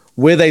also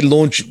where they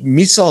launch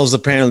missiles,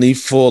 apparently,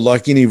 for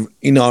like in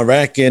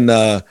Iraq and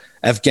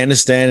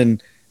Afghanistan,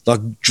 and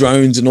like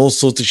drones and all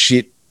sorts of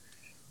shit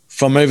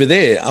from over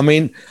there. I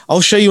mean, I'll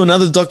show you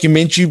another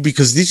documentary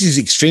because this is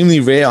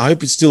extremely rare. I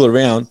hope it's still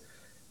around.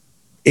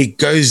 It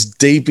goes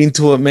deep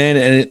into it, man,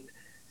 and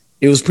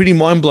it was pretty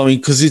mind-blowing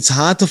because it's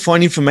hard to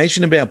find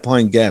information about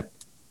Pine Gap.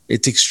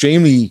 It's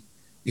extremely,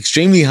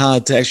 extremely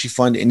hard to actually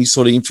find any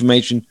sort of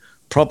information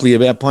properly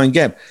about Pine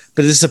Gap.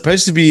 But there's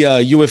supposed to be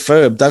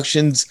UFO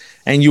abductions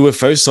and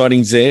UFO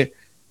sightings there,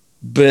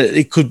 but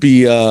it could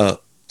be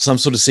some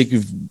sort of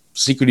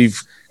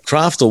secretive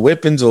craft or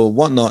weapons or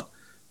whatnot.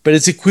 But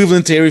it's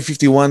equivalent to Area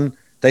 51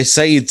 They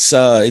say it's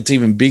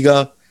even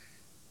bigger,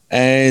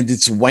 and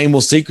it's way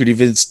more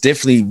secretive. It's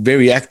definitely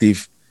very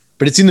active,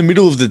 but it's in the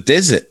middle of the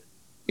desert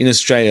in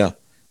Australia.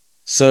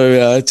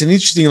 So it's an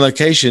interesting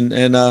location,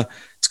 and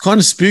it's kind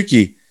of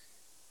spooky.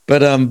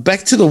 But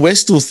back to the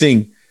Westall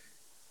thing.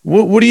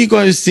 What do you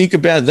guys think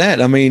about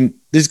that? I mean,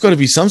 there's got to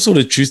be some sort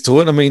of truth to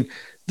it. I mean,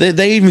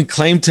 they even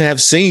claim to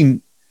have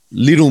seen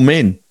little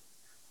men.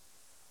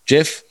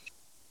 Jeff?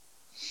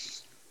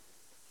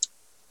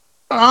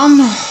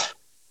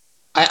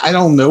 I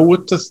don't know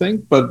what to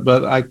think, but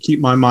I keep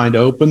my mind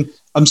open.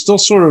 I'm still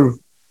sort of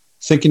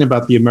thinking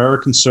about the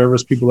American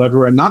service people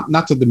everywhere,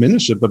 not to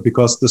diminish it, but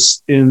because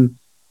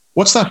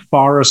what's that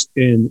forest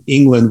in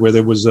England where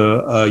there was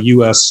a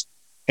U.S.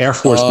 Air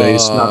Force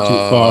base not too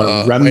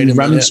far?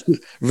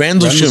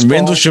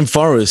 Rendlesham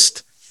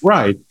Forest.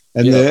 Right.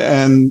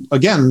 And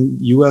again,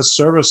 U.S.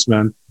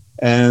 servicemen.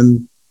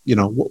 And,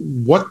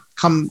 what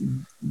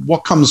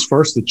comes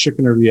first, the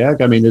chicken or the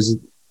egg? I mean, is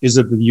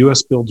it the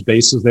U.S. builds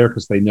bases there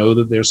because they know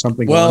that there's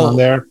something going on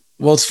there?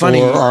 Well, it's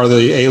funny. Or are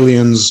the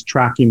aliens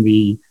tracking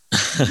the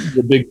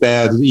big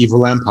bad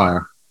evil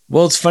empire?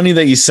 Well, it's funny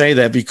that you say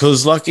that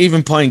because, like,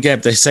 even Pine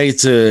Gap, they say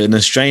it's an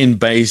Australian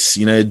base,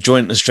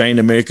 joint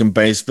Australian-American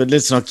base. But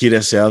let's not kid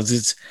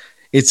ourselves.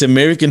 It's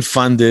American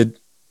funded.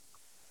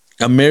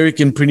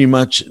 American, pretty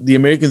much. The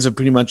Americans are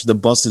pretty much the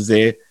bosses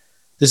there.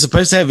 They're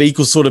supposed to have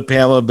equal sort of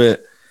power,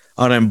 but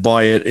I don't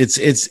buy it.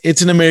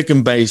 It's an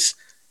American base.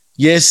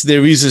 Yes,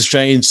 there is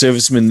Australian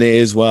servicemen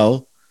there as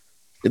well.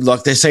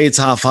 Like they say, it's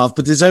half-half,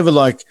 but there's over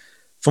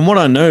from what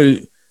I know,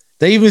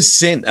 they even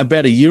sent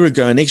about a year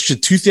ago an extra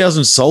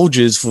 2,000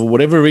 soldiers for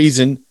whatever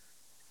reason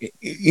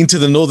into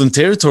the Northern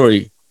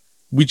Territory,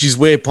 which is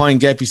where Pine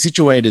Gap is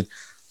situated.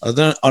 I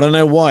don't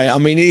know why. I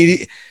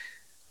mean,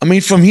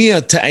 from here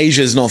to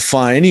Asia is not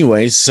far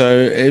anyway, so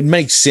it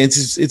makes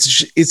sense.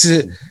 It's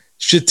a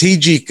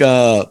strategic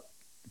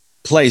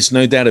place,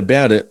 no doubt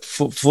about it,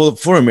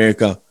 for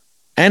America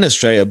and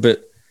Australia.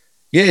 But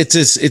yeah,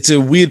 it's a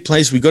weird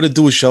place. We got to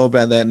do a show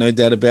about that, no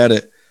doubt about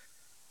it.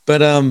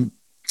 But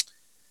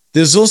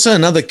there's also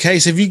another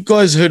case. Have you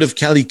guys heard of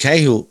Kelly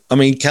Cahill?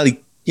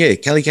 Kelly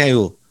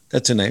Cahill.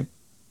 That's her name.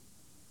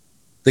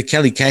 The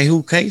Kelly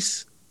Cahill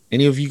case.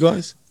 Any of you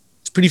guys?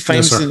 It's pretty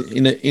famous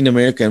in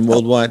America and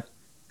worldwide.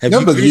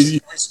 But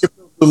you skipped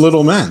the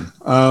little men.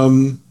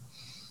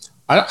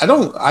 I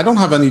don't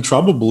have any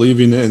trouble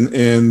believing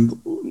in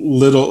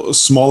little,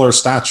 smaller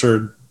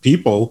statured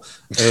people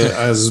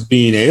as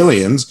being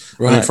aliens.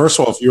 Right. I mean, first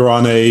of all, if you're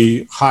on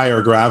a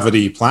higher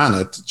gravity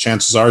planet,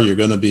 chances are you're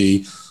going to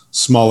be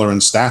smaller in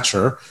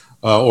stature,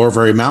 or a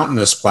very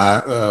mountainous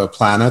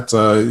planet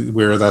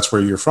where that's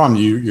where you're from.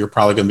 You're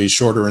probably going to be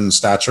shorter in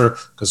stature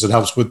because it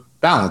helps with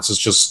balance. It's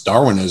just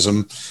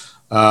Darwinism.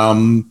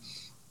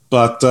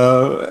 But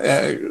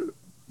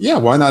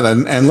why not?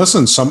 And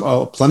listen,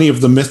 plenty of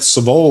the myths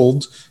of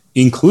old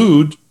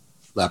include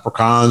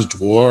leprechauns,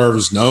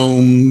 dwarves,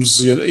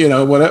 gnomes,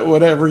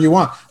 whatever you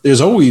want.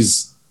 There's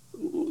always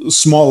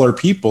smaller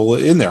people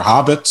in there,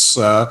 hobbits,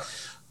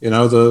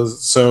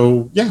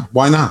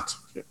 why not?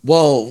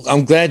 Well,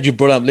 I'm glad you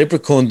brought up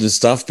leprechauns and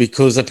stuff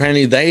because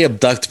apparently they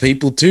abduct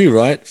people too,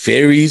 right?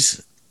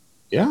 Fairies,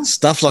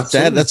 stuff like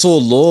that. That's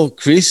all lore,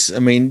 Chris. I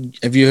mean,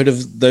 have you heard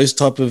of those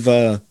type of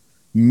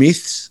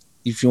myths,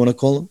 if you want to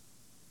call them?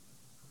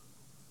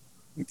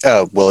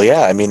 Well,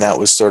 yeah. I mean, that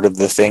was sort of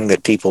the thing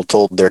that people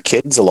told their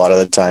kids a lot of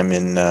the time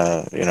in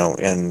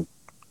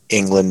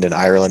England and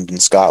Ireland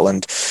and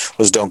Scotland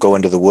was don't go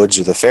into the woods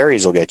or the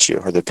fairies will get you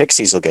or the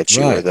pixies will get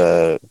you or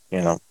the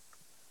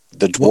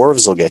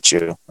dwarves will get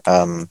you.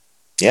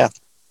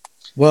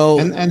 Well,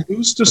 and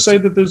who's to say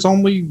that there's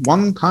only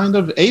one kind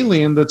of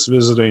alien that's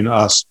visiting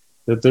us?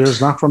 That there's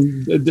not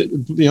from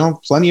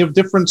plenty of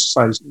different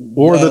sizes,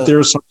 or that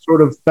there's some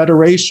sort of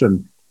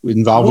federation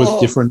involved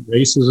with different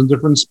races and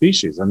different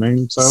species. I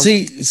mean, so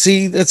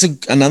see, that's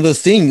another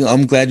thing.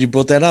 I'm glad you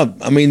brought that up.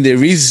 I mean,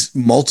 there is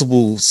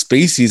multiple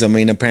species. I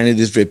mean, apparently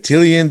there's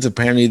reptilians.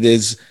 Apparently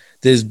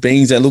there's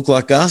beings that look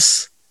like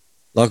us,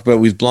 but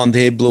with blonde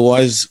hair, blue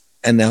eyes,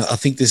 and I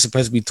think they're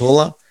supposed to be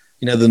taller.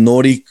 The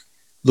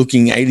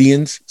Nordic-looking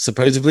aliens,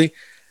 supposedly.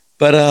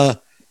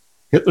 But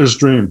Hitler's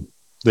dream,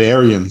 the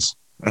Aryans.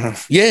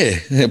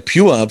 Yeah,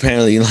 pure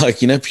apparently,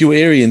 pure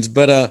Aryans.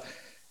 But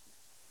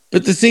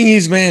the thing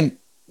is, man,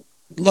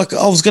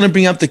 I was going to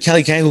bring up the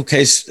Kelly Cahill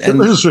case.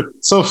 And it's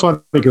so funny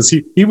because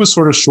he was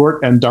sort of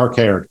short and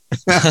dark-haired.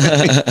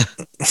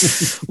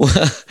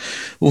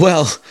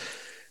 well,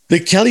 the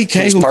Kelly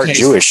Cahill part case,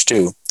 Jewish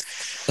too.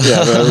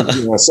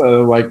 Yeah,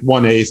 so like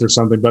 1/8 or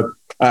something. But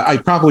I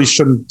probably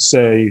shouldn't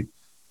say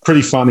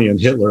pretty funny and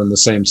Hitler in the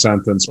same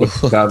sentence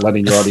without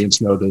letting your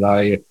audience know that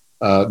I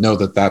know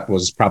that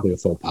was probably a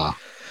faux pas.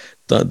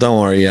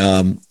 Don't worry.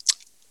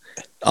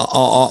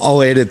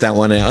 I'll edit that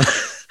one out.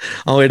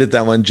 I'll edit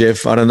that one,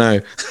 Jeff. I don't know.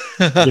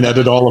 You can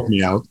edit all of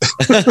me out.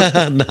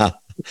 No.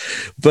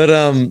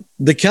 But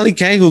the Kelly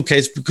Cahill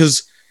case,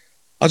 because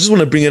I just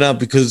want to bring it up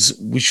because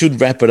we should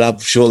wrap it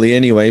up shortly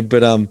anyway.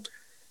 But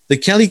the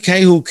Kelly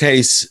Cahill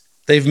case,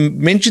 they've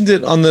mentioned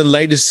it on the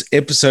latest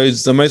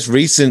episodes, the most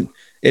recent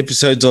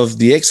episodes of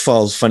The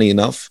X-Files, funny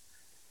enough.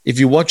 If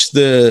you watch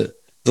the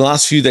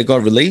last few that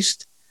got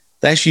released,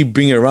 they actually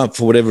bring her up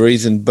for whatever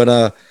reason.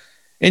 But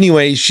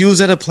anyway, she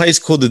was at a place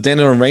called the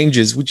Dandenong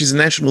Ranges, which is a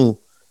national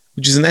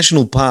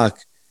park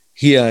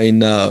here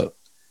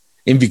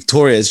in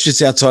Victoria. It's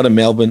just outside of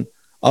Melbourne.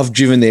 I've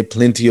driven there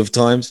plenty of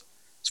times.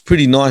 It's a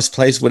pretty nice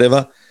place,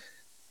 whatever.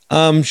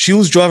 She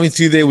was driving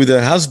through there with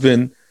her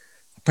husband.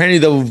 Apparently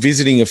they were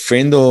visiting a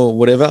friend or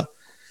whatever.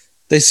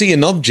 They see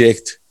an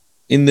object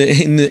in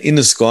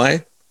the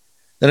sky.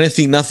 They don't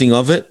think nothing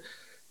of it.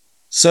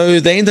 So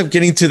they end up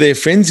getting to their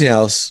friend's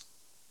house.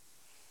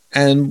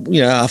 And,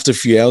 after a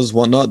few hours,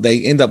 whatnot,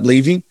 they end up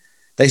leaving.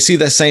 They see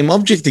that same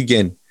object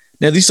again.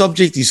 Now, this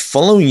object is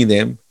following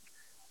them.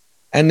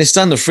 And they're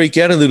starting to freak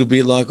out a little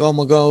bit, like, oh,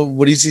 my God,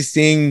 what is this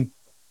thing?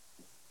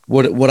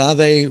 What are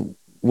they?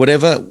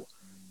 Whatever.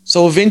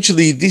 So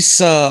eventually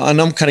this, and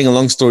I'm cutting a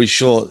long story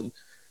short,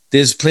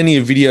 there's plenty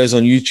of videos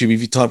on YouTube.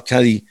 If you type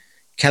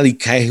Kelly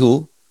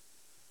Cahill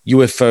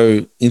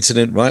UFO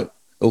incident, right,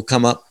 it'll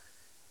come up.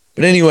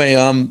 But anyway,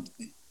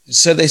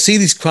 so they see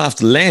this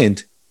craft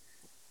land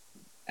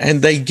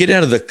and they get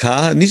out of the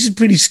car. And this is a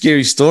pretty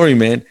scary story,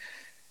 man.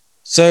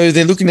 So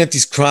they're looking at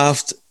this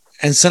craft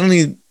and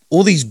suddenly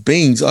all these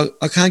beings, I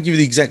can't give you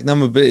the exact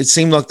number, but it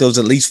seemed like there was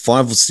at least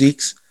 5 or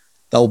 6.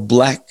 They were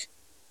black.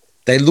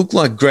 They looked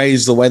like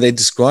greys the way they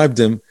described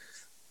them,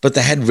 but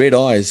they had red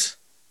eyes.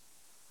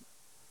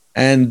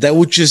 And they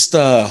were just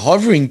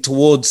hovering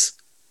towards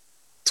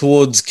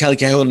Kelly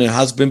Cahill and her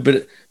husband.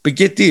 But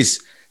get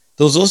this,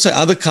 there was also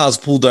other cars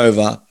pulled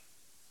over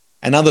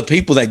and other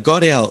people that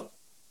got out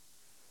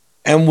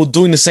and were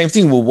doing the same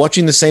thing. Were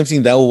watching the same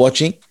thing they were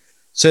watching.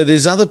 So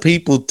there's other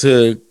people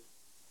to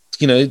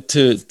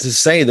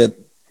say that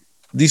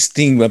this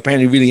thing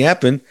apparently really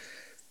happened.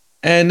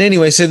 And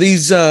anyway, so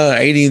these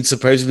aliens,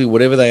 supposedly,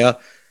 whatever they are,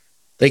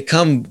 they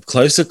come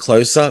closer.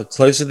 They're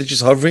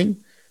just hovering.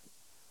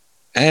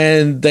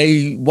 And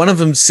one of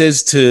them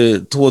says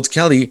towards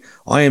Kelly,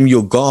 "I am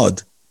your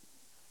God."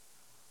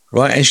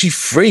 Right? And she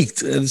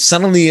freaked. And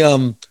suddenly,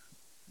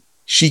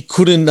 she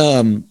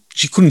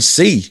couldn't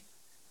see.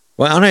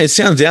 Well, I know it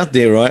sounds out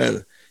there,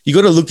 right? You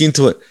got to look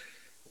into it.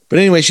 But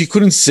anyway, she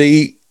couldn't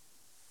see.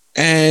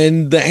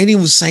 And the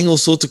alien was saying all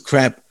sorts of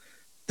crap.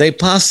 They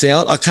pass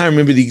out. I can't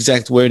remember the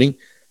exact wording.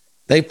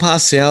 They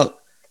pass out.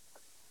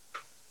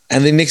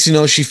 And then next thing you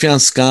know, she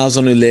found scars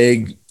on her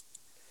leg.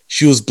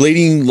 She was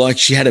bleeding like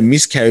she had a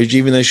miscarriage,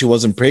 even though she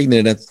wasn't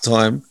pregnant at the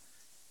time.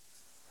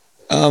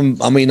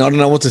 I mean, I don't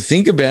know what to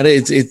think about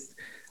it.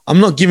 I'm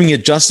not giving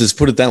it justice,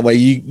 put it that way.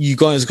 You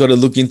guys got to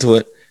look into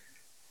it.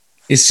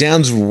 It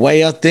sounds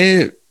way out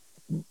there.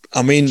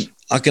 I mean,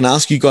 I can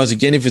ask you guys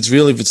again if it's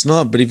real, if it's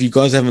not. But if you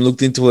guys haven't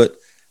looked into it,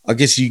 I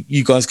guess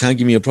you guys can't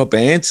give me a proper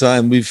answer.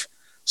 And we've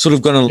sort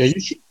of gone. Yeah,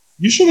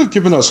 you should have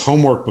given us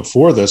homework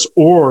before this,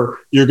 or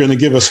you're going to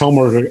give us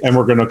homework and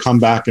we're going to come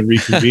back and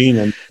reconvene.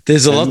 And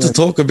there's a lot to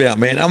talk about,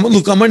 man. I'm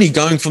only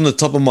going from the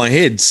top of my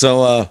head,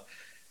 so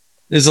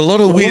there's a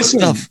lot of weird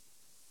stuff.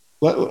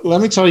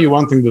 Let me tell you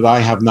one thing that I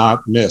have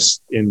not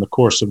missed in the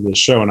course of this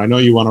show, and I know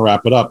you want to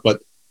wrap it up,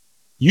 but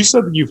you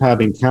said that you've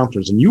had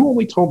encounters, and you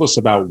only told us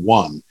about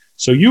one.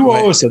 So you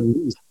owe us at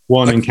least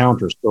one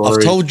encounter story.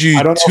 I've told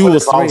you 2 or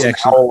 3,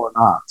 actually. Or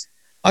not.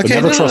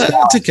 Okay,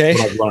 that's okay.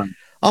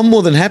 I'm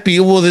more than happy.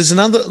 Well, there's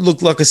another,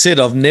 look, like I said,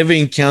 I've never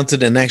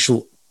encountered an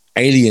actual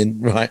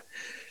alien, right?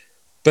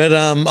 But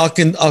I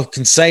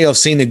can say I've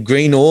seen a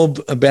green orb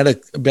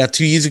about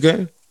 2 years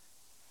ago.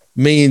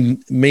 Me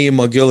and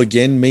my girl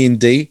again, me and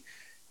Dee.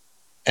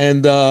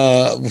 And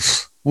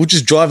we're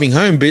just driving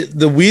home. But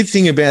the weird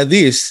thing about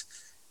this,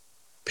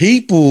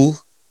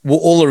 people were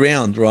all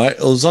around, right?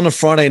 It was on a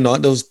Friday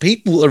night. There was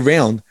people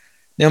around.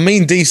 Now, me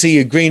and Dee see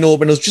a green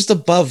orb, and it was just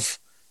above,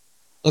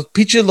 like,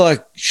 picture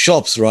like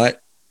shops, right?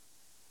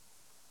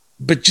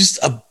 But just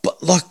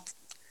like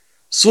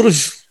sort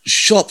of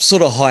shop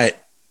sort of height,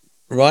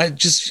 right?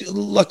 Just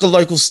like a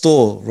local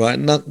store, right?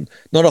 Not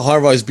a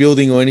high-rise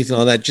building or anything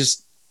like that.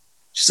 Just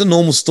a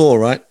normal store,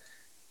 right?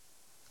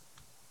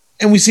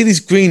 And we see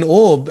this green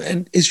orb,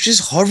 and it's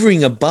just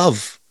hovering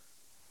above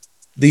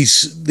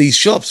these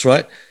shops,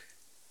 right?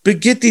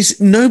 But get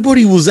this,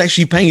 nobody was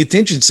actually paying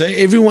attention. So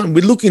everyone,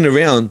 we're looking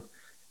around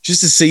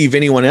just to see if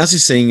anyone else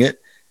is seeing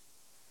it.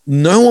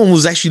 No one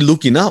was actually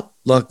looking up.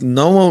 Like,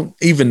 no one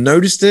even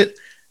noticed it.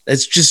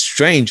 It's just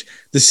strange.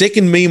 The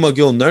second me and my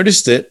girl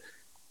noticed it,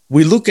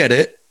 we look at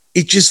it,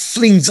 it just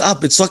flings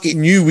up. It's like it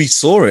knew we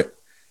saw it.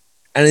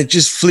 And it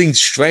just flings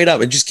straight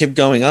up. It just kept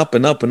going up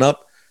and up and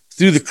up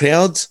through the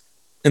clouds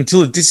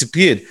until it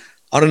disappeared.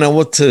 I don't know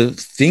what to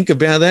think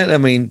about that. I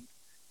mean,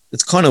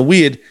 it's kind of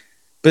weird.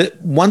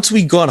 But once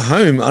we got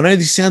home, I know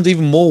this sounds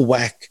even more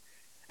whack.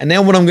 And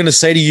now what I'm going to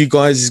say to you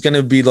guys is going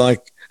to be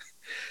like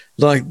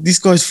this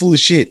guy's full of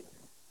shit.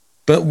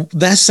 But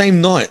that same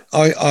night,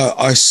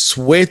 I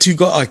swear to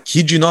God, I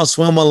kid you not, I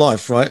swear on my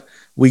life, right?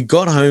 We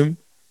got home.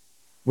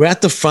 We're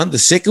at the front. The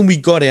second we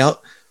got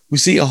out, we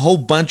see a whole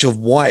bunch of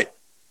white,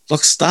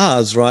 like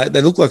stars, right?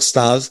 They look like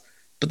stars,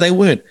 but they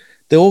weren't.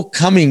 They're all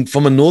coming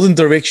from a northern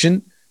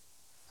direction,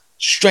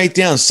 straight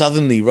down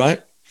southerly,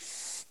 right?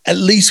 At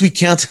least we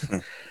count.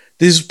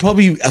 There's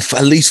probably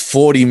at least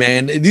 40,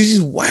 man. This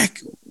is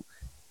whack.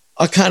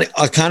 I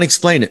can't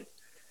explain it.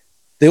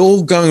 They're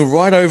all going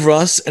right over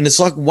us, and it's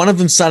like one of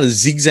them started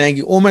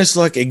zigzagging, almost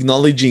like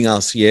acknowledging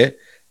us, yeah?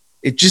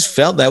 It just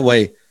felt that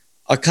way.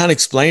 I can't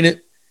explain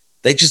it.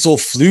 They just all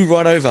flew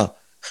right over.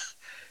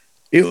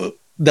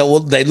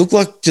 They look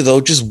like they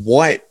were just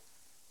white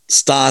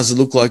stars that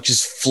look like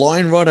just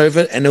flying right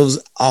over, and there was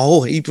a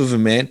whole heap of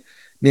them, man.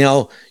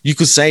 Now, you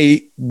could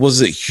say,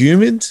 was it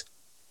humans?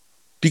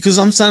 Because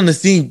I'm starting to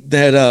think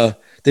that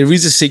there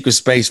is a secret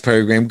space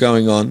program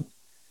going on.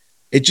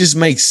 It just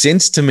makes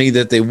sense to me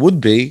that there would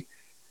be.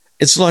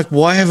 It's like,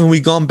 why haven't we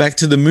gone back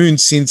to the moon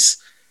since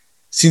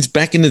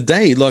back in the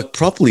day, like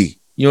properly?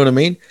 You know what I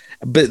mean?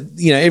 But,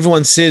 you know,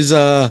 everyone says,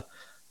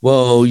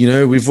 well, you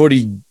know, we've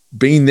already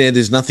been there.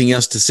 There's nothing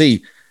else to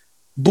see.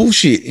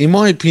 Bullshit. In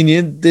my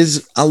opinion,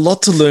 there's a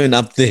lot to learn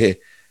up there.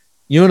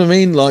 You know what I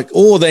mean? Like,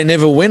 or they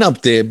never went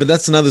up there, but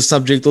that's another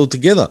subject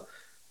altogether.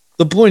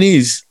 The point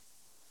is,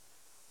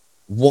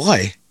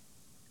 why?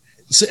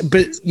 So,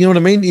 but you know what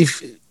I mean?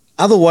 If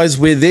otherwise,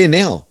 we're there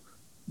now.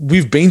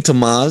 We've been to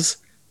Mars.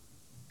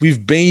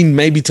 We've been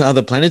maybe to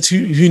other planets.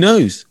 Who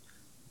knows?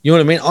 You know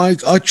what I mean?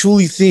 I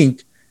truly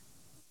think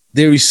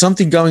there is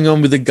something going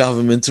on with the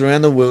government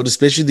around the world,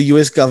 especially the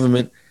US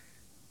government.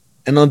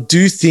 And I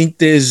do think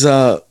there's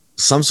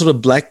some sort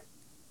of black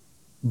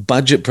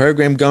budget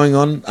program going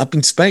on up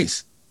in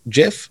space.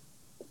 Jeff?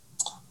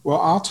 Well,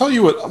 I'll tell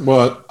you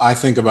what I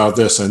think about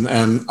this.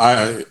 And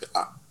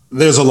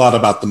there's a lot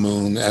about the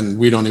moon, and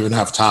we don't even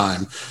have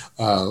time.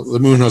 The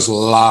moon has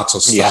lots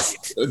of stuff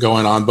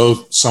going on,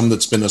 both some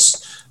that's been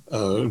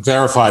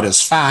verified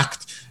as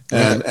fact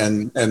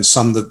and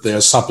some that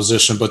there's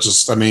supposition, but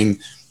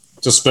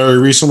just very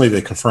recently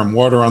they confirmed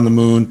water on the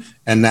moon,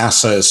 and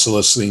NASA is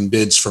soliciting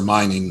bids for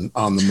mining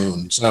on the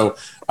moon. So,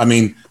 I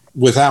mean,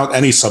 without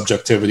any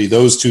subjectivity,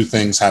 those two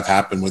things have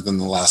happened within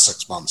the last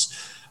 6 months.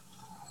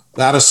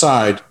 That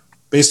aside,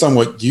 based on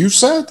what you've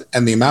said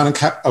and the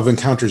amount of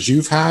encounters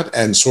you've had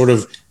and sort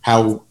of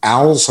how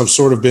owls have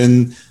sort of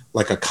been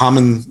like a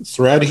common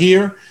thread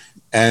here,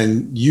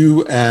 and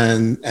you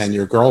and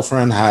your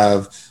girlfriend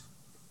have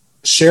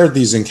shared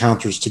these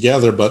encounters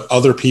together, but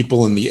other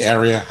people in the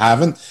area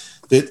haven't,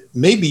 that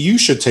maybe you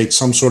should take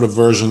some sort of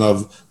version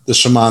of the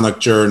shamanic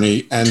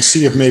journey and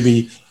see if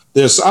maybe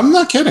I'm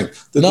not kidding,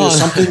 there's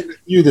something with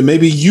you, that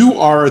maybe you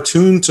are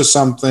attuned to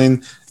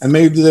something, and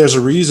maybe there's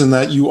a reason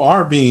that you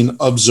are being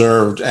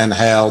observed and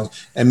held,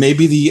 and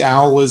maybe the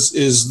owl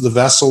is the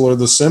vessel or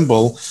the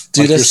symbol.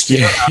 Dude, that's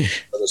scary.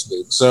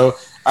 So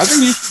I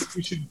think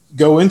you should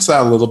go into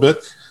that a little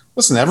bit.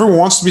 Listen, everyone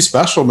wants to be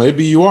special.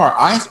 Maybe you are.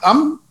 I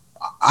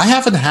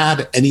haven't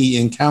had any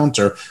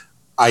encounter.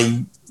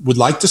 I would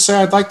like to say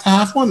I'd like to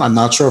have one. I'm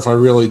not sure if I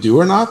really do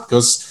or not,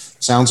 because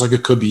it sounds like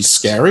it could be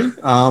scary.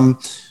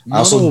 I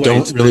also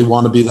don't really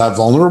want to be that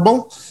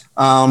vulnerable.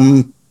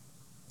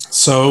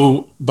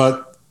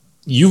 But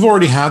you've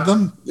already had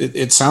them.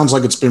 It sounds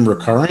like it's been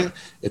recurring.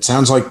 It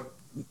sounds like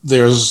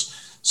there's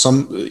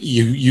some,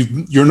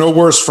 you're no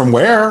worse from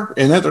wear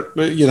in it.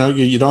 You know,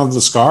 you don't have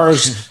the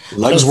scars.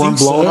 Legs weren't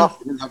blown up.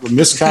 You didn't have a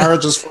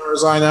miscarriage as far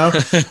as I know.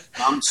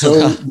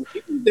 So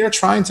maybe they're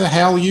trying to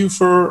hail you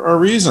for a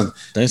reason.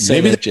 Don't say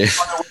maybe that, Jeff.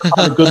 They're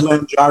on a good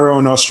land gyro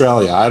in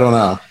Australia. I don't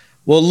know.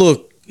 Well,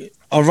 look,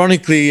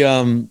 ironically,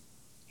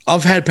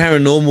 I've had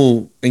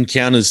paranormal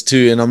encounters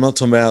too, and I'm not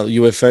talking about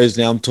UFOs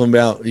now. I'm talking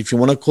about, if you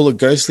want to call it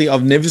ghostly,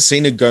 I've never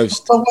seen a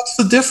ghost. But what's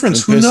the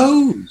difference? Who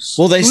knows?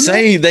 Well, they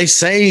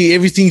say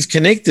everything's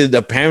connected.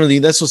 Apparently,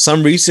 that's what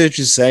some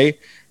researchers say,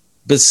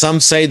 but some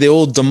say they're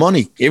all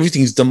demonic.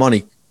 Everything's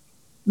demonic.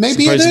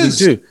 Maybe it is.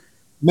 Too.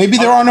 Maybe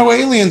there are no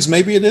aliens.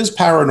 Maybe it is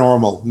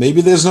paranormal.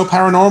 Maybe there's no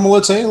paranormal.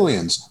 It's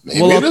aliens.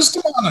 Maybe it is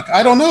demonic.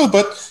 I don't know,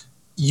 but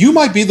you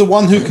might be the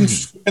one who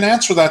can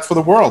answer that for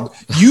the world.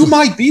 You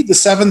might be the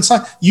seventh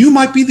son. You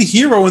might be the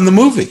hero in the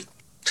movie.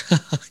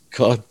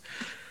 God,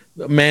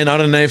 man, I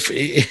don't know if.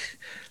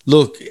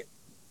 Look,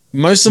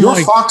 most of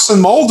You're Fox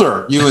and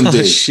Mulder. You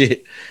indeed.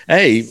 Shit.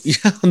 Hey,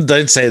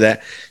 don't say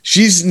that.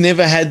 She's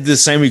never had the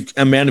same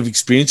amount of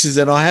experiences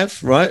that I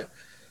have. Right?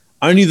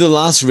 Only the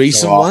last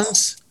recent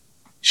ones.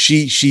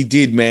 She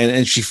did, man,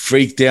 and she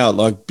freaked out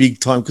like big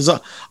time, because I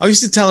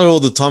used to tell her all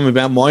the time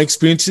about my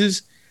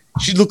experiences.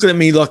 She'd look at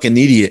me like an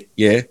idiot,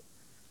 yeah?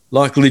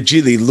 Like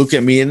legitimately look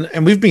at me,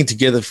 and we've been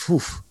together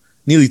for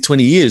nearly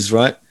 20 years,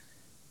 right?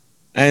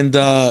 And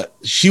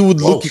she would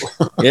look,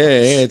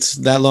 it's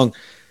that long.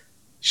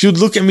 She would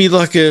look at me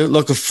like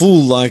a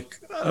fool, and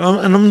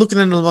I'm looking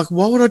at her like,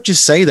 why would I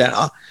just say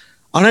that?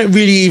 I don't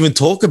really even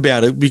talk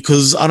about it,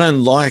 because I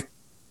don't like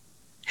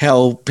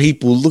how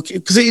people look,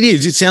 because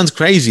it sounds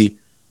crazy,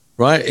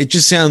 right? It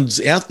just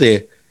sounds out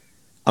there.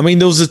 I mean,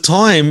 there was a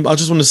time, I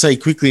just want to say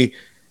quickly,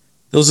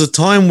 there was a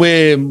time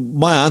where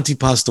my auntie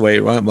passed away,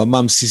 right? My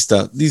mum's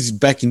sister. This is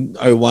back in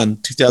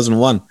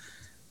 2001.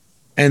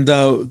 And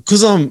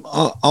because I'm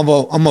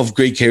of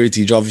Greek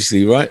heritage,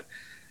 obviously, right?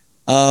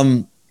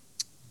 And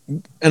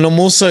I'm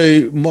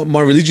also,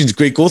 my religion's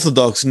Greek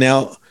Orthodox.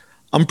 Now,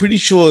 I'm pretty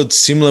sure it's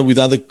similar with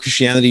other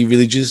Christianity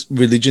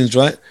religions,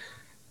 right?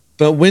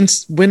 But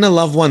when a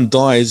loved one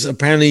dies,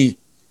 apparently,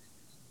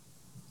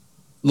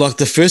 like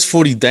the first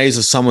 40 days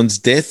of someone's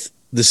death,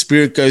 the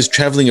spirit goes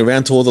traveling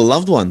around to all the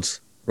loved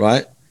ones,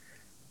 right?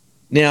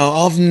 Now,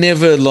 I've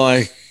never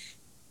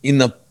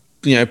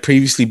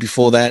previously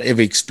before that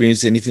ever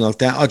experienced anything like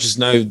that. I just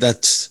know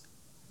that's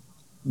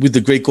with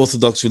the Greek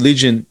Orthodox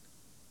religion,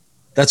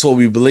 that's what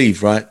we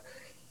believe, right?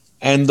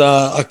 And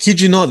I kid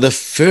you not, the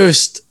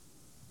first,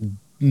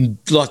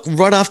 like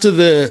right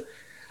after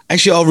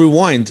actually I'll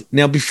rewind.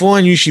 Now, before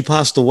I knew she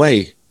passed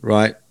away,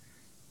 right?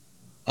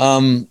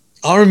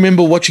 I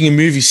remember watching a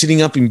movie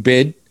sitting up in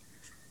bed,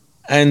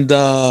 and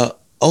I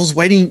was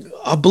waiting.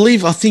 I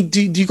think,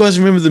 do you guys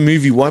remember the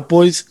movie White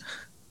Boys?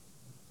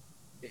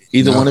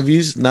 Either one of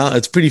you? No,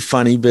 it's pretty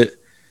funny, but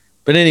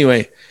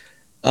anyway,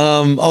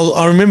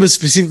 I remember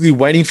specifically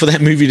waiting for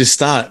that movie to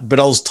start, but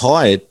I was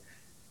tired.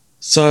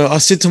 So I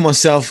said to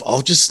myself,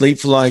 I'll just sleep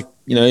for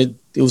it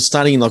was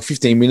starting in like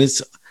 15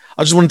 minutes.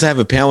 I just wanted to have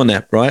a power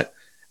nap, right?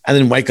 And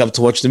then wake up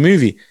to watch the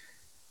movie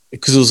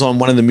because it was on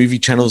one of the movie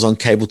channels on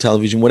cable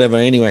television, whatever.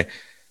 Anyway,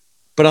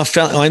 but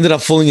I ended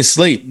up falling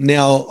asleep.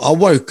 Now I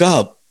woke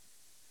up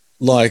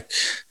like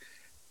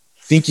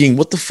thinking,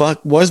 what the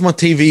fuck? Why is my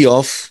TV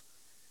off?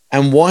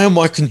 And why are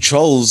my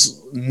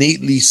controls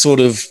neatly sort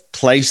of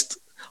placed?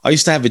 I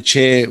used to have a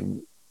chair,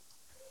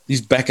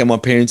 this back at my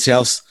parents'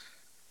 house.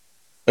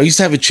 I used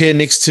to have a chair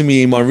next to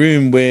me in my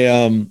room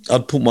where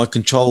I'd put my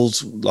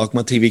controls, like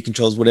my TV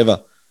controls,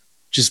 whatever,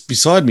 just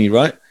beside me,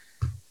 right?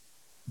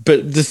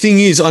 But the thing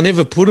is, I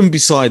never put them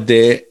beside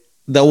there.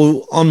 They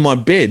were on my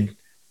bed.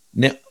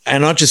 Now,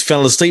 and I just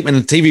fell asleep and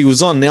the TV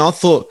was on. Now I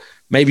thought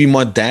maybe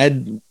my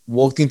dad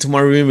walked into my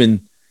room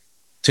and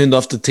turned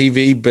off the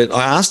TV, but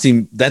I asked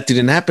him, that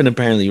didn't happen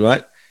apparently,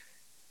 right?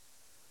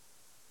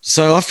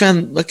 So I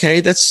found, okay,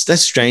 that's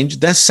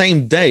strange. That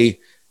same day,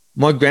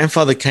 my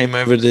grandfather came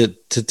over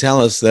to tell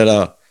us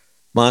that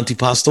my auntie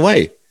passed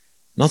away.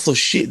 And I thought,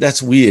 shit,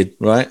 that's weird,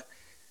 right?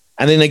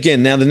 And then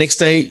again, now the next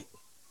day,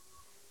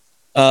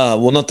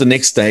 not the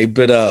next day,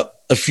 but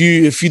a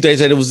few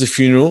days later was the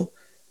funeral.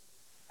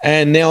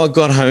 And now I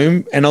got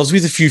home and I was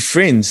with a few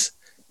friends.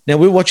 Now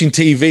we're watching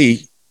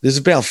TV. There's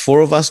about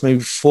 4 of us, maybe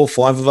 4 or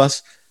 5 of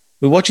us.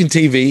 We're watching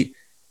TV.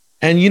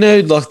 And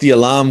like the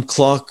alarm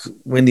clock,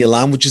 when the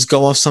alarm would just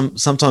go off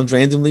sometimes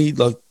randomly,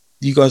 like,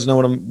 you guys know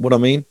what I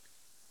mean?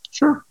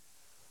 Sure.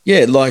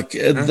 Yeah, like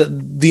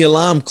the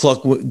alarm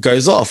clock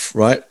goes off,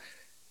 right?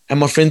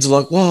 And my friends are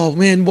like, "Whoa,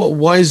 man,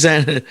 why is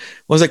that?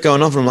 Why is that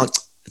going off?" And I'm like,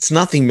 "It's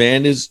nothing,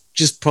 man. It's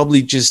just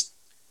probably just,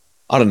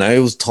 I don't know, it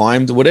was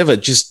timed or whatever.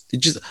 It just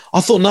I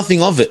thought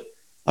nothing of it.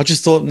 I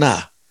just thought,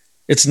 nah,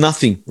 it's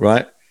nothing,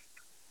 right?"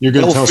 You're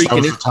going to tell us that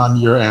was the time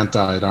your aunt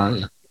died,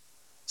 aren't you?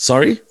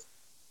 Sorry?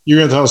 You're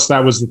going to tell us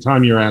that was the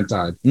time your aunt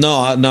died. No.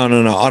 I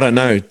don't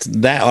know.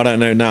 That I don't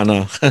know.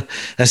 No.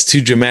 That's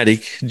too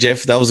dramatic,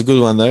 Jeff. That was a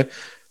good one, though.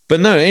 But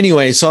no,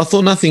 anyway, so I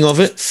thought nothing of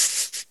it.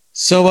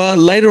 So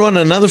later on,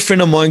 another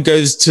friend of mine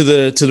goes to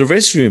the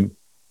restroom.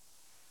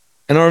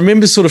 And I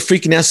remember sort of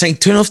freaking out, saying,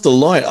 turn off the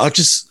light.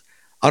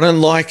 I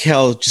don't like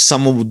how just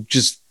someone would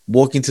just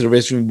walk into the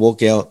restroom,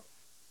 walk out,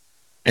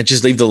 and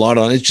just leave the light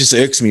on. It just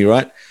irks me,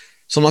 right?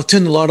 So I'm like,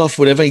 turn the light off,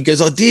 whatever. He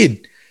goes, I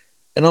did.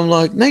 And I'm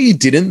like, no, you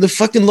didn't. The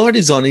fucking light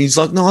is on. And he's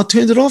like, no, I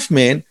turned it off,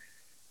 man.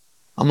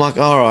 I'm like,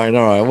 all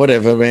right,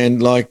 whatever, man.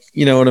 Like,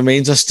 you know what I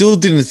mean? So I still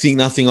didn't think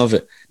nothing of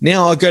it.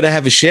 Now I go to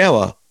have a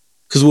shower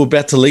because we're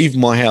about to leave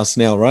my house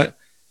now, right?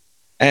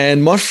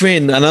 And my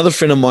friend, another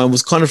friend of mine,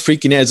 was kind of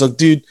freaking out. He's like,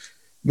 dude,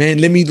 man,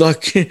 let me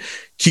like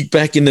kick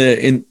back in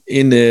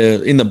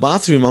the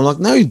bathroom. I'm like,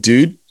 no,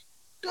 dude,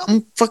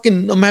 I'm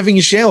having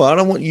a shower. I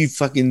don't want you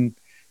fucking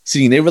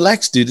sitting there.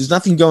 Relax, dude. There's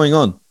nothing going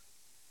on.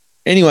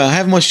 Anyway, I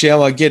have my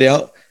shower, I get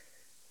out.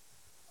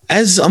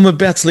 As I'm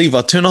about to leave,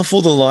 I turn off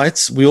all the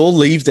lights. We all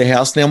leave the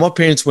house. Now, my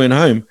parents weren't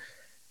home.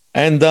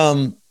 And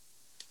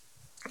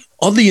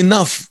oddly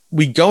enough,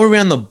 we go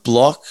around the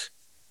block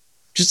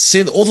just to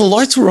see that all the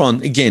lights were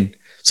on again.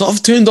 So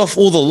I've turned off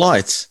all the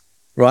lights,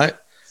 right?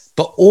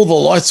 But all the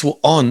lights were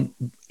on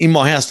in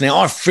my house. Now,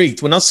 I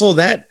freaked. When I saw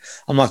that,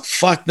 I'm like,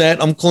 fuck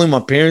that. I'm calling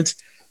my parents.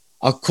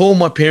 I call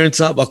my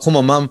parents up. I call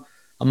my mum.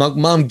 I'm like,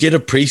 Mum, get a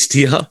priest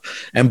here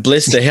and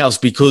bless the house,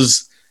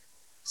 because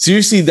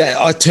seriously, that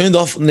I turned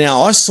off.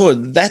 Now I saw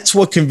it. That's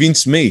what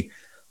convinced me.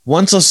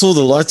 Once I saw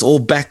the lights all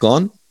back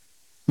on,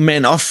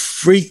 man, I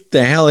freaked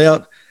the hell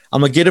out.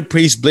 I'm going to get a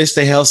priest, bless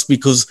the house,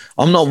 because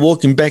I'm not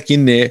walking back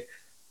in there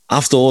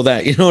after all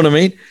that. You know what I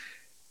mean?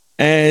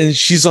 And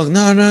she's like,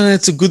 no,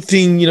 it's a good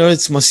thing. You know,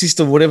 it's my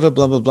sister, whatever,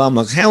 blah, blah, blah. I'm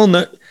like, hell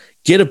no,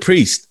 get a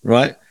priest,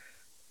 right?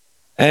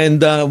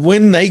 And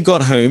when they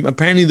got home,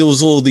 apparently there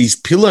was all these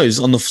pillows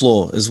on the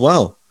floor as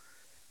well.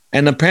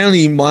 And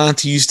apparently my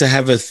auntie used to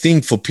have a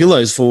thing for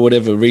pillows for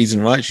whatever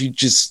reason, right? She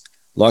just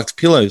liked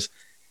pillows.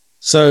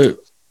 So,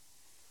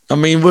 I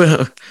mean,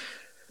 what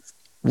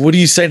do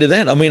you say to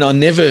that? I mean, I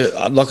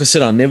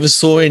never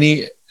saw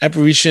any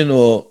apparition,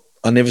 or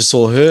I never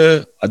saw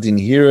her. I didn't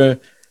hear her.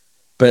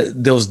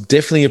 But there was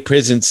definitely a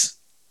presence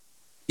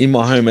in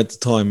my home at the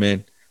time,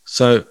 man.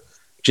 So,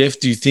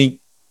 Jeff, do you think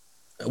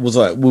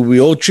were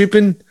we all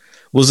tripping?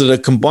 Was it a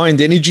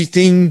combined energy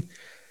thing?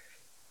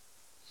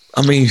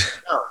 I mean,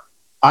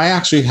 I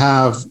actually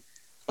have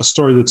a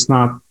story that's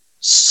not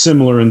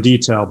similar in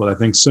detail, but I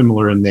think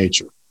similar in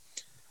nature.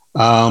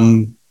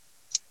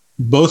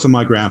 Both of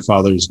my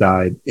grandfathers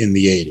died in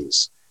the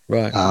 80s.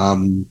 right.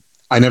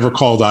 I never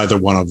called either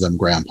one of them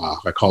grandpa.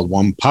 I called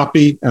one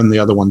Poppy and the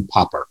other one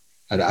Popper.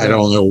 I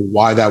don't know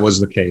why that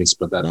was the case,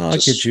 but that I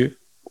get you.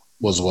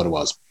 was what it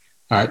was.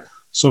 All right.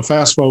 So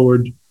fast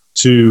forward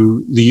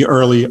to the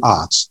early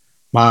aughts.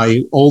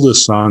 My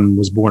oldest son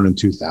was born in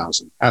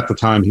 2000. At the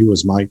time, he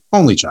was my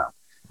only child.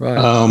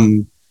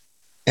 Right.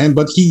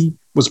 But he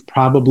was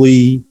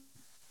probably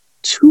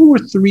 2 or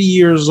 3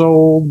 years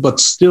old, but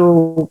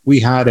still we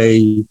had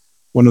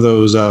one of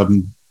those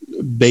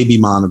baby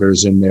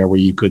monitors in there where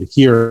you could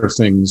hear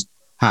things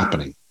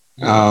happening.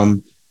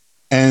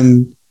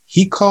 And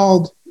he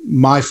called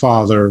my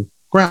father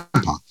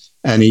Grandpa,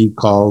 and he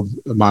called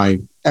my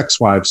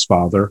ex-wife's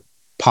father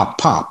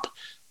Pop.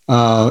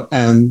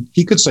 And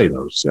he could say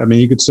those. I mean,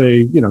 he could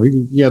say,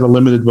 he had a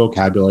limited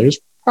vocabulary. It's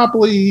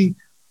probably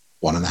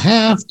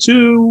 1.5,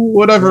 2,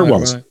 whatever it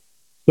was. Right.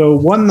 So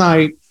one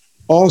night,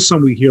 all of a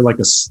sudden we hear like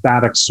a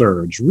static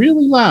surge,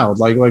 really loud,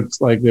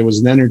 like there was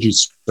an energy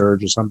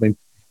surge or something.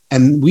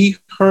 And we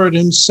heard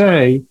him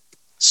say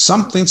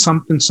something.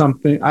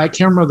 I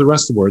can't remember the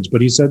rest of the words,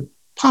 but he said,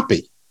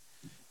 Poppy.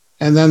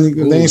 And then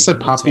he said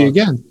Poppy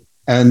again.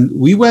 And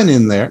we went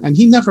in there, and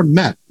he never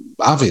met.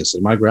 Obviously,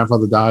 my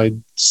grandfather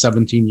died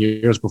 17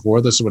 years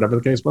before this, or whatever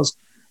the case was.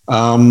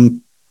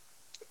 And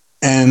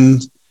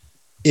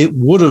it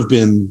would have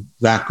been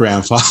that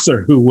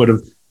grandfather who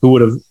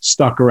would have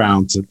stuck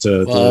around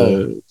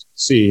to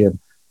see him.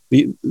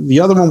 The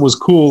other one was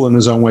cool in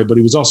his own way, but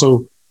he was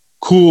also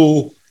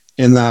cool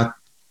in that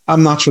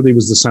I'm not sure that he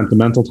was the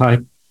sentimental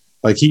type.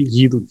 Like he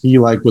was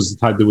the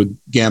type that would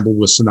gamble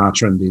with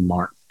Sinatra and Dean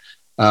Martin.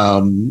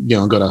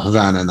 Go to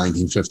Havana in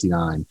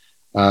 1959.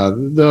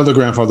 The other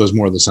grandfather was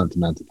more the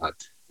sentimental type.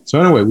 So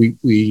anyway,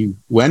 we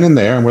went in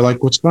there and we're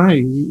like, what's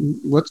going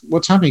on?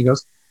 What's happening?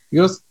 He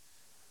goes,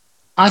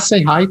 I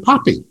say hi,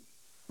 Poppy.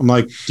 I'm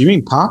like, do you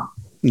mean Pop?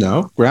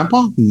 No.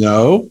 Grandpa?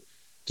 No.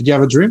 Did you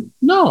have a dream?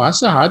 No. I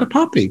said hi to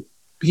Poppy.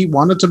 He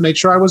wanted to make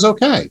sure I was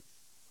okay.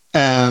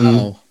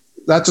 And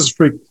that just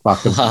freaked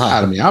fucking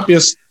out of me.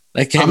 Obvious.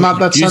 I'm not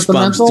that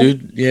sentimental,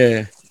 dude.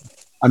 Yeah.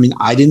 I mean,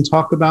 I didn't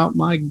talk about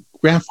my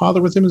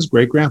grandfather with him, his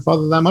great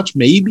grandfather, that much.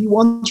 Maybe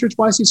once or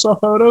twice he saw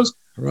photos.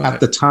 Right.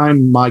 At the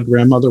time, my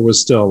grandmother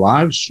was still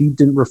alive. She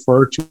didn't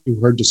refer to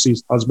her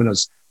deceased husband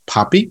as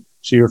Poppy.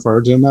 She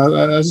referred to him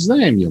as his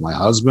name, my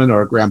husband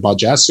or Grandpa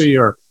Jesse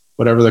or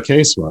whatever the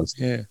case was.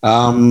 Yeah.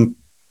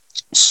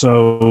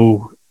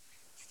 So,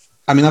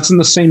 I mean, that's in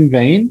the same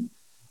vein.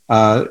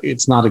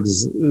 It's not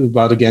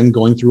about, again,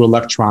 going through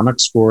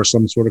electronics for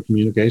some sort of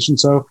communication.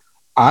 So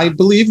I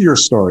believe your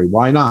story.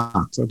 Why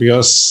not?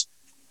 Because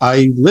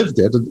I lived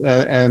it,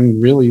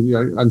 and really,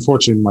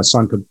 unfortunately, my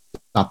son could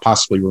not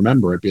possibly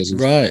remember it because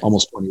he's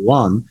almost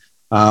 21.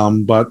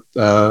 But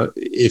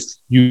if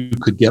you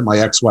could get my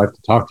ex-wife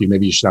to talk to you,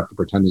 maybe you should have to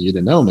pretend that you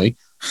didn't know me.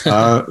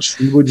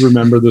 She would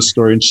remember the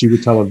story, and she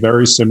would tell it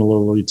very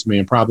similarly to me,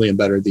 and probably in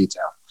better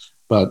detail.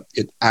 But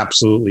it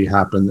absolutely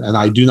happened, and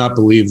I do not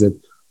believe that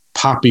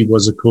Poppy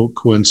was a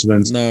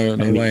coincidence. No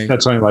way.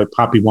 That's something like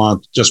Poppy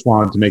just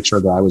wanted to make sure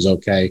that I was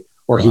okay,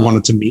 or he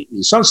wanted to meet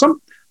me.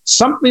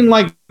 Something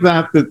like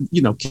that.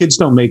 Kids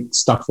don't make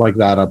stuff like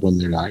that up when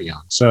they're not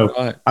young.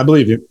 So I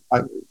believe you.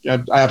 I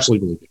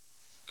absolutely believe you.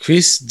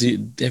 Chris,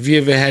 have you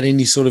ever had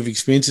any sort of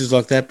experiences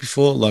like that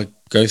before, like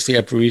ghostly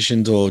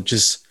apparitions or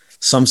just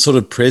some sort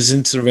of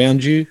presence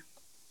around you?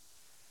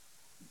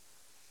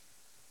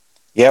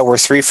 Yeah, we're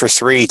 3 for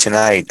 3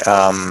 tonight.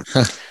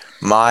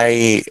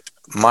 My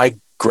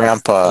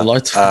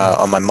grandpa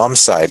on my mom's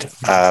side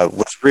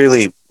was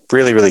really,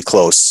 really, really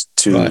close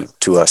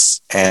to us,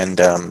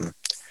 and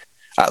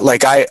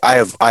I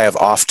have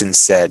often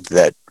said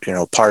that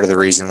part of the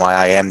reason why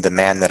I am the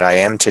man that I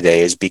am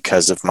today is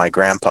because of my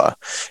grandpa,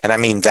 and I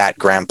mean that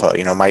grandpa.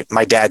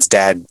 My dad's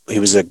dad. He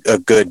was a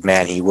good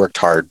man. He worked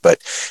hard, but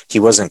he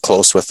wasn't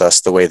close with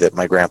us the way that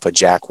my grandpa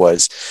Jack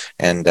was,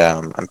 and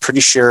I'm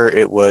pretty sure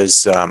it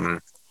was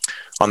on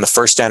the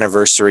first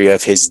anniversary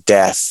of his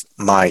death.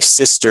 My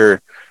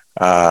sister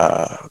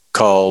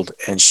called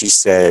and she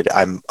said,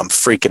 I'm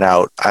freaking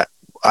out.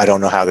 I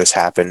don't know how this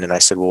happened. And I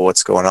said, well,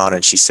 what's going on?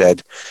 And she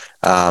said,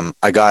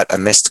 I got a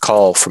missed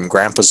call from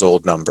Grandpa's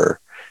old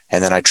number.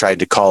 And then I tried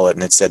to call it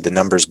and it said the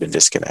number's been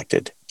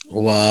disconnected.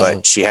 Wow.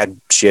 But she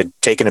had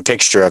taken a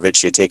picture of it.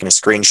 She had taken a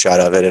screenshot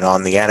of it. And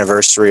on the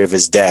anniversary of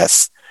his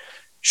death,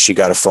 she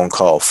got a phone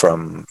call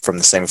from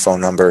the same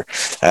phone number,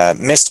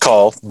 missed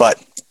call.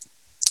 But,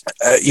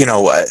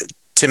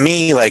 to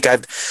me, like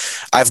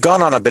I've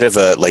gone on a bit of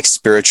a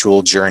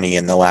spiritual journey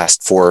in the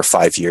last 4 or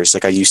 5 years.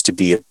 Like I used to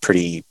be a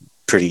pretty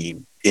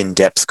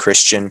in-depth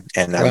Christian,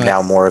 and I'm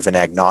now more of an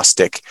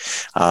agnostic.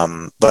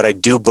 But I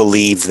do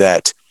believe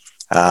that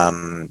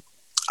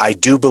I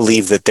do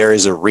believe that there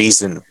is a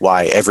reason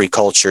why every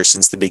culture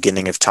since the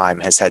beginning of time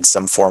has had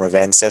some form of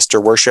ancestor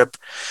worship.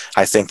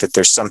 I think that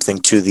there's something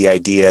to the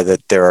idea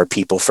that there are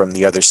people from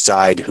the other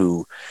side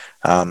who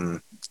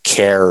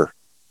care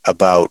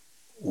about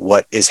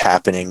what is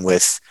happening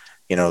with,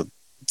 you know,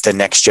 the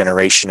next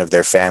generation of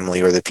their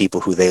family or the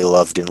people who they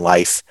loved in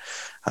life.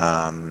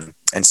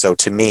 And so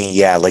to me,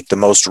 yeah, like the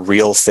most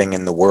real thing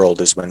in the world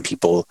is when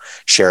people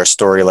share a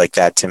story like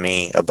that to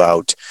me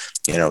about,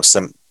 you know,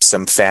 some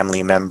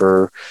family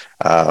member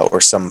or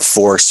some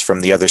force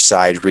from the other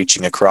side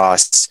reaching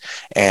across.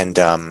 And,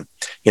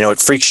 you know, it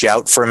freaks you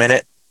out for a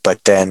minute,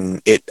 but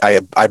then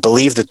I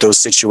believe that those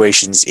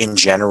situations in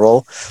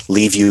general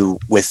leave you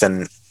with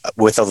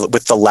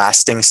the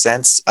lasting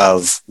sense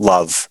of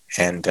love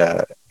and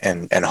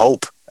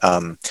hope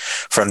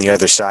from the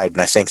other side.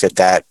 And I think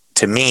that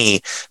to me,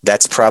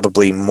 that's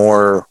probably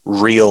more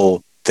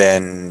real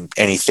than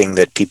anything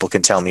that people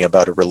can tell me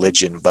about a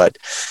religion, but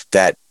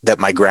that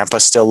my grandpa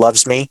still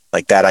loves me,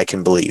 like that I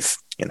can believe,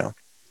 you know.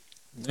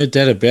 No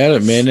doubt about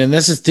it, man. And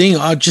that's the thing.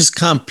 I just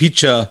can't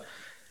picture,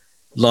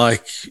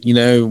 like, you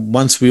know,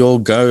 once we all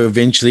go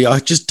eventually, I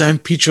just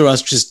don't picture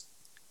us just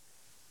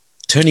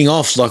turning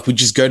off, like we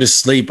just go to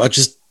sleep. I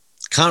just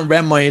can't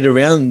wrap my head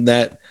around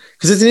that.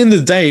 Because at the end of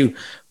the day,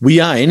 we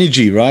are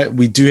energy, right?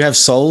 We do have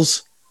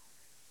souls.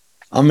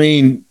 I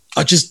mean,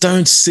 I just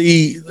don't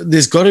see,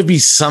 there's got to be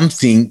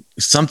something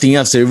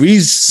else. There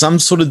is some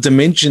sort of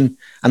dimension,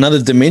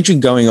 another dimension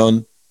going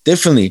on.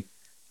 Definitely.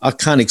 I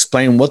can't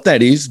explain what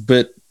that is,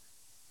 but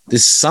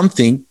there's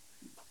something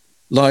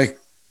like,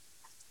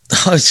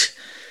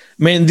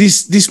 man,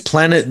 this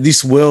planet,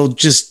 this world,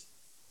 just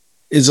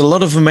is a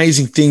lot of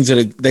amazing things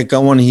that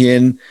go on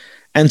here.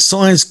 And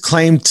science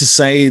claimed to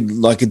say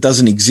like it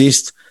doesn't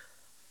exist.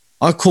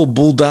 I call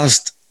bull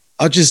dust.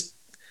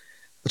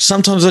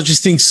 Sometimes I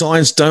just think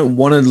science don't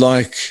want to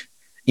like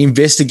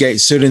investigate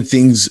certain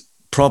things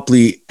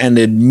properly and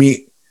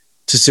admit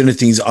to certain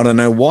things. I don't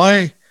know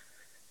why.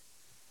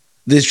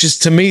 There's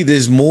just, to me,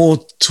 there's more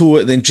to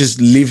it than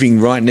just living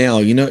right now.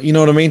 You know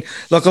what I mean?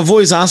 Like I've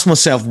always asked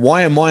myself,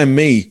 why am I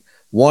me?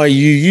 Why are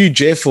you,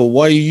 Jeff, or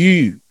why are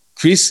you,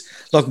 Chris?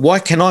 Like, why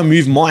can I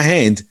move my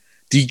hand?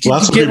 Do you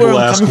Lots of get people where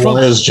I'm ask, coming from?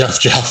 why is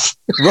Jeff?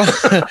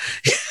 Right.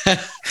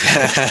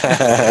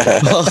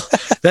 Well,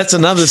 that's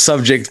another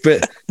subject.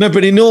 But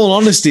in all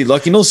honesty,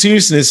 like in all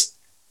seriousness,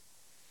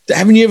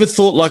 haven't you ever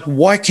thought like,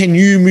 why can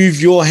you move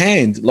your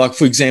hand? Like,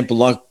 for example,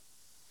 like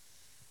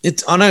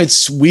I know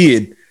it's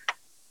weird,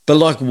 but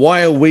like,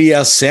 why are we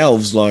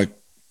ourselves? Like,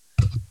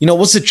 you know,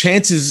 what's the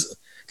chances?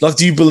 Like,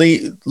 do you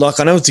believe, like,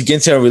 I know it's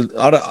against our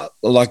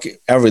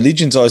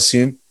religions, I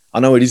assume. I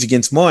know it is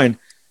against mine,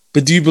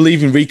 but do you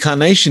believe in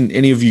reincarnation,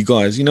 any of you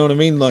guys? You know what I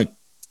mean? Like,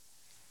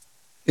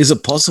 is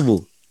it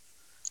possible?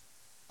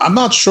 I'm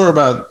not sure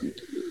about.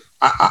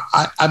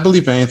 I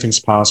believe anything's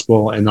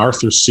possible. And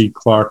Arthur C.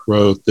 Clarke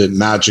wrote that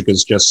magic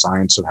is just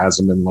science that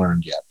hasn't been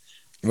learned yet.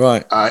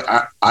 Right.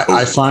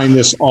 I find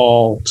this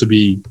all to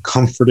be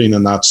comforting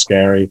and not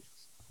scary.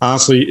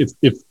 Honestly,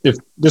 if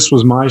this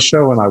was my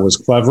show and I was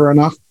clever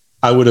enough,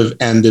 I would have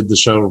ended the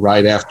show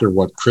right after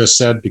what Chris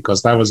said,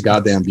 because that was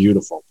goddamn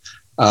beautiful.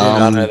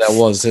 I know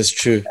that's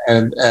true.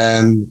 And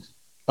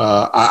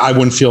I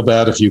wouldn't feel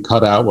bad if you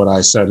cut out what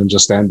I said and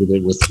just ended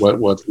it with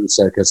what he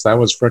said, because that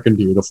was freaking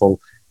beautiful.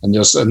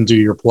 And do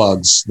your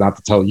plugs, not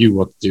to tell you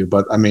what to do,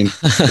 but I mean,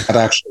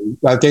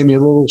 that gave me a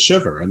little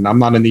shiver, and I'm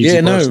not an easy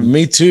person.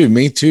 Me too.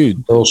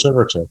 A little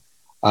shiver too.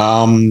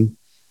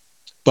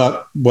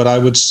 But what I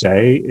would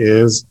say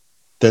is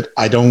that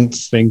I don't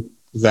think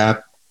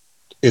that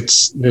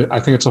I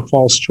think it's a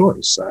false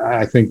choice.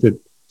 I think that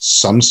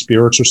some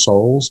spirits or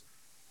souls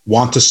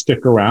want to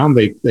stick around.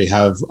 They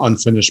have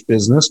unfinished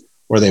business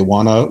or they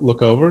want to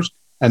look over,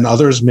 and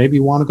others maybe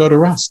want to go to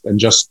rest and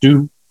just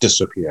do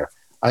disappear.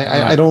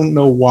 I don't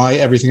know why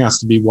everything has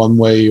to be one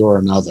way or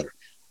another.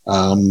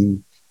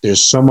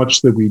 There's so much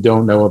that we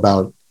don't know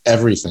about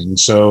everything.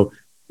 So,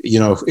 you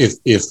know,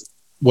 if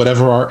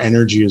whatever our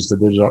energy is,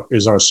 that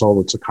is our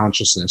soul, it's a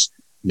consciousness,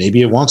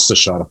 maybe it wants to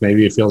shut up.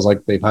 Maybe it feels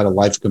like they've had a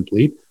life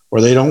complete,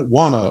 or they don't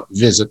want to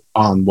visit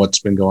on what's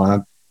been going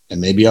on. And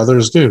maybe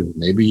others do.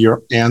 Maybe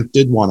your aunt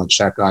did want to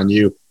check on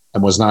you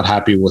and was not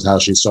happy with how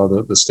she saw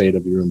the state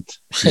of your room.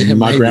 Maybe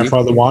my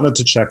grandfather wanted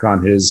to check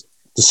on his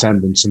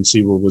descendants and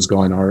see what was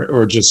going on,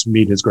 or just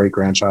meet his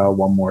great-grandchild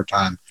one more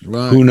time.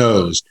 Right. Who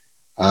knows?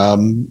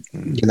 You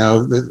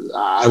know,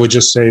 I would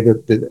just say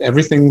that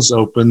everything's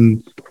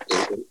open.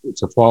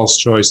 It's a false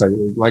choice.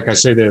 Like I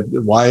say,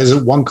 why is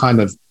it one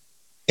kind of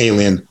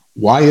alien?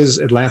 Why is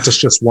Atlantis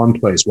just one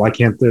place? Why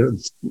can't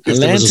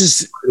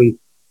Atlantis?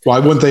 Why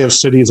wouldn't they have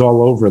cities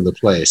all over the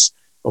place?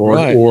 Or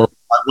why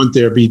wouldn't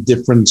there be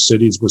different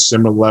cities with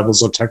similar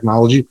levels of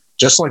technology,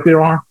 just like there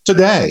are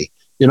today?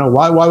 You know,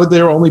 why would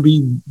there only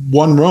be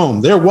one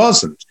Rome? There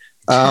wasn't.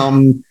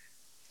 You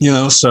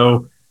know,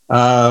 so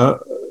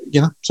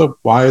so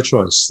why a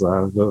choice?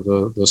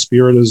 The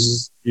spirit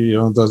is, you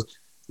know,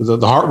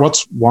 the heart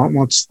wants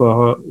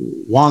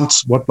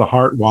what the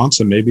heart wants,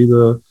 and maybe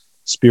the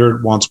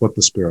spirit wants what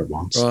the spirit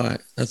wants. Right.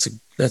 That's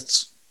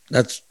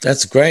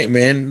That's great,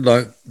 man.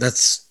 Like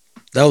that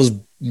was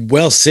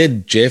well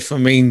said, Jeff. I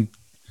mean,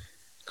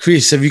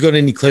 Chris, have you got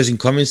any closing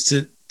comments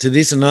to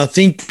this? And I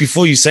think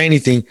before you say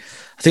anything,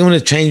 I think I want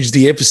to change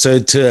the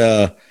episode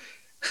to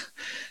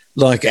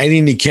like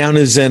alien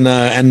encounters and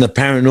the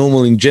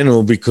paranormal in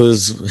general,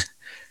 because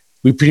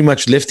we pretty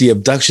much left the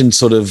abduction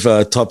sort of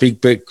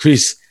topic. But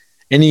Chris,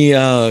 any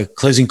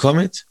closing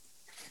comments?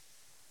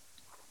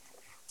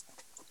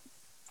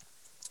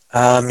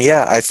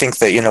 Yeah, I think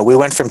that, we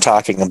went from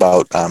talking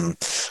about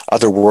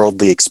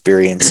otherworldly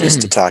experiences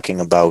to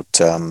talking about,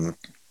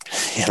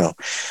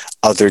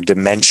 other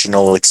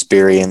dimensional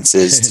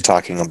experiences to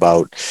talking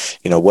about,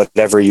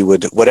 whatever you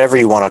want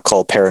to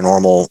call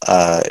paranormal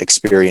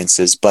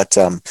experiences. But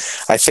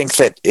I think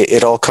that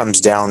it all comes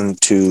down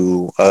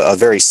to a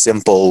very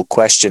simple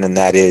question, and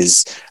that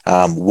is,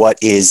 what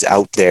is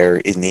out there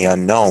in the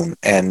unknown?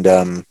 And,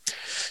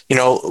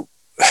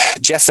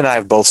 Jeff and I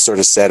have both sort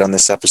of said on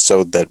this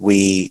episode that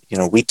we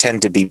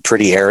tend to be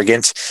pretty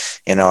arrogant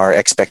in our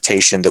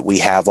expectation that we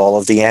have all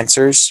of the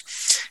answers.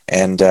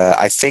 And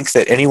I think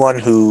that anyone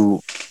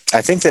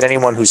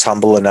who's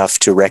humble enough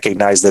to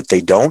recognize that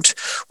they don't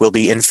will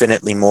be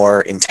infinitely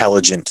more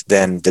intelligent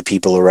than the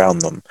people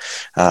around them.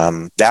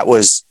 That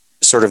was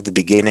sort of the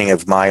beginning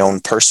of my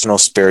own personal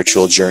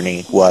spiritual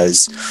journey,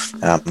 was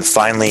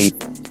finally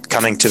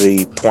coming to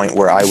the point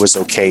where I was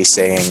okay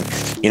saying,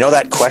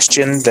 that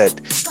question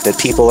that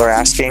people are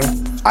asking,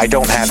 I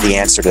don't have the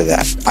answer to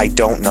that. I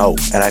don't know,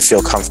 and I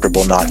feel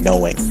comfortable not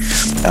knowing.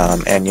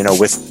 And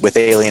with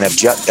alien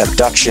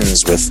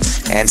abductions,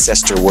 with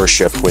ancestor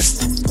worship,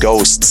 with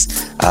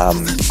ghosts,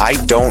 I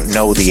don't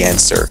know the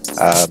answer,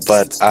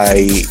 but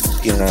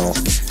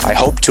I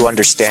hope to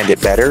understand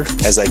it better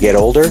as I get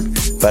older.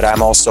 But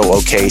I'm also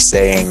okay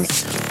saying,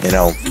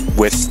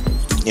 with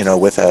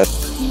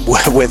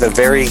a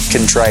very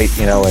contrite,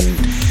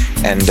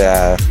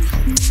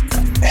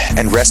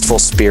 and restful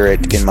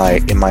spirit in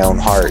my own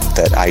heart,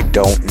 that I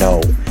don't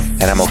know,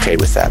 and I'm okay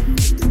with that.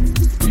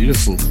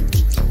 Beautiful.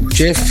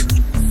 Jeff,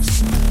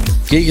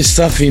 get your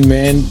stuff in,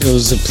 man. It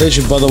was a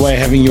pleasure, by the way,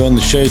 having you on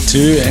the show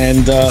too.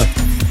 And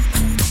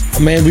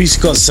man, we've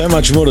got so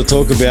much more to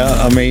talk about.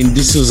 I mean,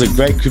 this was a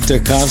great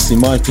CryptoCast in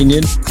my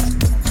opinion.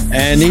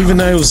 And even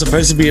though it was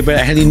supposed to be about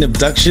alien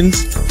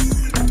abductions,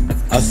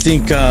 I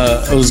think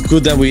it was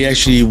good that we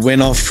actually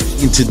went off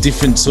into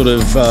different sort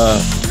of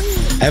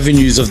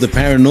avenues of the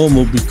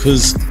paranormal,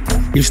 because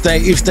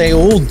if they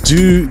all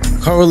do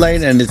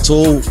correlate and it's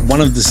all one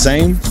of the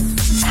same,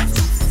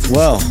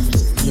 well,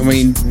 I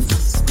mean,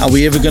 are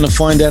we ever going to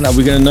find out? Are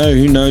we going to know?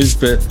 Who knows?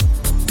 But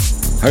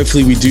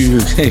hopefully we do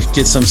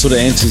get some sort of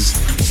answers.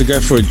 So go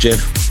for it,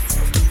 Jeff.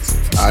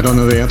 I don't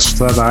know the answer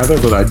to that either,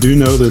 but I do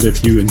know that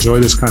if you enjoy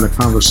this kind of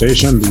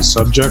conversation, these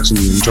subjects, and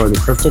you enjoy the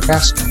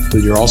CryptoCast,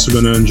 that you're also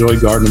going to enjoy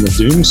Garden of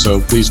Doom.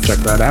 So please check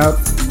that out.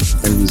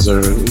 And these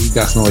are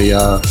definitely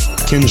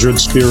kindred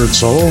spirit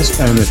souls.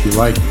 And if you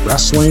like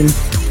wrestling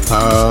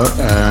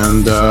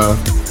and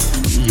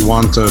you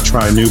want to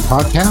try a new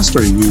podcast,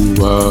 or you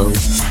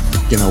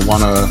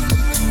want to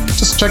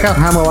just check out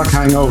Hammerlock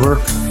Hangover,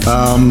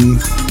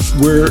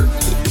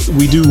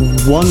 we do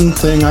one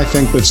thing I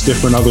think that's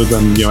different, other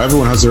than,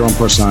 everyone has their own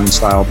personality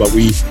style, but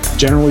we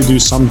generally do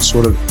some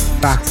sort of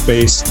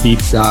fact-based deep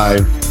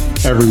dive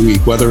every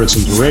week, whether it's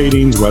into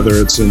ratings, whether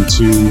it's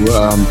into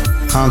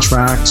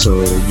contracts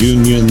or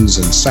unions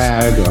and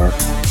SAG or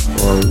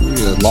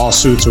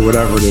lawsuits or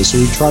whatever it is. So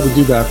we try to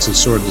do that to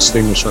sort of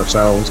distinguish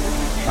ourselves.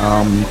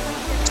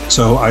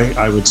 So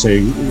I would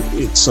say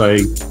it's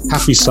a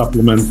happy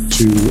supplement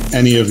to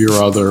any of your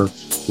other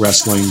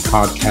wrestling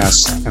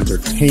podcast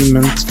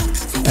entertainment.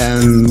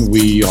 And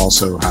we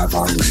also have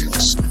our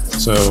rants.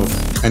 So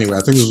anyway,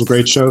 I think this was a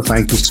great show.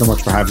 Thank you so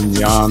much for having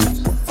me on.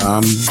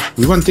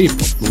 We went deep.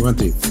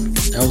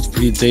 That was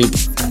pretty deep.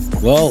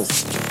 Well,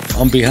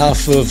 on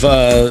behalf of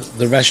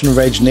the Rational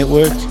Rage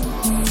Network,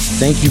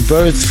 thank you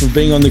both for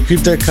being on the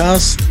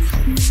CryptoCast.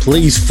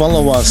 Please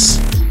follow us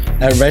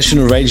at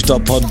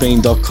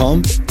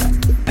rationalrage.podbean.com.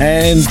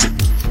 And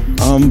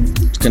I'm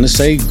going to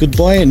say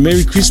goodbye and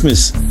Merry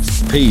Christmas.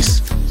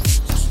 Peace.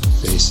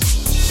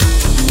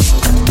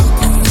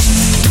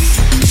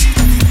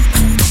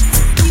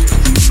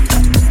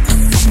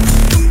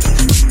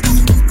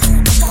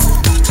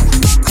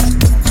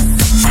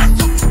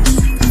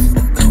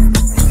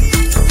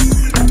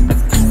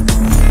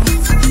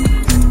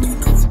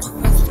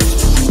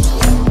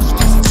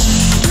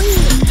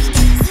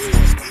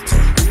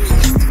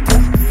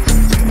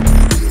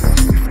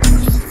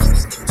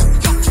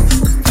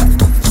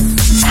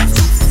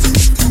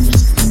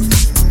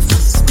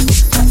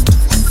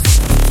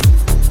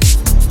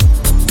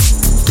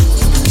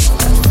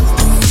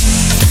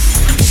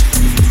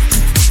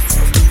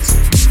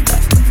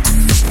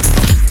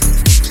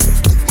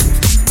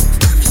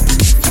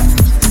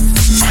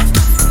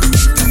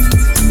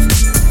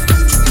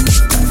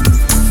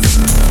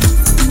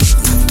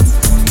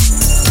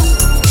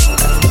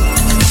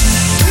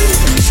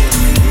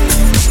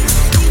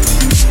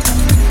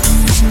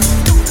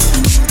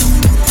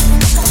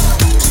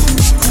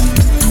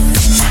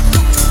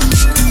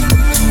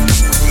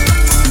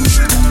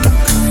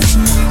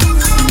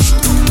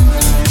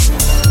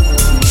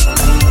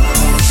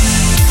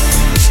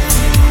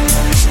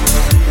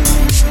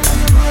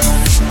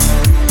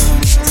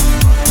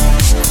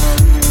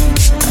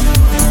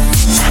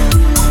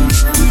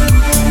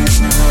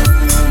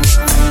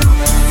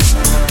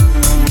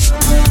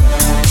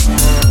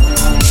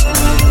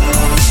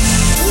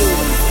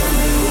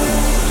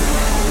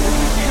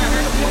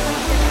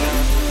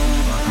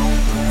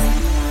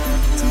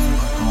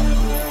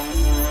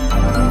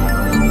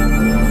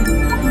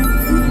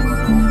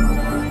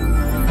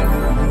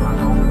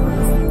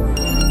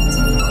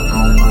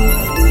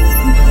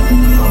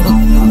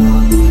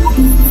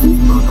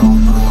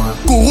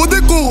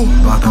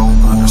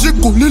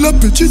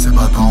 petite,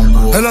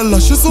 elle a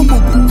lâché son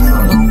bobo.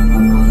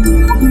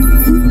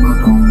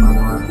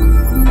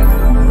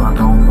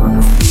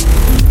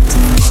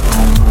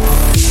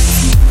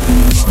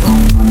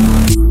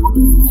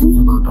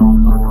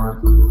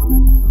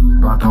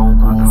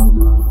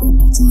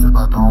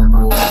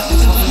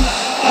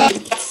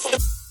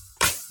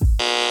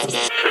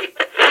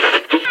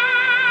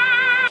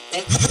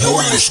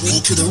 You're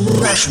listening to the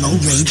Rational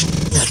Rage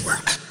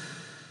Network.